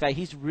play by this guy.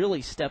 He's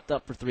really stepped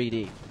up for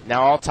 3D.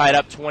 Now all tied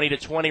up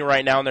 20-20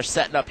 right now, and they're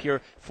setting up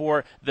here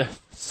for the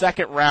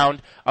second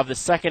round of the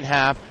second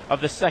half of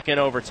the second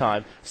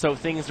overtime. So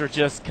things are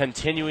just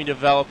continuing to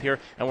develop here,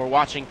 and we're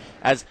watching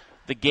as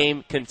the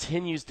game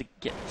continues to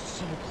get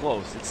so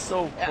close. It's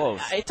so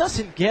close. It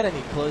doesn't get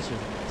any closer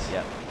than this.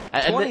 Yeah.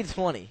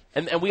 20-20.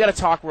 And we got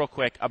to talk real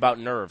quick about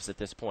nerves at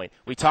this point.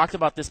 We talked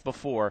about this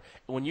before.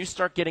 When you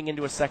start getting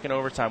into a second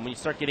overtime, when you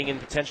start getting in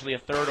potentially a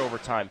third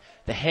overtime,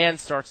 the hand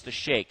starts to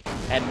shake,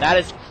 and that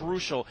is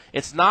crucial.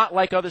 It's not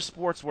like other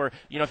sports where,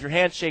 if your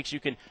hand shakes, you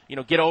can,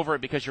 get over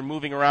it because you're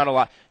moving around a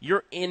lot.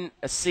 You're in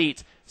a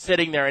seat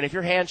sitting there, and if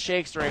your hand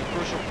shakes during a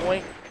crucial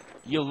point,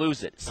 you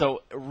lose it.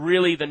 So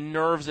really the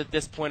nerves at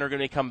this point are going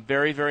to become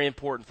very, very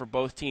important for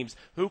both teams.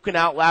 Who can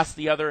outlast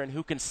the other and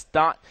who can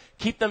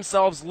keep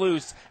themselves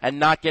loose and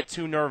not get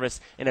too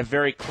nervous in a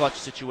very clutch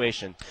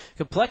situation.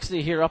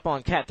 compLexity here up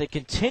on Cat. They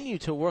continue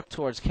to work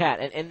towards Cat,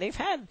 and they've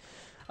had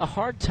a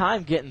hard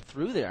time getting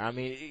through there. I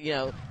mean,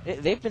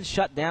 they've been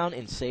shut down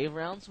in save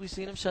rounds. We've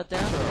seen them shut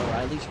down, or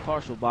at least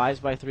partial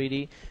buys by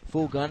 3D.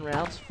 Full gun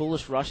rounds,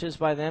 foolish rushes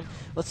by them.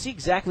 Let's see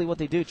exactly what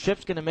they do.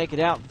 Trip's going to make it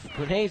out.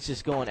 Grenades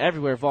just going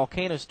everywhere.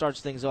 Volcano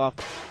starts things off.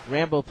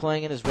 Rambo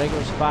playing in his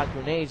regular spot.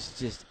 Grenades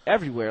just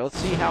everywhere. Let's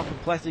see how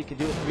compLexity can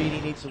do it.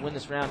 3D needs to win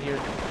this round here,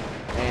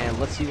 and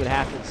let's see what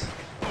happens.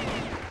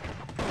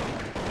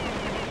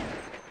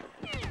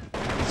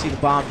 See the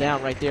bomb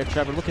down right there,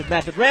 Trevor. Look at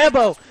Method.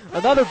 Rambo,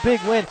 another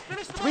big win.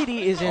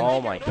 3D is in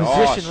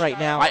position right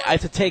now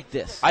to take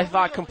this. I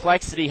thought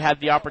compLexity had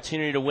the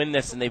opportunity to win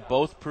this, and they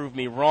both proved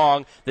me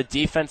wrong. The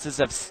defenses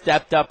have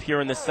stepped up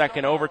here in the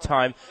second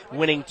overtime,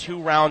 winning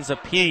 2 rounds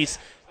apiece.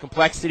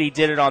 compLexity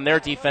did it on their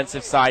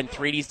defensive side, and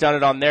 3D's done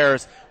it on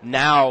theirs.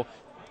 Now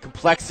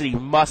compLexity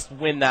must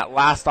win that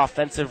last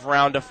offensive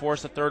round to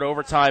force a third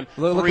overtime.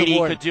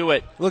 3D could do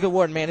it. Look at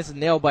Warden, man. It's a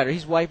nail biter.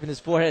 He's wiping his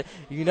forehead.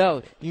 You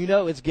know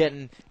it's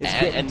getting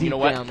and deep you know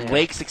what? down there.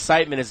 Lake's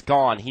excitement is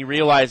gone. He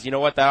realized,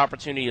 that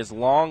opportunity is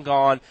long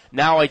gone.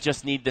 Now I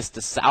just need this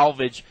to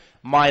salvage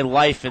my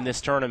life in this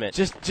tournament.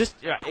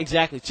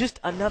 Exactly. Just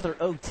another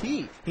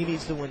OT. He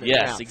needs to win this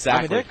round. Yes, exactly.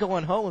 I mean, they're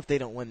going home if they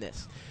don't win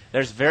this.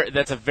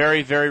 That's a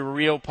very, very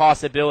real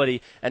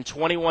possibility. And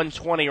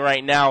 21-20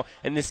 right now,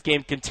 and this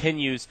game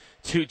continues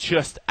to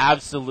just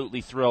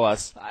absolutely thrill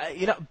us.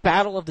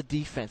 Battle of the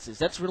defenses.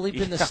 That's really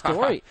been the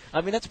story.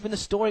 I mean, that's been the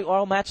story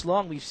all match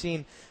long. We've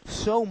seen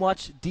so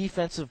much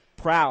defensive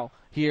prowl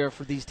here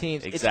for these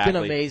teams. Exactly. It's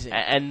been amazing.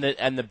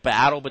 And the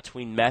battle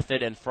between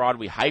Method and fRoD,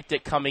 we hyped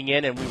it coming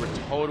in, and we were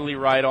totally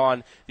right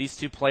on. These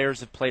 2 players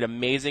have played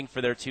amazing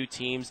for their 2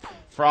 teams.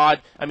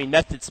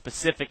 Method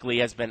specifically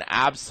has been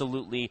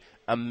absolutely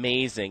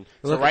amazing.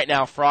 So right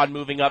now, fRoD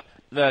moving up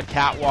the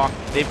catwalk.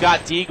 They've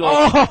got Deagle.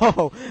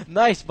 Oh,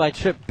 nice by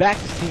Trip. Back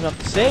his team up.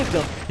 Saved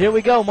them. Here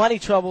we go. Money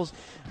troubles.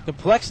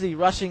 compLexity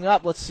rushing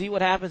up. Let's see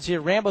what happens here.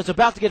 Rambo's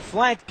about to get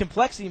flanked.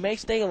 compLexity may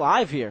stay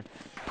alive here.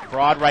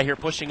 fRoD right here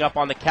pushing up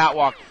on the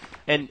catwalk.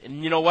 And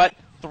you know what?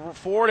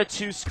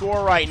 4-2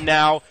 score right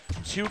now.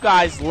 2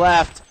 guys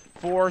left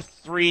for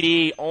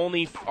 3D.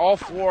 Only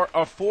four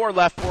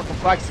left for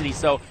compLexity.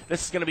 So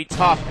this is going to be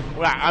tough.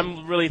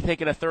 I'm really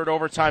thinking a third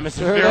overtime is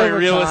a very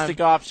realistic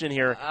option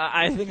here.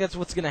 I think that's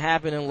what's going to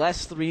happen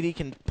unless 3D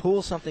can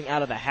pull something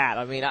out of the hat.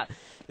 I mean,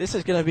 This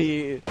is going to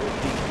be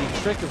the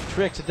trick of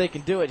tricks if they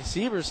can do it.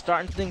 Sievers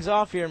starting things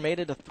off here, made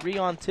it a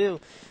 3-on-2.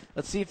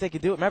 Let's see if they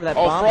can do it. Remember that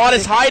bomb. fRoD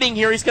is hiding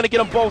here. He's going to get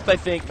them both, I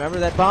think. Remember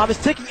that bomb is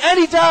ticking, and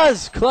he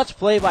does! Clutch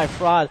play by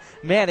fRoD.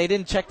 Man, they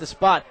didn't check the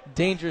spot.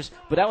 Dangerous,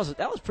 but that was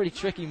a pretty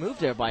tricky move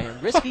there by him.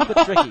 Risky,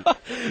 but tricky.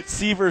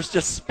 Sievers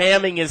just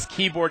spamming his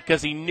keyboard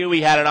because he knew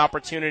he had an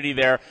opportunity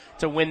there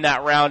to win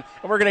that round.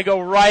 And we're going to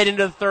go right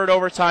into the third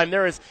overtime.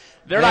 They're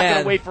not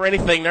going to wait for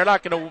anything. They're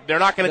not going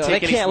to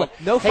take any slow.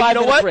 No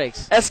 5-minute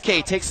breaks.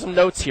 SK, take some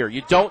notes here.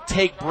 You don't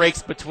take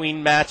breaks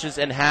between matches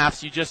and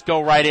halves. You just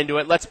go right into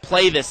it. Let's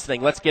play this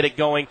thing. Let's get it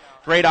going.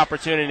 Great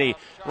opportunity.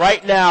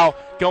 Right now,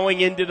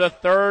 going into the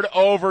third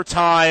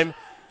overtime.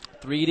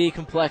 3D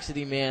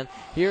complexity, man.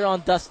 Here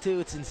on Dust 2,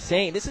 it's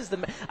insane. This is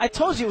I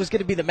told you it was going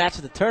to be the match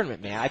of the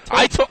tournament, man.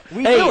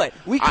 We knew it.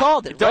 We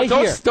called it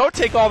here. Don't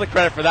take all the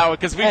credit for that one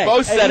because we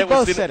both said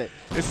it.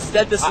 We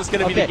said this was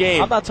going to be the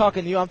game. I'm not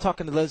talking to you. I'm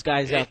talking to those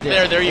guys out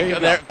there. There you go.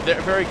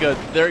 They're very good.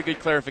 Very good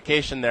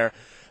clarification there.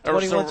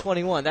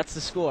 21-21. That's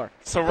the score.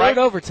 So third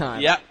overtime.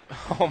 Yep.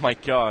 Oh, my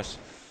gosh.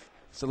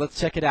 So let's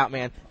check it out,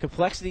 man.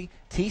 Complexity,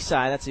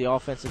 T-side. That's the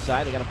offensive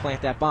side. They got to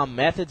plant that bomb.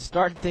 Method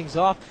starting things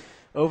off.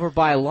 Over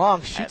by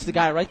Long, shoots the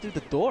guy right through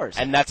the doors.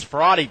 And that's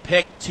fRoD. He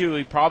picked two.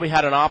 He probably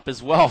had an op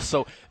as well.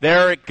 So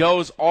there it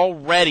goes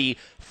already.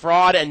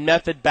 fRoD and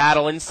Method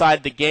battle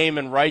inside the game,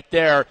 and right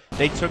there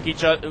they took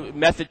each other.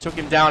 Method took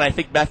him down. I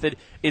think Method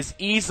is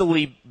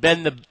easily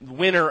been the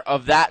winner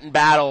of that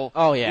battle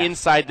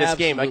inside this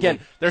game. Again,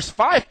 there's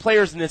 5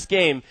 players in this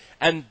game,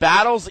 and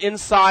battles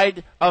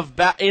inside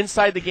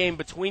the game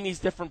between these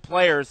different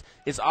players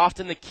is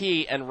often the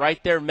key. And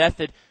right there,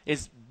 Method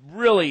is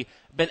really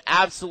been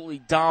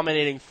absolutely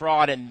dominating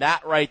fRoD, and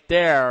that right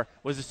there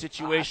was a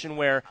situation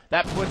where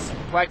that puts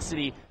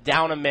complexity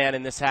down a man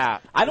in this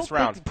half. I don't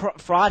think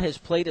fRoD has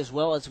played as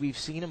well as we've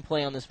seen him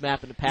play on this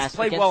map in the past. He's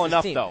played well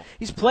enough, though.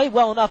 He's played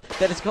well enough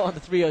that it's gone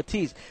to 3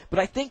 OTs, but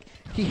I think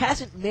he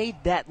hasn't made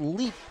that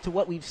leap to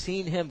what we've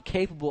seen him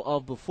capable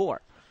of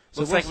before.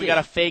 So looks like we got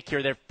a fake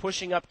here. They're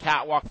pushing up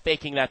catwalk,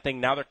 faking that thing.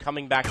 Now they're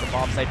coming back to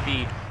bomb site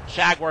B.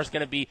 ShaGuar's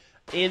going to be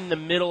in the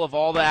middle of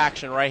all the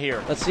action right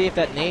here. Let's see if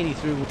that nade he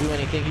threw will do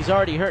anything. He's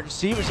already hurt.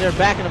 Sievers there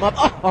backing him up.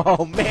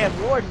 Oh, man,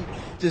 Warden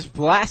just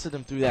blasted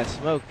him through that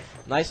smoke.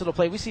 Nice little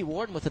play. We see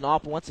Warden with an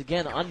op once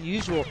again.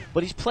 Unusual,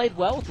 but he's played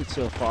well with it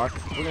so far.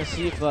 We're going to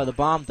see if the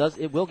bomb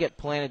it will get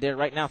planted there.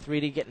 Right now,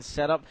 3D getting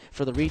set up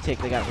for the retake.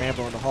 They got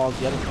Rambo in the halls.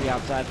 The other 3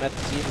 outside. Method,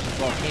 Sievers, and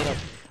Volcano.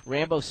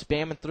 Rambo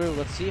spamming through.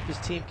 Let's see if his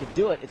team can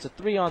do it. It's a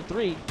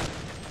 3-on-3.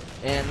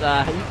 And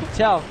you can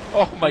tell.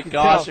 Oh, my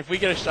gosh, if we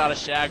get a shot of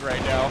Shag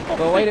right now.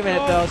 But wait a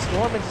minute, though.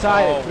 Storm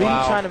inside.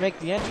 3D trying to make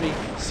the entry.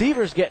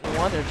 Sievers getting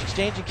one. They're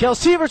exchanging kills.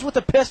 Sievers with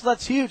the pistol.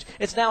 That's huge.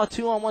 It's now a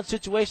 2-on-1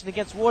 situation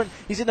against Warden.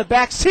 He's in the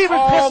back. Sievers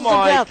pistols him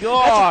down.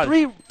 God. That's a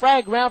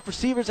 3-frag round for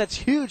Sievers. That's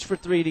huge for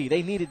 3D.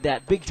 They needed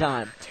that big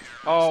time.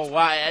 Oh,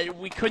 wow.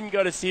 We couldn't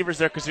go to Sievers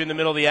there because we're in the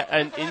middle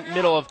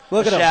of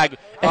Shag.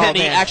 And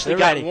he actually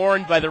got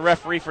warned by the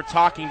referee for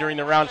talking during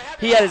the round.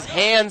 He had his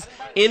hands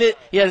in it.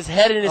 He had his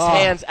head in his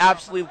hands,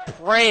 absolutely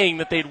praying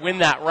that they'd win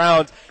that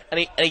round.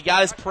 And he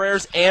got his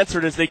prayers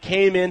answered as they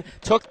came in,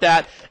 took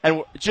that,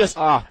 and just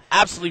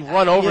absolutely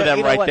run over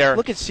them right there.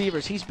 Look at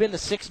Sievers. He's been the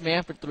 6th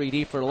man for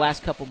 3D for the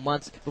last couple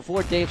months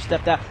before Dave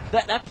stepped out.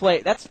 That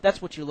play, that's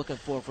what you're looking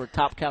for a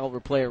top caliber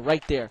player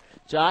right there.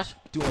 Josh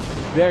doing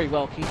very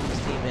well keeping his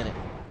team in it.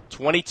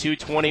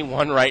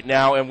 22-21 right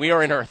now, and we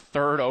are in our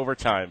third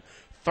overtime.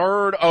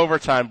 Third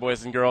overtime,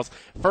 boys and girls.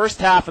 First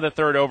half of the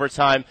third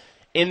overtime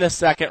in the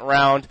second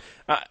round.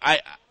 I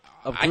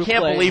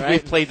can't believe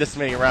we've played this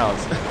many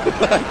rounds.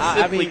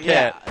 I mean,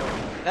 can't.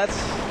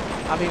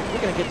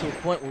 We're going to get to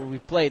a point where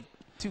we've played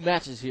 2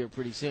 matches here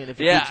pretty soon if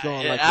it keeps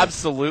going like this.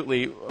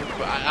 Absolutely.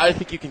 I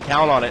think you can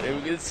count on it.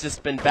 It's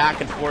just been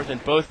back and forth,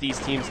 and both these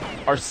teams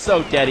are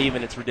so dead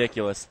even, it's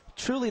ridiculous.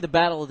 Truly the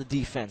battle of the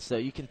defense, though.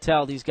 You can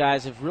tell these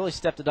guys have really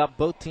stepped it up,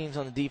 both teams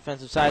on the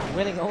defensive side,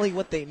 winning only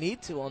what they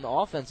need to on the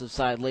offensive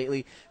side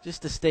lately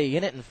just to stay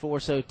in it and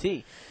force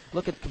OT.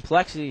 Look at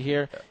complexity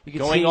here. You can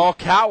going see all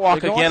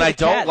catwalk again. I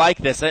don't like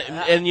this.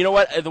 And you know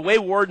what? The way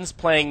Warden's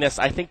playing this,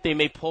 I think they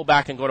may pull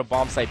back and go to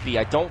bomb site B.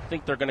 I don't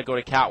think they're going to go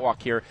to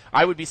catwalk here.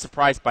 I would be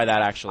surprised by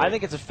that, actually. I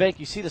think it's a fake.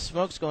 You see the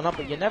smokes going up,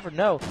 but you never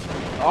know.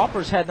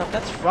 Opper's heading up.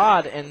 That's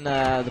fRoD, and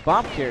the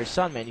bomb carrier,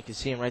 Sunman, you can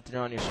see him right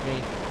there on your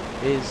screen,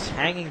 is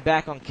hanging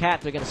back on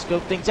Cat. They're going to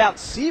scope things out.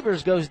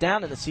 Sievers goes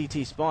down in the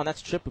CT spawn.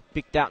 That's Trip who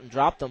picked out and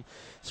dropped them.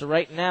 So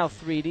right now,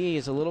 3D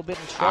is a little bit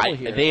in trouble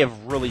here. They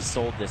have really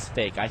sold this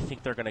fake. I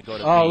think they're going to go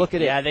to B. Look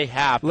at it. Yeah, they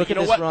have. Look at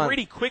this this run.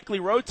 Pretty quickly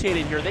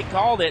rotated here. They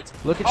called it.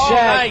 Look at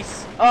Shag.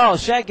 Nice. Oh,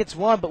 Shag gets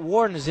one, but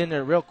Warden is in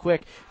there real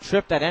quick.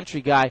 Trip that entry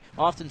guy,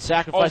 often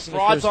sacrificing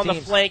his fRoD's first on the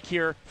flank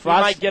here. He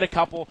might get a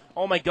couple.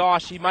 Oh, my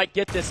gosh. He might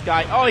get this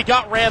guy. Oh, he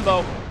got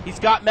Rambo. He's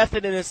got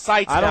Method in his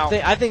sights now.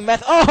 I think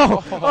Method.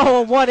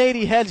 A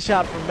 180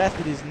 headshot from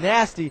Method is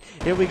nasty.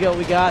 Here we go.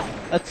 We got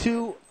a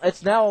 2.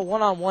 It's now a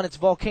 1-on-1. It's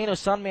Volcano.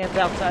 Sunman's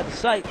outside the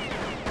site.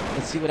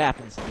 Let's see what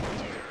happens.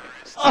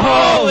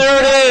 Oh,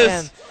 there it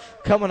is.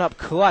 coming up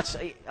clutch.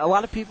 A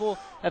lot of people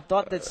have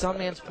thought that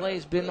Sunman's play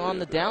has been on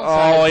the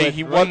downside. Oh,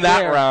 he won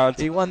that round.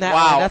 He won that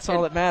wow. round. That's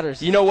all that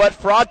matters. You know what?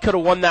 fRoD could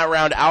have won that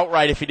round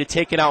outright if he'd have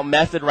taken out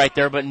Method right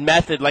there. But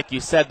Method, like you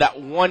said,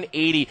 that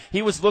 180,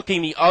 he was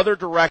looking the other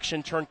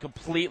direction, turned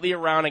completely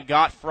around and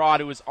got fRoD,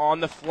 who was on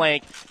the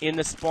flank in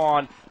the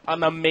spawn.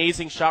 An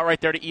amazing shot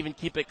right there to even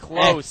keep it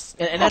close.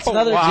 And that's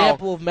another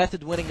example of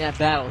Method winning that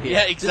battle here.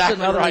 Yeah, exactly.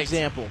 Just another right.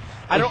 example.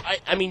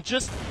 I mean,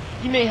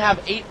 he may have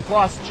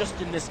 8+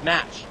 just in this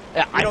match.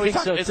 Yeah, I think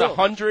so, it's too.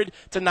 100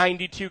 to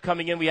 92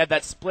 coming in. We had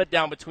that split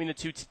down between the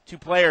two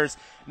players.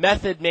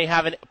 Method may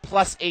have a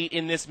 +8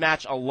 in this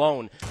match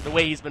alone, the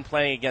way he's been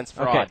playing against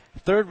fRoD. Okay,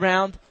 third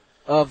round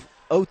of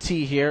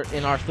OT here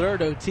in our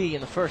third OT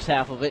in the first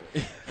half of it.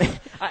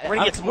 We're going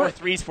to get some more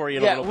threes for you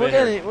in a little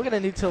bit. We're going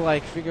to need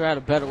to figure out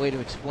a better way to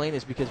explain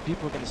this because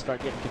people are going to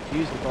start getting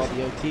confused with all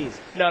the OTs.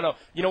 No.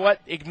 You know what?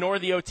 Ignore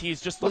the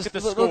OTs. Just look at the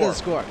score. Look at the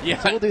score.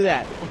 Yeah. So we'll do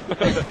that.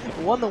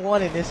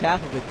 1-1 in this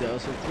half of it, though.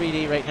 So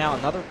 3D right now,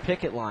 another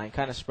picket line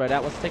kind of spread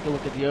out. Let's take a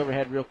look at the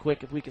overhead real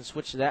quick. If we can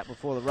switch to that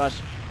before the rush,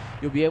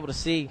 you'll be able to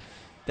see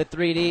the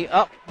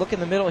 3D. Look in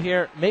the middle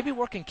here. Maybe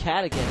working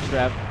cat again,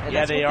 Trev. And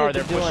yeah, they are.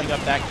 They're pushing up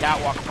that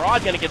catwalk.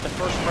 fRoD going to get the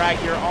first frag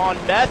here on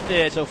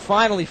Method. So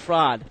finally,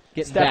 fRoD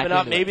getting stepping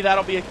back up. Maybe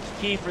that'll be a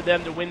key for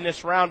them to win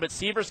this round. But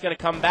Sievers going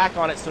to come back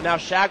on it. So now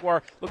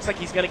ShaGuar looks like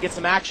he's going to get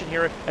some action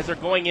here as they're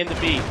going into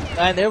B.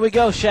 And there we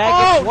go.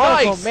 Shag gets one.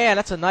 Nice. Oh man,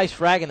 that's a nice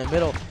frag in the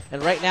middle.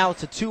 And right now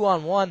it's a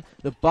 2-on-1.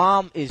 The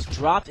bomb is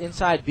dropped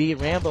inside B.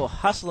 Rambo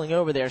hustling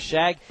over there.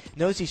 Shag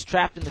knows he's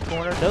trapped in the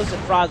corner. Knows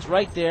that fRoD's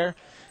right there.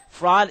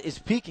 fRoD is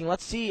peeking.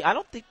 Let's see. I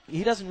don't think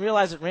he doesn't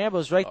realize that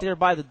Rambo's right there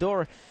by the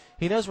door.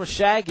 He knows where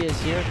Shag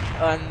is here.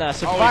 And he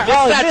missed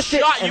that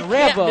shot. And you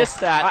Rambo can't miss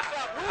that.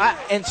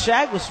 and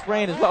Shag was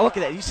spraying as well. Look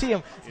at that. You see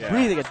him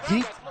breathing a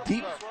deep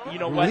you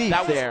know what?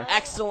 That was there.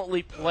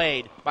 Excellently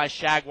played by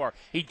ShaGuar.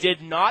 He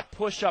did not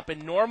push up.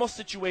 In normal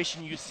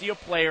situation, you see a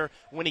player,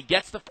 when he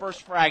gets the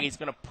first frag, he's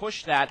going to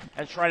push that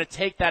and try to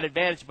take that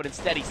advantage, but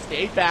instead he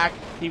stayed back,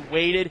 he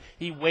waited,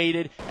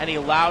 and he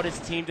allowed his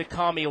team to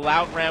come. He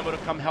allowed Rambo to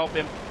come help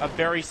him. A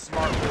very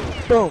smart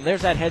move. Boom,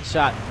 there's that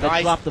headshot that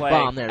nice dropped play. the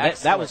bomb there.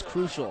 That was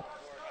crucial.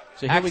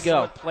 So here we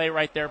go. Excellent play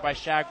right there by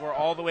ShaGuar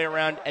all the way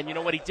around. And you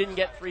know what? He didn't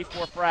get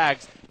 3-4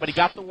 frags, but he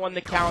got the one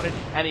that counted,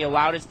 and he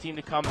allowed his team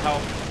to come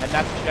help. And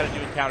that's what you got to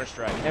do in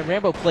Counter-Strike. And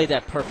Rambo played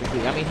that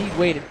perfectly. I mean, he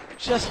waited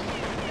just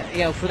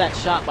for that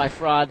shot by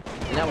fRoD,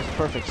 and that was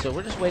perfect. So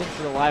we're just waiting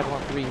for the live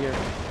on 3 here.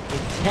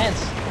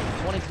 Intense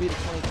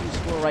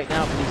 23-22 score right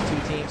now for these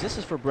two teams. This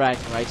is for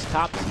bragging rights.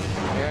 Top team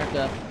in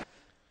America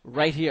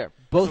right here.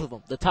 Both of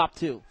them, the top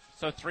two.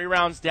 So 3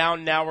 rounds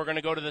down now. We're going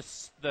to go to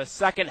the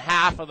second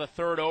half of the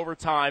third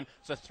overtime.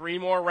 So 3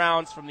 more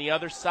rounds from the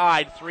other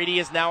side. 3D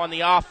is now on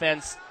the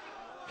offense.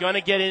 Going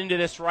to get into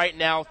this right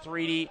now,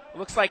 3D.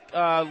 Looks like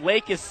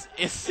Lake is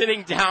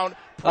sitting down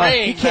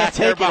praying he can't back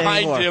there take it behind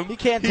anymore. him. He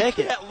can't take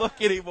it. He can't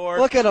look anymore.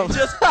 Look at him.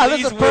 Just That's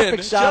please a perfect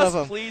win. shot Just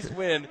of him. please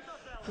win.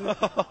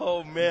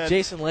 Oh, man.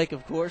 Jason Lake,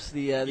 of course,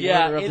 the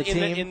owner of the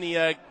team. In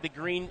the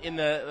green, in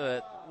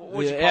the...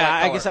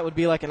 I guess that would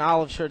be like an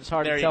olive shirt. It's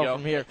hard to tell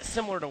from here.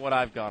 Similar to what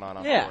I've got on,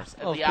 of course.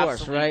 Of the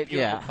course, right?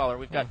 Beautiful color.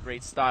 We've got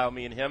great style,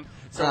 me and him.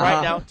 So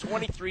right now,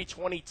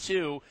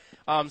 23-22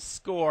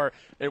 score.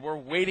 And we're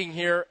waiting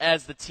here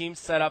as the team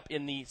set up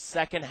in the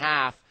second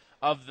half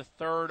of the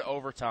third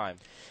overtime.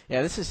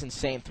 Yeah, this is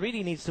insane.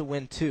 3D needs to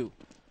win 2.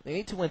 They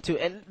need to win 2,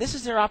 and this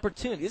is their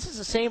opportunity. This is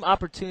the same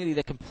opportunity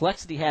that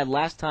compLexity had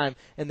last time,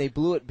 and they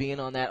blew it being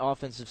on that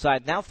offensive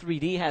side. Now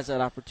 3D has that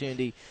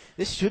opportunity.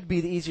 This should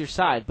be the easier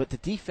side, but the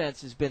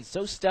defense has been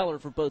so stellar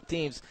for both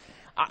teams.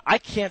 I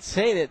can't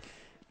say that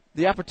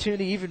the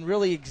opportunity even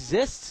really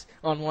exists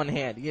on one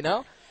hand, you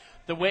know?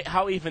 The way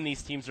how even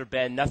these teams are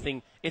been,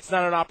 nothing. It's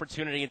not an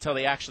opportunity until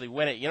they actually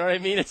win it. You know what I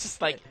mean? It's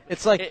just like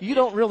you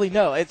don't really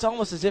know. It's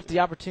almost as if the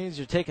opportunities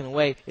are taken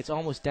away. It's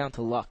almost down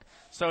to luck.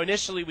 So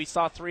initially we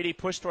saw 3D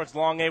push towards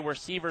long A where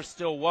Sievers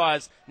still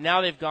was.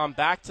 Now they've gone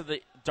back to the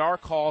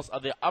dark halls,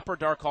 of the upper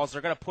dark halls.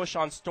 They're going to push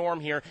on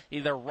Storm here,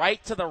 either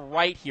right to the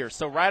right here.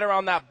 So right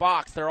around that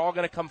box, they're all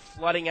going to come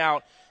flooding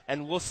out,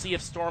 and we'll see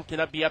if Storm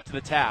can be up to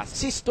the task.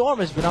 See, Storm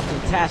has been up to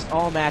the task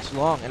all match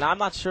long, and I'm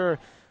not sure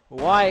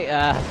why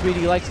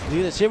 3D likes to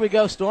do this. Here we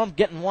go. Storm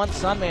getting one.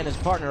 Sunman, his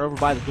partner, over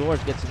by the doors,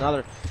 gets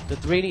another. The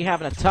 3D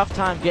having a tough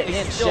time getting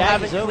in. Still Shag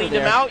haven't is over cleaned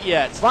there. him out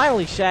yet.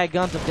 Finally, Shag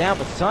guns him down,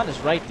 but Sun is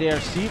right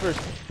there. Sievers,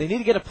 they need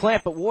to get a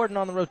plant, but Warden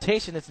on the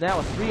rotation. It's now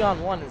a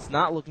 3-on-1. It's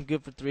not looking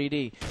good for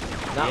 3D.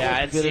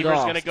 And Sievers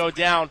going to go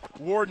down.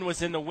 Warden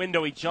was in the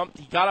window. He jumped.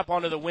 He got up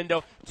onto the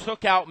window,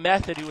 took out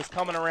Method, who was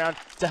coming around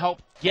to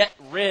help get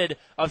rid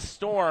of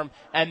Storm,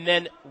 and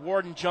then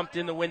Warden jumped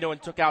in the window and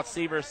took out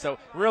Sievers. So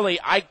really,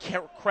 I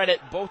can't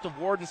credit both of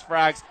Warden's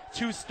frags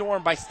to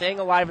Storm by staying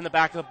alive in the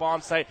back of the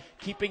bomb site,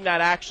 keeping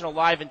that action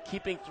alive, and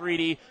keeping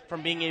 3D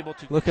from being able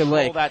to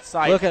control that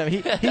site. Look at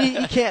him.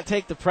 He can't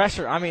take the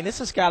pressure. I mean, this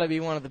has got to be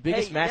one of the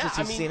biggest matches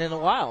he's seen in a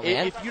while,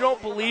 man. If you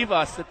don't believe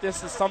us that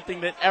this is something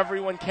that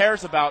everyone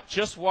cares about, just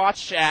just watch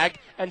Shag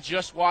and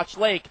just watch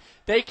Lake.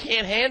 They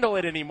can't handle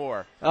it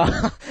anymore.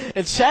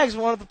 And Shag's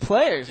one of the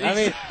players.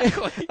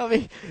 Exactly. I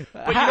mean,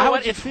 but you know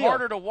what? It's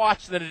harder to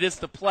watch than it is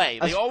to play.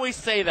 They always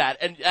say that,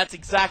 and that's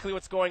exactly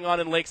what's going on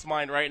in Lake's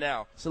mind right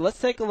now. So let's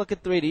take a look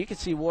at 3D. You can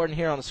see Warden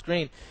here on the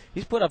screen.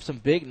 He's put up some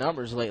big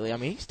numbers lately. I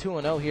mean, he's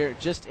 2-0 here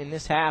just in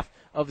this half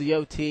of the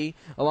OT,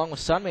 along with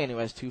Sunman, who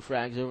has 2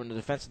 frags over in the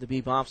defense of the B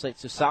bomb site.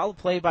 So solid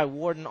play by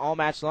Warden all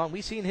match long.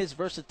 We've seen his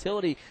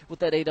versatility with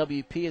that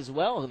AWP as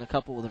well in a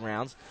couple of the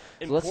rounds.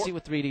 So let's see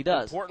what 3D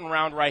does. Important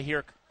round right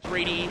here.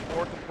 3D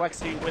or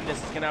compLexity win this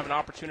is going to have an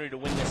opportunity to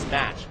win this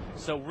match.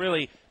 So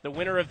really, the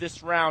winner of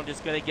this round is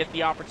going to get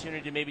the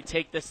opportunity to maybe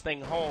take this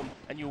thing home,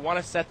 and you want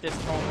to set this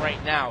tone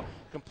right now.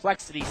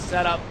 compLexity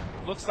set up.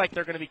 Looks like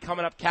they're going to be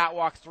coming up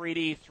catwalk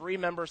 3D. 3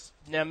 members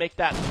now make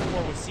that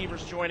 4 with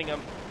Sievers joining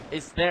them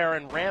is there,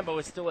 and Rambo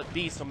is still at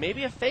B. So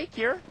maybe a fake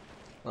here.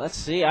 Let's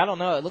see. I don't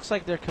know. It looks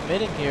like they're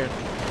committing here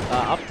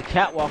up the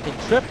catwalk and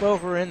trip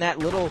over in that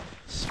little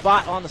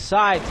spot on the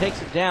side.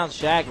 Takes it down.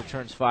 Shag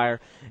returns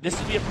fire. This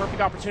would be a perfect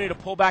opportunity to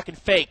pull back and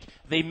fake.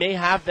 They may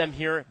have them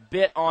here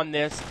bit on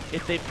this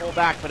if they pull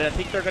back, but I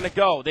think they're going to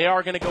go. They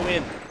are going to go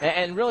in.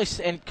 And really,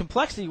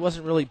 compLexity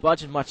wasn't really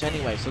budging much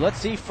anyway. So let's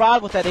see.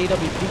 fRoD with that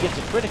AWP gets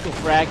a critical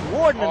frag.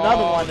 Warden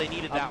another one. They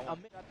needed that one.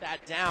 Got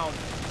that down,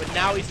 but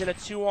now he's in a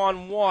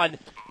 2-on-1.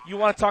 You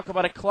want to talk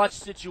about a clutch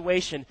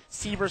situation.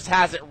 Sievers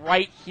has it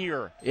right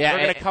here. Yeah,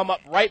 they're going to come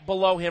up right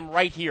below him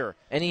right here.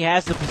 And he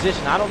has the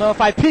position. I don't know if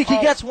I peek. He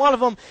gets one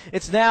of them.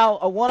 It's now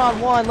a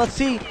 1-on-1. Let's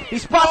see. He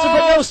spots him,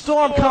 but no.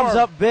 Storm comes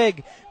up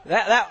big.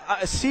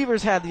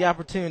 Sievers had the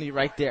opportunity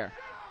right there.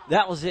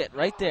 That was it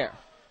right there.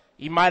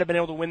 He might have been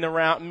able to win the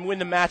round, win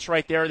the match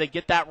right there. They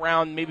get that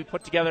round, maybe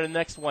put together the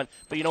next one.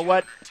 But you know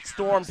what?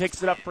 Storm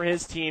picks it up for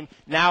his team.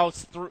 Now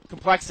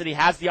compLexity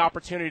has the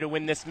opportunity to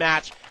win this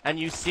match, and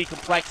you see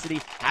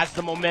compLexity has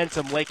the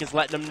momentum. Lake is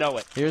letting them know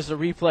it. Here's the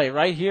replay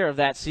right here of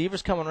that.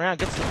 Sievers coming around,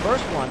 gets the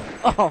first one.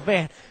 Oh,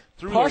 man.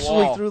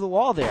 Partially through the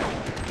wall there.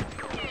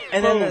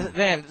 And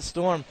then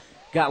Storm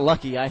got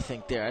lucky, I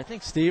think, there. I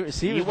think Sievers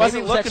he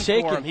wasn't looking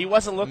for him. He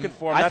wasn't looking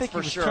for him, that's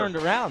for sure. I think he was turned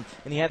around,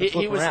 and he had to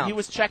flip around. He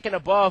was checking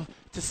above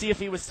to see if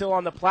he was still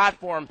on the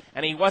platform,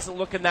 and he wasn't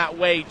looking that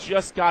way.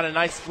 Just got a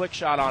nice flick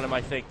shot on him,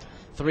 I think.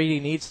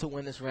 3D needs to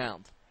win this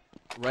round.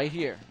 Right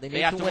here.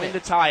 They have to win to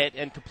tie it,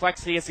 and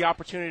compLexity has the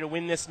opportunity to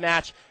win this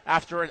match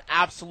after an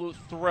absolute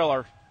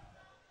thriller.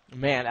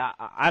 Man,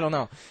 I don't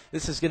know.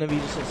 This is going to be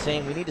just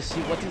insane. We need to see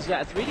what these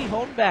guys... 3D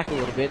holding back a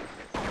little bit.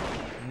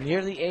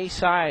 Near the A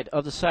side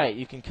of the site,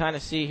 you can kind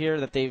of see here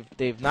that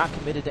they've not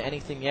committed to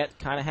anything yet,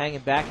 kind of hanging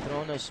back,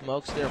 throwing those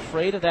smokes. They're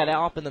afraid of that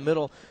AWP in the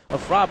middle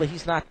of fRoD, but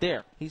he's not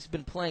there. He's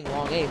been playing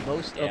long A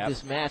most of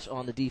this match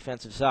on the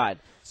defensive side.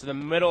 So the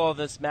middle of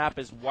this map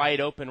is wide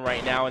open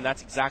right now, and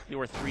that's exactly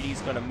where 3D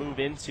is going to move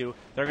into.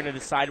 They're going to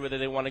decide whether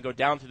they want to go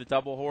down through the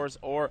double whores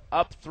or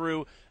up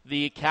through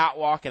the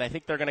catwalk, and I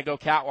think they're going to go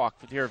catwalk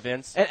here,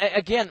 Vince.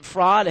 Again,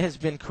 fRoD has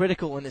been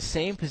critical in the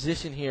same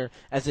position here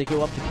as they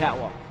go up the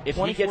catwalk.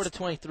 24 to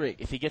 23.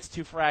 If he gets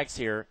 2 frags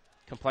here,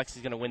 compLexity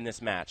is going to win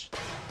this match.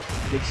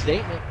 Big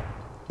statement,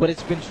 but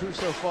it's been true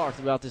so far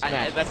throughout this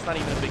match. That's not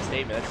even a big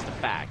statement. That's just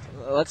a fact.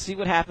 Let's see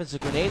what happens. The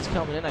grenade's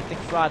coming in. I think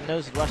fRoD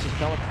knows the rush is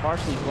coming.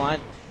 Partially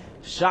blind.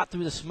 Shot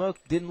through the smoke.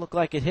 Didn't look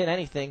like it hit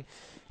anything.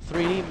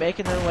 3D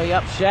making their way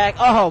up. Shag.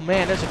 Oh,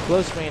 man, there's a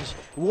close range.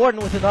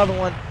 Warden with another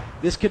one.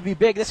 This could be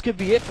big. This could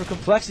be it for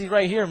compLexity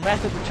right here.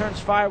 Method returns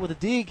fire with a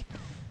dig.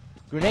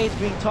 Grenades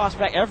being tossed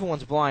back.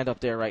 Everyone's blind up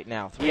there right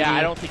now. 3D. Yeah,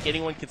 I don't think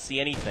anyone could see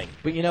anything.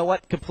 But you know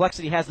what?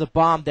 compLexity has the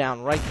bomb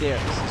down right there.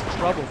 This is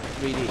trouble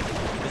for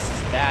 3D. This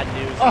is bad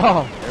news.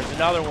 Oh! There's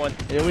another one.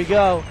 Here we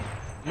go.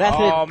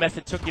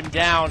 Method took him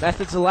down.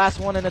 Method's the last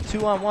one in a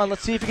 2-on-1.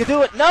 Let's see if he can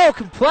do it. No,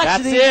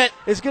 compLexity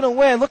is going to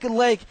win. Look at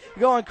Lake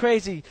going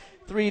crazy.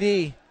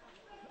 3D.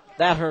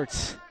 That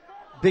hurts.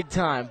 Big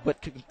time.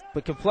 But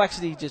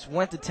compLexity just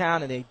went to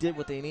town, and they did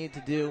what they needed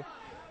to do.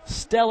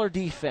 Stellar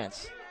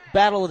defense.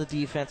 Battle of the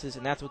defenses,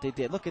 and that's what they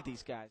did. Look at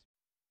these guys.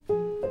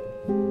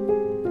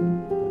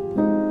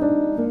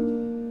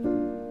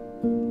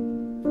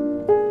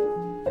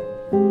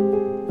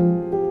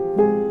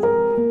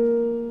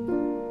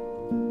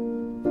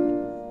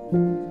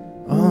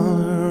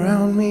 All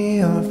around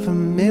me are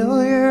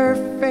familiar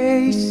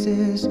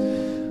faces,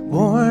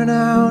 worn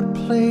out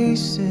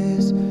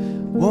places,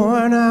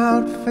 worn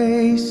out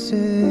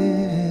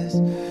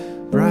faces,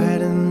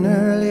 bright and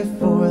early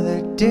for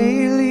their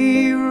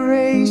daily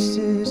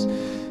races,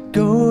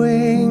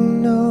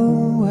 going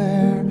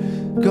nowhere,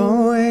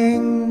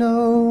 going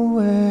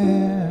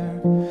nowhere.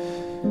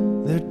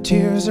 Their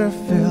tears are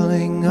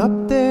filling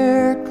up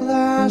their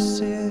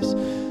glasses,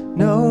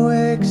 no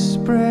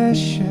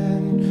expression,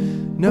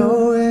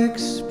 no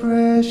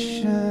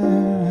expression.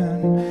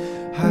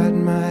 Hide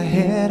my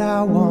head,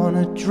 I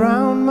wanna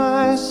drown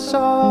my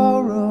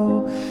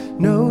sorrow.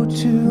 No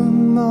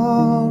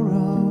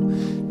tomorrow,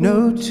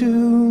 no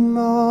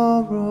tomorrow.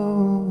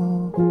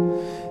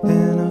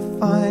 And I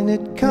find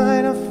it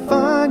kind of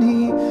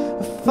funny,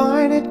 I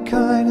find it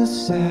kind of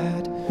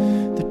sad.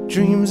 The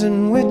dreams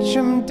in which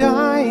I'm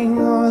dying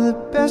are the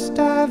best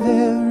I've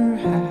ever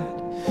had.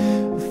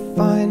 I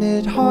find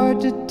it hard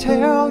to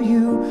tell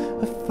you,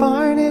 I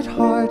find it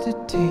hard to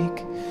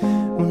take.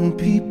 When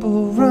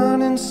people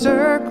run in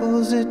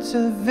circles, it's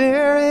a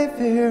very,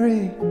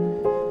 very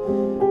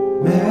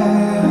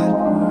mad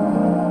world.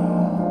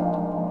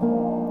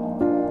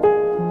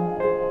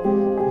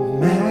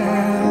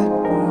 Mad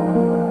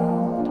world.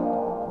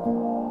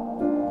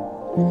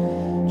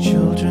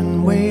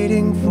 Children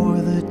waiting for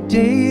the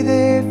day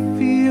they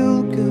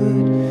feel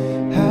good.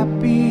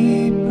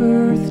 Happy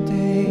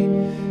birthday,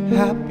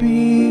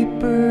 happy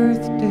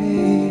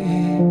birthday.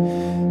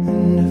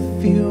 And to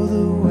feel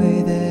the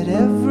way that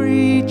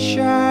every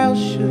child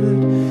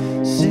should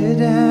sit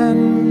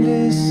and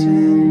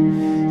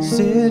listen,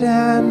 sit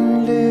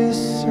and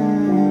listen.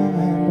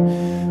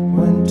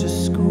 Went to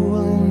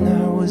school and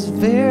I was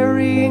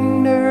very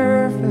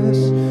nervous.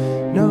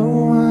 No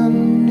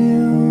one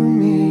knew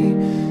me,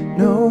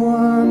 no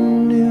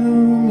one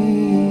knew me.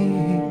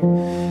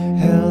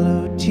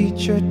 Hello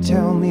teacher,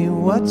 tell me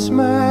what's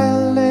my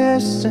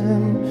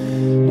lesson.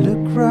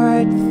 Look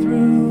right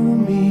through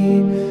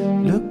me,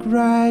 look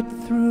right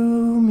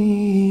through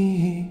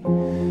me.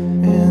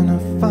 And I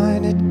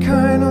find it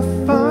kind of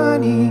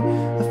funny,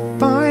 I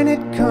find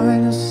it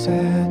kind of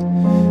sad.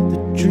 The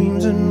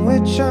dreams in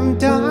which I'm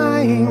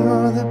dying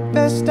are the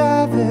best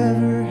I've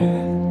ever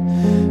had.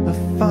 I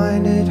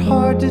find it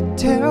hard to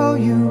tell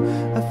you,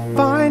 I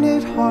find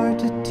it hard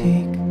to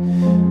take.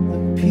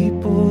 When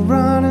people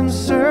run in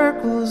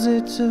circles,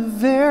 it's a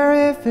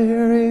very,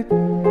 very